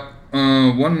got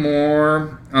one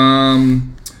more.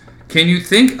 Can you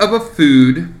think of a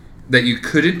food that you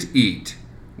couldn't eat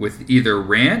with either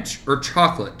ranch or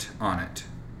chocolate on it?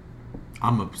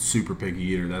 I'm a super picky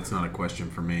eater. That's not a question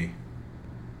for me.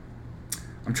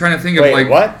 I'm trying to think Wait, of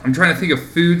what? I'm trying to think of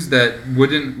foods that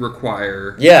wouldn't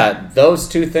require. Yeah, those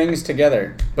two things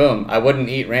together. Boom. I wouldn't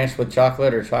eat ranch with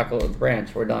chocolate or chocolate with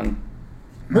ranch. We're done.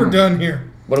 We're done here.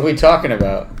 What are we talking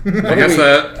about? I guess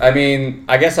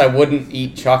I guess I wouldn't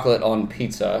eat chocolate on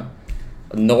pizza,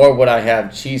 nor would I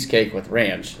have cheesecake with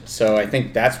ranch. So I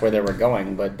think that's where they were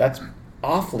going, but that's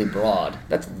awfully broad.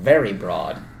 That's very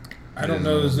broad. I don't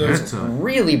know. That's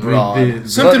Really broad.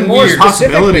 Something But more weird.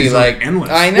 specifically, Possibilities are like endless.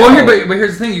 I know. Well, but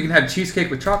here's the thing: you can have cheesecake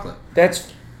with chocolate.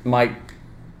 That's my.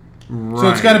 So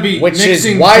it's got to be Which is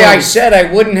mixing why I both. said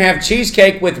I wouldn't have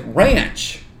cheesecake with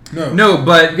ranch. No,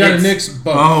 but you got to it's- mix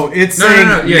both. Oh, it's No, saying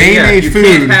no, no. Yeah, name yeah. a You food.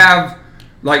 can't have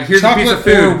like here's Chocolate a piece of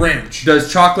food. or ranch.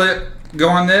 Does chocolate go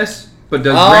on this? But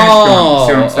does ranch go on?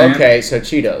 See what I'm saying? Okay, so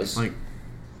Cheetos. Like,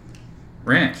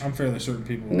 Ranch. I'm fairly certain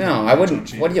people. No, I wouldn't.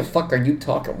 What the fuck are you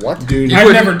talking? What? dude, I've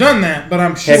would- never done that, but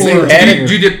I'm sure. Have you had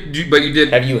it? But you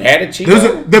did. Have you had a Cheeto? those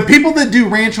are, the people that do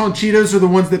ranch on Cheetos are the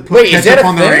ones that put Wait, is that ketchup a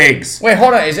on thing? their eggs. Wait,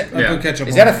 hold on. Is it? I Yeah. put ketchup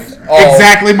Is on that a? eggs. Oh,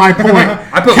 Exactly my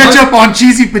point. put Ketchup on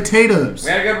cheesy potatoes.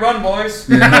 had a good run, boys.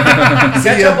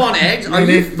 ketchup on eggs? Are you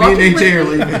Me fucking and AJ are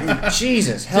with leaving. me?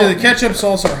 Jesus, It's help either me. ketchup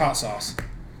sauce or hot sauce,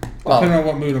 depending Well, on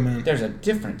what mood I'm in. there's a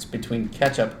difference between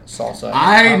ketchup, salsa, and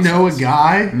I hot know a sauce.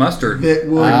 guy Mustard. that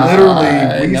will I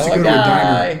literally. We used to know go a to a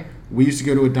guy. diner. We used to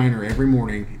go to a diner every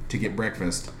morning to get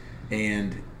breakfast,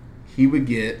 and he would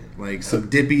get like some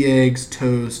dippy eggs,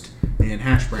 toast, and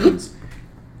hash browns,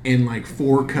 and like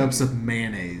 4 cups of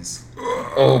mayonnaise.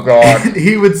 Oh God. And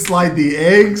he would slide the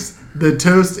eggs, the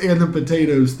toast, and the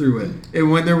potatoes through it. And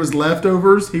when there was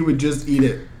leftovers, he would just eat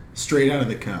it straight out of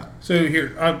the cup. So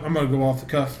here, I'm going to go off the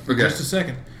cuff for Okay. just a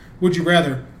second. Would you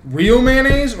rather real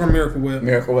mayonnaise or Miracle Whip?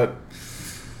 Miracle Whip.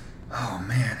 Oh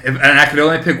man! And I could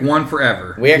only pick one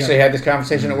forever. We actually had this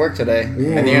conversation at work today,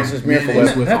 and the answer is Miracle Mayonnaise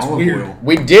Whip. with That's olive weird. oil.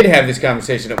 We did have this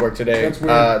conversation at work today. That's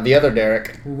weird. The other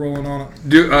Derek. We're rolling on it.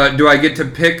 Do I get to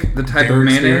pick the type of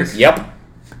Derek's mayonnaise? Yep.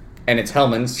 And it's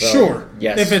Hellman's. So Sure.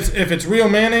 Yes. If it's real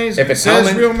mayonnaise, If if it it's says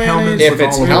Hellman- real mayonnaise, Hellman's if with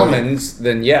it's olive oil. Hellman's,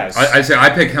 then yes. I say I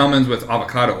pick Hellman's with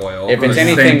avocado oil. if it's the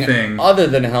anything same thing. other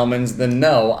than Hellman's, then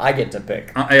no, I get to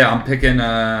pick. Yeah, I'm picking.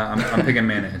 I'm picking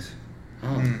mayonnaise.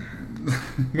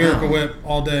 Miracle Whip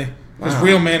all day. Because Wow.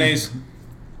 real mayonnaise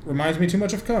reminds me too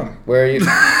much of cum. Where are you?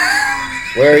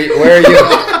 Where are you?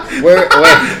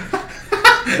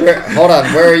 Hold on.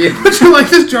 Where are you? Would you like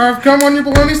this jar of cum on your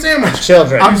bologna sandwich?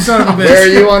 Children. Son of a bitch. Where are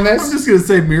you on I'm this? just going to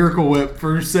say Miracle Whip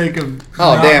for sake of.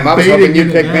 Oh, not damn. I was baiting hoping you'd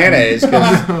you pick down. mayonnaise.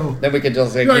 'Cause No. then we could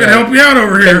just like, I can help you out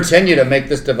over here. continue to make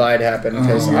this divide happen.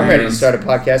 Because Oh, I'm ready to man. start a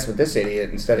podcast with this idiot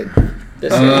instead of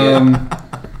this idiot.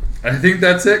 I think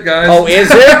that's it, guys. Oh, is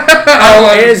it?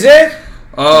 Oh, is it?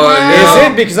 Oh, Is yeah.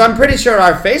 it? Because I'm pretty sure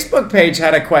our Facebook page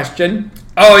had a question.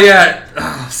 Oh yeah.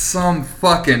 Oh, some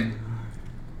fucking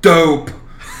dope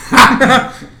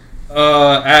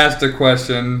asked a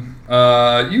question.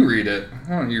 You read it.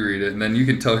 Why don't you read it, and then you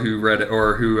can tell who read it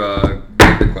or who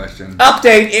gave the question.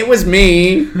 Update, it was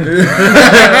me.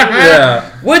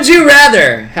 Yeah. Would you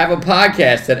rather have a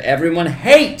podcast that everyone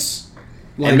hates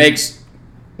Like- and makes...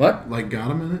 What? Like,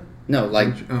 got a minute? No,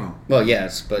 like, Oh. well,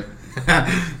 yes, but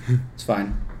it's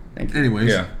fine. Thank you. Anyways.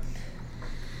 Yeah.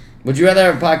 Would you rather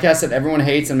have a podcast that everyone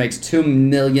hates and makes $2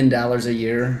 million a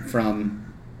year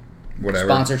from Whatever.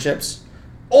 sponsorships,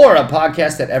 or a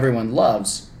podcast that everyone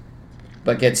loves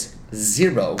but gets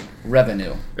zero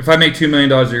revenue? If I make $2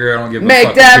 million a year, I don't give a Make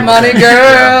fuck that what money, people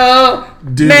think.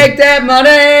 girl! Dude, Make that money!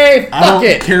 I Fuck don't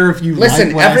it! care if you Listen,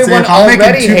 like what I say. everyone If I'm making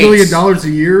already $2 million hates. a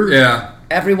year. Yeah.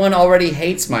 Everyone already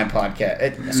hates my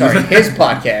podcast. Sorry, his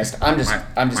podcast. I'm just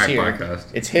My here. podcast.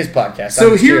 It's his podcast. So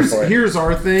I'm just here for it. here's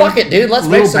our thing. Fuck it, dude. Let's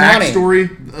Little make some money.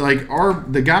 backstory.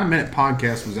 Like the Got a Minute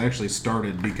podcast was actually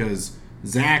started because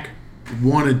Zach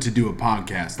wanted to do a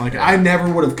podcast. Like I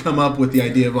never would have come up with the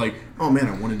idea of like, oh man,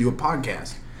 I want to do a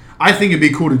podcast. I think it'd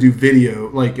be cool to do video,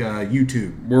 like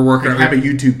YouTube. We're working Like, have a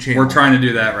YouTube channel. We're trying to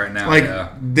do that right now. like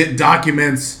yeah. that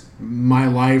documents my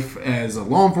life as a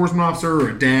law enforcement officer or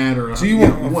a dad or a, So you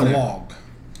want a whatever. vlog?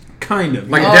 Kind of.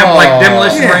 Like, yeah. like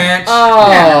Demolition Yeah. Ranch.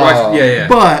 Oh. Yeah.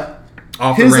 But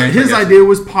Off the his ranch, I his guess. idea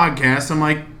was podcast. I'm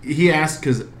like, he asked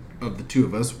because of the two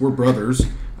of us, we're brothers.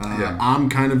 Yeah. I'm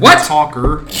kind of What? the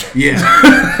talker.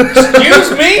 Yeah,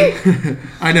 Excuse me?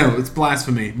 I know it's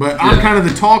blasphemy, but I'm kind of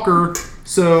the talker.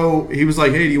 So he was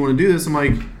like, "Hey, do you want to do this?" I'm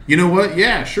like, "You know what?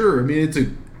 Yeah, sure." I mean, it's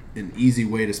an easy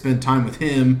way to spend time with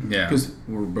him. Yeah. Because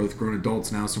we're both grown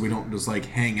adults now, so we don't just like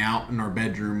hang out in our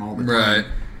bedroom all the Right.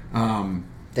 time.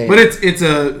 Damn. But it's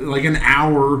a like an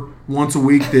hour once a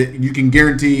week that you can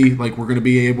guarantee like we're going to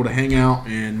be able to hang out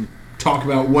and talk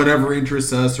about whatever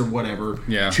interests us or whatever.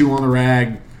 Yeah. Chew on the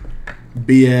rag,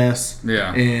 BS.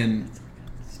 Yeah. And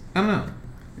I don't know.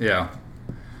 Yeah.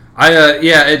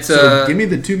 It's So give me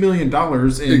the $2 million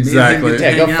and Exactly.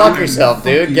 Yeah, go fuck yourself,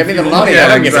 dude. Give me the money. yeah, I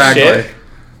don't exactly. give a shit.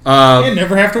 You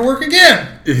never have to work again.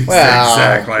 Well,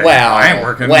 exactly. well, I ain't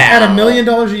working. well. At $1 million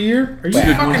a year? Are you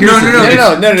Well. fucking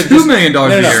No. No, $2 million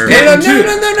a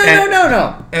year.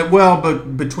 No. well,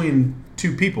 but between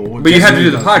two people. But you have to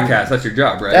do the podcast. That's your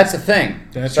job, right? That's the thing.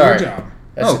 That's Sorry. your job.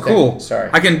 That's oh, the thing. cool. Sorry.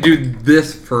 I can do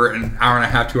this for an hour and a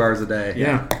half, 2 hours a day.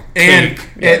 Yeah. And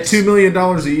Yes. at $2 million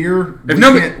a year,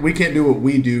 we can't do what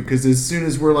we do because as soon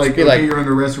as we're like, be okay, like- you're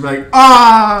under arrest, we're like,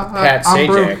 Pat I'm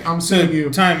broke. Sajak. I'm So, suing you.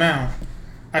 time out.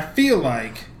 I feel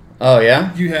like Oh,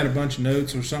 yeah? you had a bunch of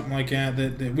notes or something like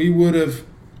that we would have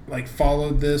like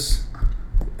followed this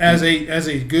as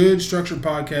a good structured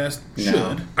podcast should.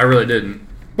 No. I really didn't.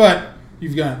 But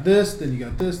you've got this, then you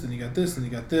got this, then you got this, then you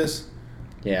got this.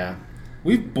 Yeah.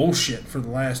 We've bullshit for the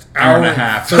last Hour and a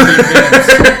half. 30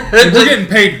 minutes. And we're getting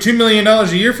paid $2 million a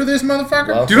year for this motherfucker?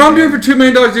 Well, Do you know what I'm doing for $2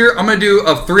 million a year? I'm going to do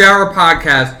a 3-hour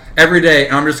podcast every day,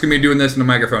 and I'm just going to be doing this in the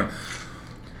microphone.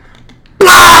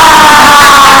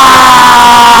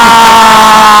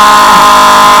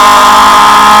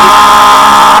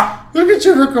 Look at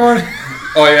you recording.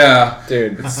 Oh, yeah.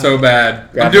 Dude. It's so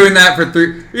bad. Grab I'm doing that for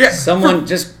 3... Yeah. Someone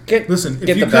just get Listen, get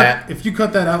if you the bat. if you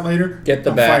cut that out later, Get the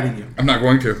I'm bat. fighting you. I'm not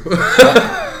going to. We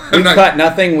I'm not... cut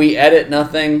nothing. We edit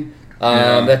nothing.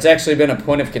 Yeah. That's actually been a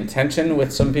point of contention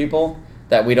with some people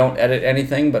that we don't edit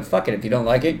anything. But fuck it, if you don't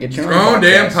like it, get your Your own own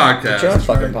damn Get your own podcast.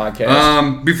 fucking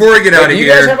podcast. Before we get out of Do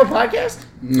you here... guys have a podcast?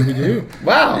 We do.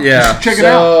 Wow. Yeah. Check it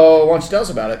out. So why don't you tell us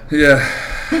about it?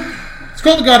 Yeah. It's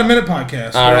called the God a Minute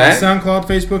Podcast. All We're on right. SoundCloud,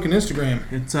 Facebook, and Instagram.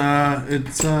 It's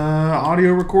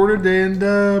audio recorded and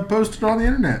posted on the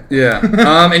internet.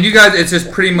 Yeah. And you guys, it's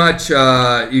just pretty much,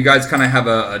 you guys kind of have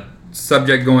a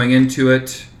subject going into it.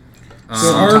 So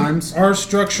Sometimes. our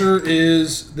structure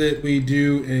is that we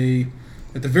do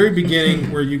at the very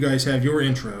beginning where you guys have your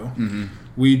intro,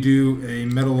 we do a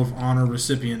Medal of Honor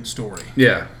recipient story.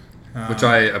 Yeah. Which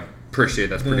I appreciate.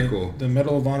 That's pretty cool. The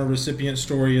Medal of Honor recipient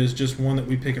story is just one that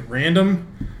we pick at random.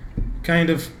 Kind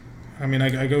of, I mean,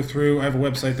 I go through, I have a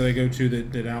website that I go to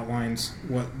that outlines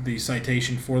what the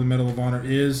citation for the Medal of Honor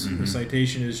is. The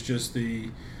citation is just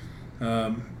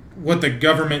what the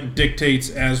government dictates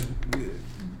as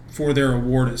for their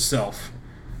award itself,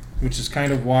 which is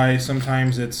kind of why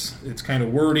sometimes it's kind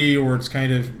of wordy or it's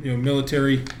kind of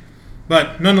military,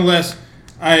 but nonetheless,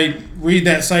 I read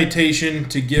that citation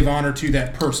to give honor to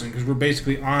that person because we're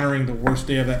basically honoring the worst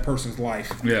day of that person's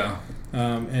life, Yeah.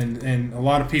 and a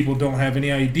lot of people don't have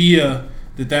any idea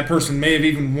that person may have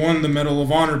even won the Medal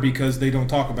of Honor because they don't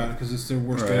talk about it because it's their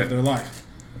worst day Right. of their life.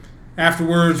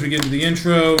 Afterwards, we get to the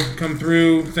intro, come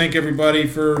through, thank everybody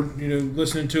for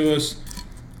listening to us.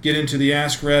 Get into the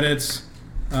Ask Reddits.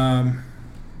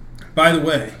 By the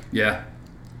way, Yeah.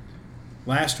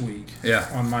 last week Yeah.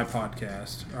 on our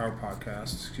podcast,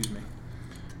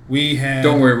 we had...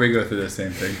 Don't worry, we go through the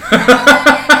same thing. When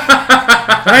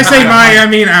I say I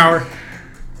mean our.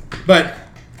 But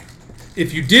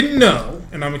if you didn't know,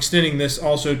 and I'm extending this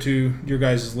also to your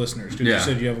guys' listeners, because you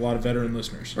said you have a lot of veteran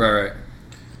listeners. Right.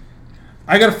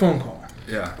 I got a phone call.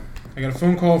 Yeah. I got a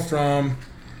phone call from,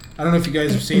 I don't know if you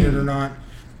guys have seen it or not,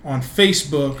 on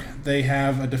Facebook. They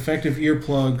have a defective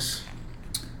earplugs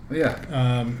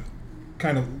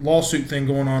kind of lawsuit thing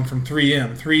going on from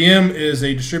 3M. 3M is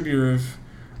a distributor of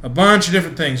a bunch of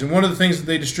different things, and one of the things that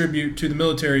they distribute to the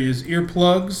military is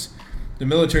earplugs. The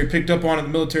military picked up on it. The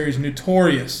military is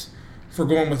notorious for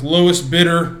going with lowest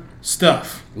bidder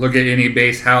stuff. Look at any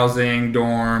base housing,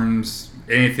 dorms,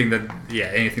 anything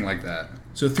like that.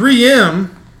 So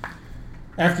 3M,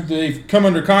 after they've come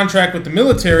under contract with the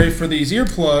military for these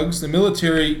earplugs, the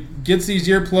military gets these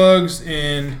earplugs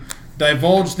and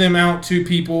divulge them out to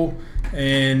people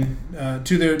and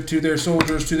to their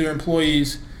soldiers, to their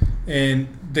employees, and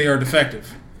they are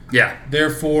defective. Yeah.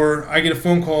 Therefore, I get a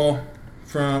phone call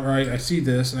from, or I see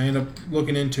this, and I end up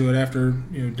looking into it after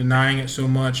denying it so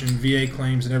much, and VA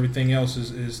claims and everything else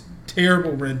is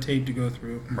terrible red tape to go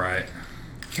through. Right.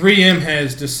 3M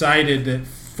has decided that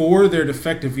for their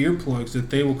defective earplugs that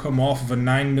they will come off of a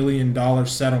 $9 million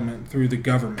settlement through the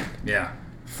government. Yeah.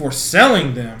 For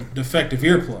selling them defective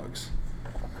earplugs.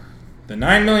 The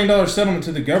 $9 million settlement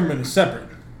to the government is separate.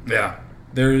 Yeah.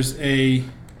 There's a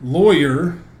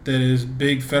lawyer that is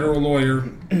big federal lawyer,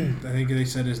 I think they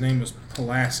said his name was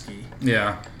Pulaski.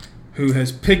 Yeah. Who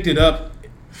has picked it up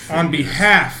on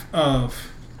behalf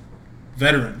of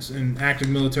veterans and active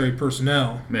military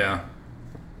personnel. Yeah.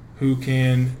 Who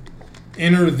can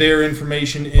enter their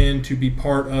information in to be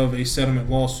part of a settlement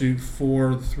lawsuit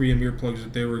for the 3M earplugs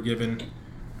that they were given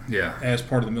as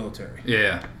part of the military.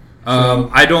 Yeah.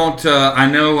 I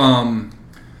know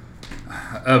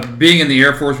being in the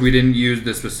Air Force, we didn't use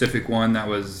the specific one that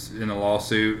was in the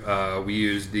lawsuit. We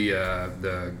used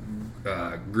the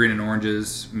green and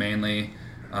oranges mainly.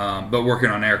 But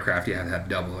working on aircraft, you have to have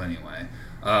double anyway.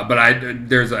 But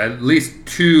there's at least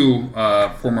 2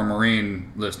 former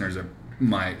Marine listeners that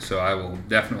might, so I will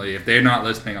definitely, if they're not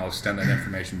listening, I'll extend that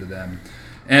information to them.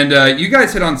 And you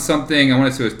guys hit on something, I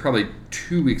want to say it was probably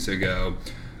 2 weeks ago.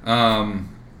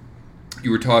 You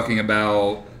were talking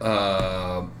about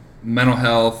mental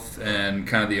health and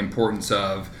kind of the importance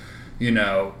of,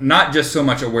 not just so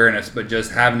much awareness, but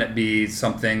just having it be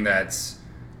something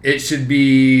it should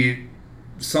be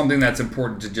something that's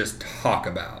important to just talk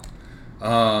about.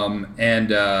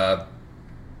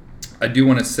 I do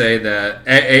want to say that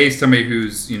somebody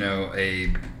who's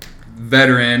a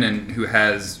veteran and who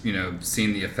has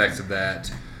seen the effects of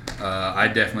that, I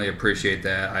definitely appreciate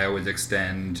that. I always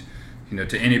extend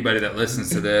to anybody that listens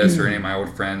to this or any of my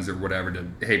old friends or whatever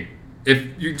hey, if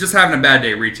you're just having a bad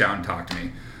day, reach out and talk to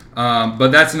me. But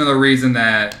that's another reason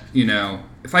that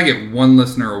if I get one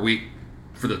listener a week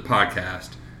for the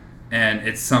podcast, and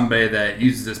it's somebody that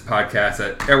uses this podcast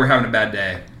that we're having a bad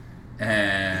day,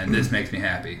 and this makes me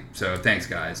happy. So thanks,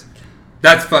 guys.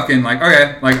 That's fucking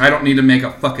okay. I don't need to make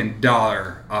a fucking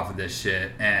dollar off of this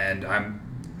shit, and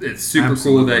it's super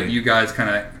cool that you guys kind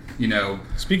of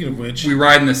Speaking of which, we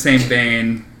ride in the same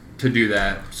vein to do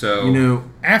that. So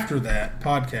after that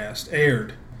podcast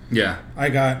aired, I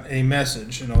got a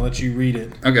message, and I'll let you read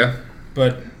it. Okay.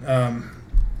 But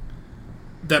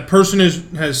that person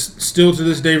has still to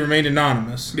this day remained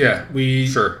anonymous. Yeah.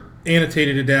 We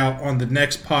annotated it out on the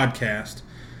next podcast.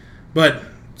 But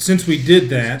since we did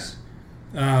that,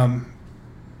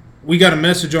 we got a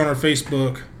message on our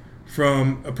Facebook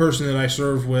from a person that I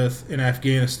served with in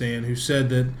Afghanistan who said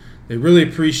that they really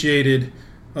appreciated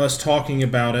us talking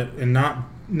about it and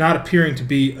not appearing to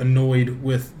be annoyed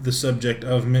with the subject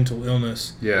of mental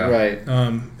illness. Yeah. Right.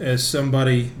 As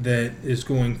somebody that is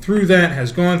going through that,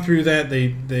 has gone through that,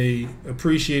 they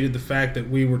appreciated the fact that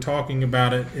we were talking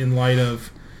about it in light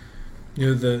of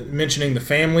mentioning the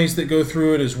families that go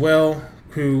through it as well,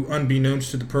 who,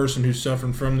 unbeknownst to the person who's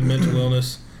suffering from the mental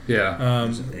illness,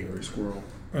 It's an angry squirrel.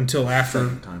 Until after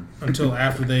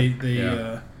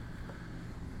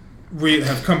they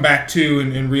have come back to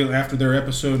and after their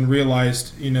episode and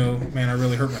realized, man, I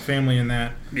really hurt my family in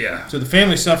that. Yeah. So the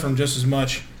family's suffering just as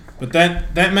much. But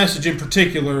that message in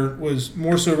particular was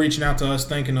more so reaching out to us,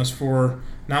 thanking us for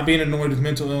not being annoyed with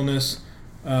mental illness,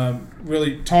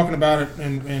 really talking about it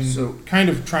and so, kind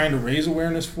of trying to raise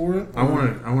awareness for it. I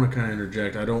want to kind of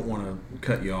interject. I don't want to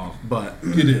cut you off, but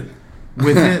you did.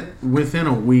 Within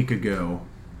a week ago,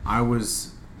 I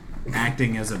was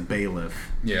acting as a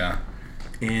bailiff. Yeah.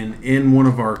 And in one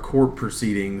of our court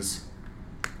proceedings,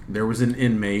 there was an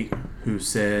inmate who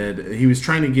said he was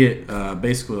trying to get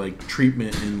basically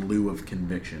treatment in lieu of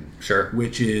conviction. Sure.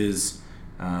 Which is,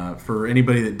 for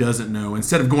anybody that doesn't know,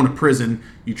 instead of going to prison,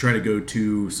 you try to go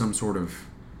to some sort of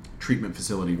treatment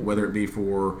facility, whether it be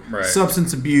for Right.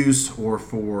 substance abuse or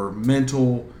for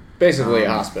mental. Basically, a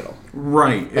hospital.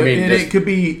 Right. I mean, and just it could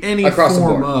be any across the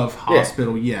form board. of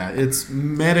hospital. Yeah, it's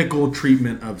medical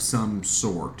treatment of some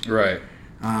sort. Right.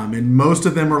 And most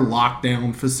of them are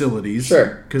lockdown facilities.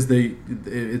 Sure. Because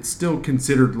it's still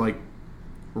considered like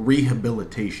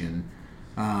rehabilitation.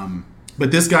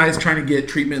 But this guy is trying to get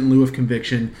treatment in lieu of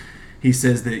conviction. He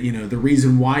says that, the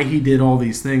reason why he did all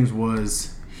these things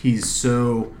was he's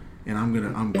so, and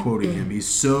I'm quoting him, he's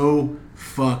so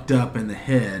fucked up in the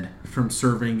head from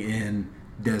serving in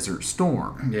Desert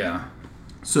Storm. Yeah.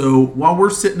 So while we're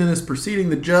sitting in this proceeding,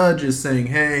 the judge is saying,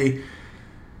 hey,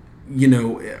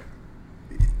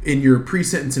 in your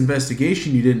pre-sentence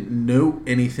investigation, you didn't note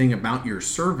anything about your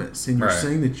service. And you're Right.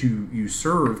 saying that you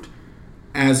served.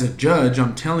 As a judge,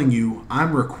 I'm telling you,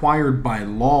 I'm required by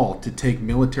law to take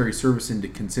military service into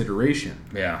consideration.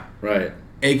 Yeah. Right.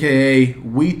 AKA,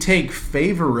 we take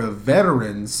favor of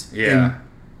veterans Yeah. and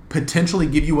potentially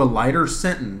give you a lighter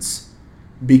sentence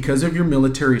because of your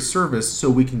military service so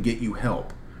we can get you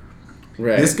help.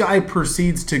 Right. This guy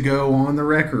proceeds to go on the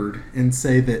record and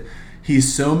say that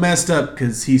he's so messed up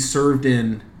because he served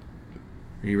in,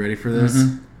 are you ready for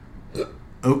this?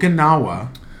 Okinawa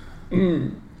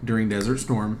during Desert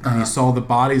Storm. And he saw the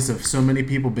bodies of so many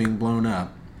people being blown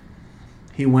up.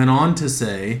 He went on to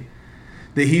say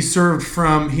that he served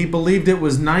from, he believed it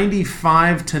was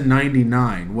 95 to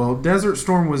 99. Well, Desert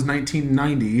Storm was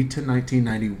 1990 to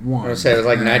 1991. I would say it was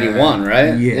like 91,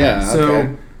 right? Yeah. So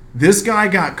okay. this guy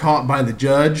got caught by the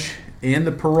judge and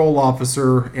the parole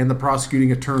officer and the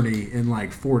prosecuting attorney in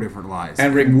like 4 different lies.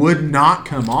 And would not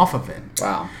come off of it.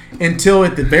 Wow. Until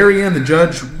at the very end, the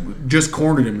judge just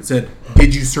cornered him and said,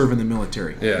 did you serve in the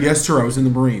military? Yeah. Yes, sir, I was in the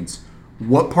Marines.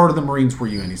 What part of the Marines were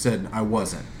you in? He said, I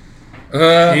wasn't.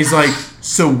 And he's like,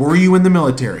 so were you in the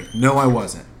military? No, I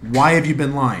wasn't. Why have you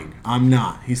been lying? I'm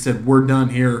not. He said, we're done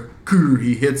here.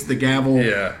 He hits the gavel,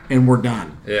 Yeah. and we're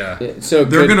done. Yeah. So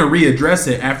They're going to readdress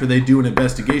it after they do an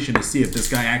investigation to see if this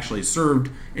guy actually served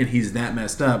and he's that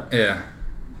messed up. Yeah.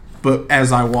 But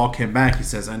as I walk him back, he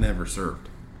says, I never served.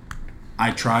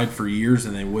 I tried for years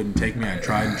and they wouldn't take me. I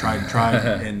tried and tried and tried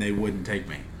and they wouldn't take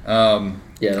me.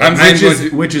 Yeah.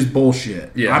 Which is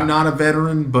bullshit. Yeah. I'm not a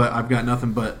veteran, but I've got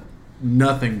nothing but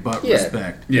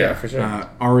respect. Yeah, for sure.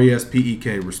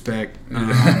 RESPEK, respect.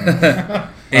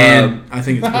 And I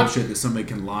think it's bullshit that somebody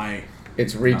can lie.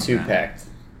 It's re-2-packed.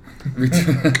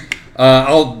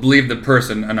 I'll leave the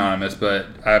person anonymous, but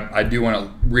I do want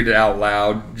to read it out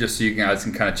loud just so you guys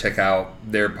can kind of check out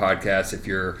their podcast if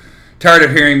you're tired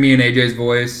of hearing me and AJ's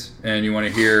voice and you want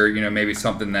to hear, maybe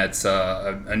something that's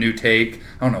a new take.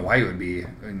 I don't know why you would be,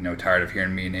 tired of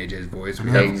hearing me and AJ's voice.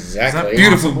 We have Exactly.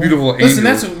 beautiful Listen,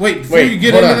 angels. before you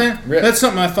get hold into on. that, that's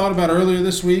something I thought about earlier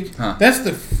this week. Huh. That's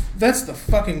the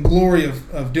fucking glory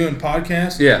of doing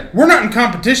podcasts. Yeah. We're not in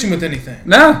competition with anything.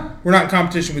 No. We're not in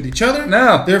competition with each other.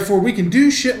 No. Therefore, we can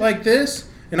do shit like this,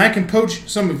 and I can poach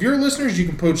some of your listeners, you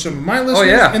can poach some of my listeners,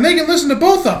 yeah. and they can listen to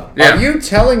both of them. Yeah. Are you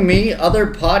telling me other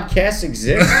podcasts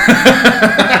exist?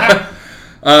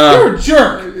 You're a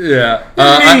jerk. Yeah.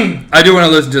 You're mean. I do want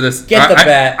to listen to this. Get the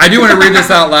bat. I do want to read this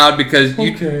out loud because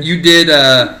Okay. you did.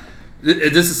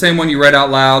 Is this the same one you read out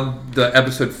loud? The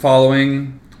episode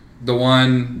following the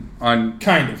one on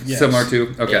Kind of, yes. similar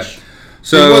to? Okay. Ish.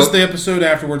 So it was the episode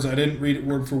afterwards. I didn't read it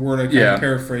word for word. I kind Yeah. of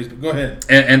paraphrased, but go ahead.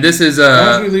 and this is As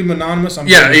long as we leave them anonymous, I'm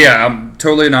good. yeah, I'm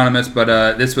totally anonymous,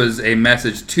 but this was a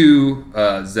message to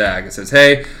Zach. It says,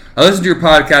 "Hey, I listened to your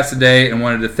podcast today and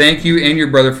wanted to thank you and your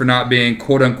brother for not being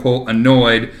quote unquote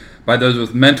annoyed by those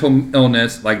with mental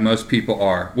illness like most people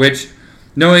are. Which,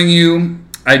 knowing you,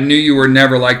 I knew you were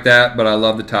never like that, but I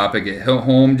love the topic. It hit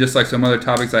home just like some other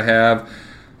topics I have."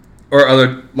 Or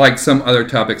some other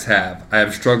topics have. I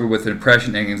have struggled with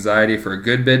depression and anxiety for a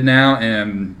good bit now, and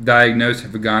am diagnosed,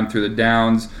 have gone through the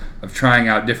downs of trying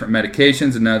out different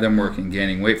medications and none of them working.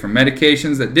 Gaining weight from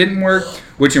medications that didn't work,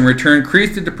 which in return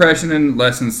increased the depression and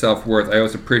lessened self-worth. I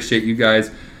also appreciate you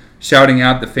guys shouting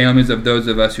out the families of those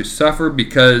of us who suffer,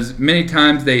 because many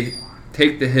times they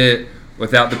take the hit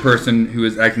without the person who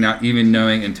is acting out even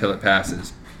knowing until it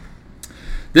passes.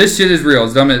 This shit is real.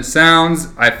 As dumb as it sounds,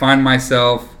 I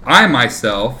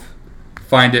myself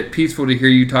find it peaceful to hear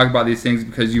you talk about these things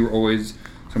because you were always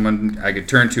someone I could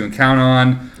turn to and count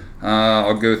on.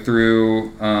 I'll go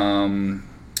through,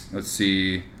 let's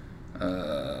see,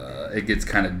 it gets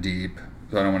kind of deep,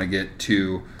 so I don't want to get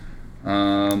too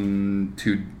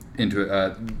into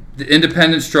it. The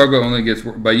independent struggle only gets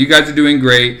worse, but you guys are doing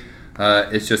great.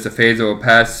 It's just a phase that will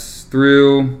pass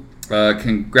through.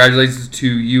 Congratulations to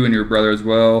you and your brother as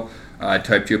well. I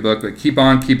typed you a book, but keep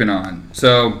on keeping on.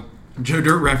 So, Joe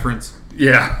Dirt reference.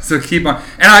 Yeah, so keep on.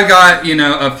 And I got,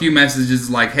 a few messages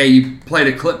like, hey, you played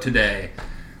a clip today.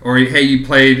 Or, hey, you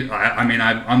played,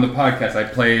 on the podcast, I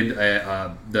played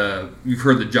you've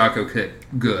heard the Jocko Kick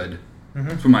Good. Mm-hmm.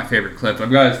 It's one of my favorite clips.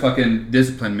 I've got his fucking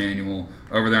discipline manual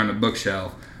over there on the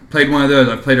bookshelf. Played one of those.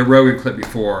 I've played a Rogan clip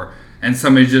before. And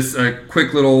somebody just, a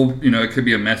quick little, it could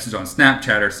be a message on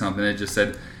Snapchat or something. It just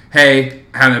said, hey,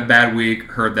 having a bad week,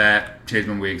 heard that, changed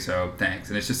my week, so thanks.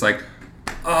 And it's just like,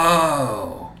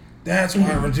 oh. That's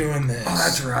why we're doing this. Oh,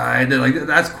 that's right.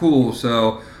 That's cool.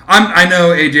 So I know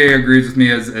AJ agrees with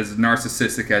me as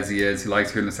narcissistic as he is. He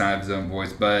likes hearing the sound of his own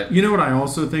voice. But you know what I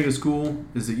also think is cool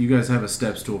is that you guys have a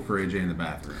step stool for AJ in the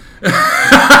bathroom.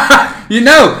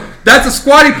 That's a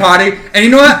squatty potty. And you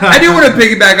know what? I do want to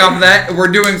piggyback off of that.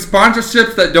 We're doing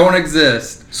sponsorships that don't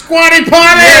exist. Squatty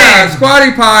potty! Yeah,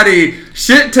 squatty potty.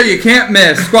 Shit till you can't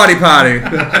miss. Squatty potty.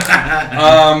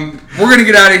 We're going to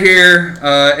get out of here.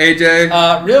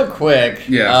 AJ? Real quick.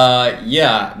 Yeah.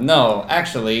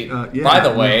 By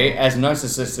the way, as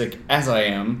narcissistic as I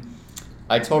am,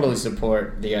 I totally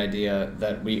support the idea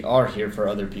that we are here for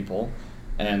other people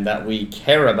and that we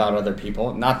care about other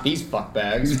people. Not these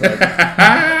fuckbags, but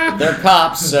they're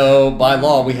cops, so by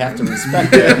law we have to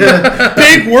respect them.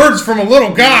 Big words from a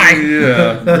little guy.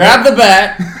 Yeah. Grab the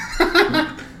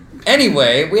bat.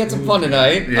 Anyway, we had some fun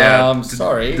tonight. Yeah.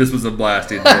 Sorry. This was a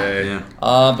blasted day. Yeah.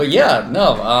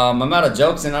 I'm out of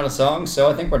jokes and out of songs,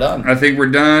 so I think we're done. I think we're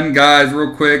done. Guys,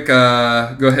 real quick,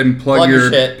 go ahead and plug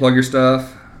your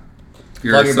stuff.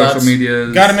 Your social butts.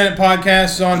 medias. Got a Minute Podcast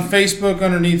is on Facebook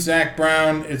underneath Zach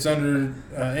Brown. It's under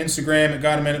Instagram at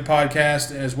Got a Minute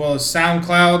Podcast, as well as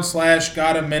SoundCloud /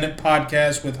 Got a Minute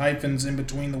Podcast with hyphens in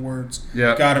between the words.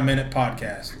 Yeah. Got a Minute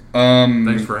Podcast.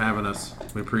 Thanks for having us.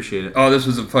 We appreciate it. Oh, this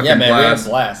was a fucking Yeah, man, blast. we had a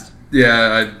blast.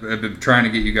 Yeah, I've been trying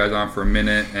to get you guys on for a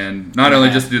minute, and not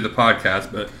only just to do the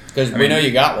podcast, but Because we know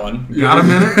you got one. You got a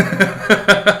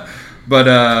minute? but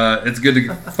it's good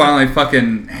to finally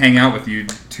fucking hang out with you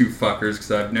two fuckers,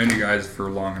 because I've known you guys for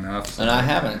long enough. So. And I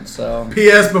haven't, so...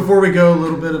 P.S. Before we go, a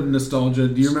little bit of nostalgia.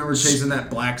 Do you remember chasing that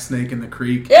black snake in the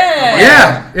creek?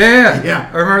 Yeah! Yeah.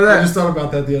 I remember that. I just thought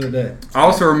about that the other day. I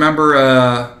also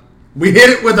remember... We hit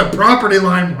it with a property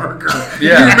line marker.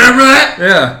 Yeah. You remember that?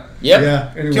 Yeah. Yep.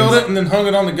 Yeah. Anyways. Killed it and then hung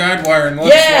it on the guide wire and let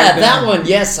it Yeah, slide that down. one,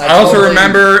 yes. I also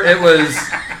remember it was...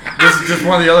 This is just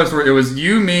one of the other stories. It was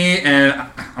you, me, and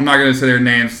I'm not going to say their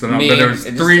names, but there was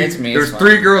three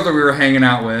girls that we were hanging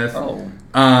out with.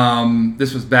 Oh.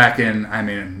 This was back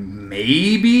in,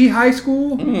 maybe high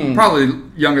school? Probably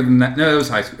younger than that. No, it was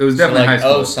high school. It was definitely high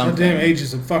school. The something. damn age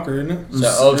is a fucker, isn't it?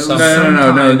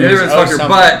 No. Neither was fucker,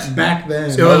 but back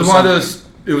then. it was one of those.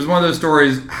 It was one of those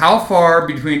stories. How far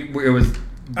between it was?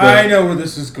 I know where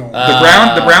this is going.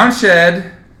 The brown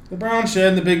shed. The brown shed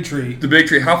and the big tree. The big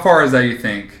tree. How far is that? You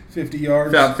think? 50 yards.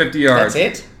 About 50 yards.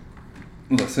 That's it?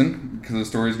 Listen, because the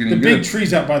story's getting The good. big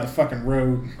tree's out by the fucking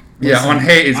road. Yeah, on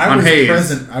Hayes. I was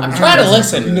present. I'm trying to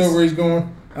listen. You know where he's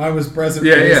going? I was present.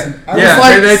 Yeah. I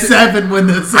was like 7 when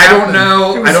this I don't happened.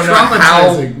 know. I don't know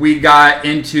how we got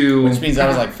into Which means I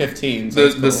was like 15. So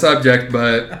the subject,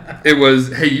 but it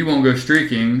was, hey, you won't go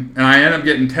streaking, and I ended up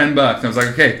getting $10. And I was like,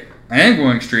 okay, I am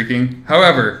going streaking.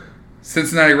 However,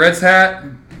 Cincinnati Reds hat,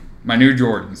 my new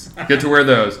Jordans. Get to wear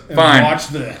those. And Fine. watch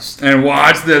this. And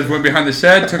watch this. Went behind the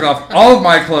shed, took off all of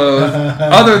my clothes,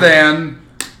 other than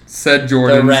said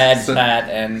Jordans. The Reds hat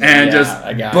and just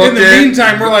I got booked In it. the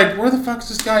meantime, we're like, where the fuck's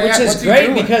this guy Which at? is What's he great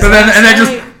doing? because And then last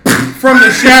just night- from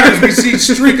the shadows we see a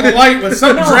streak of light with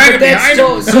something No, dragging but that's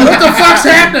behind so- him. What the fuck's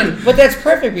happening? But that's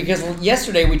perfect because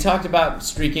yesterday we talked about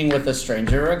streaking with a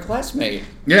stranger or a classmate.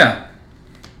 yeah.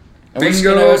 And we're just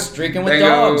Bingo, gonna go streaking with bango,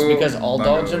 dogs because all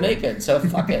bungo. dogs are naked. So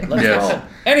fuck it. Let's Yes. go.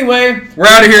 Anyway. We're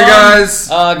out of here, fun. guys.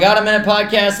 Got a Minute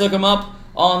Podcast. Look them up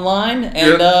online.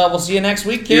 And Yep. we'll see you next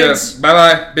week, kids. Yeah.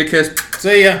 Bye-bye. Big kiss.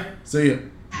 See ya. See ya.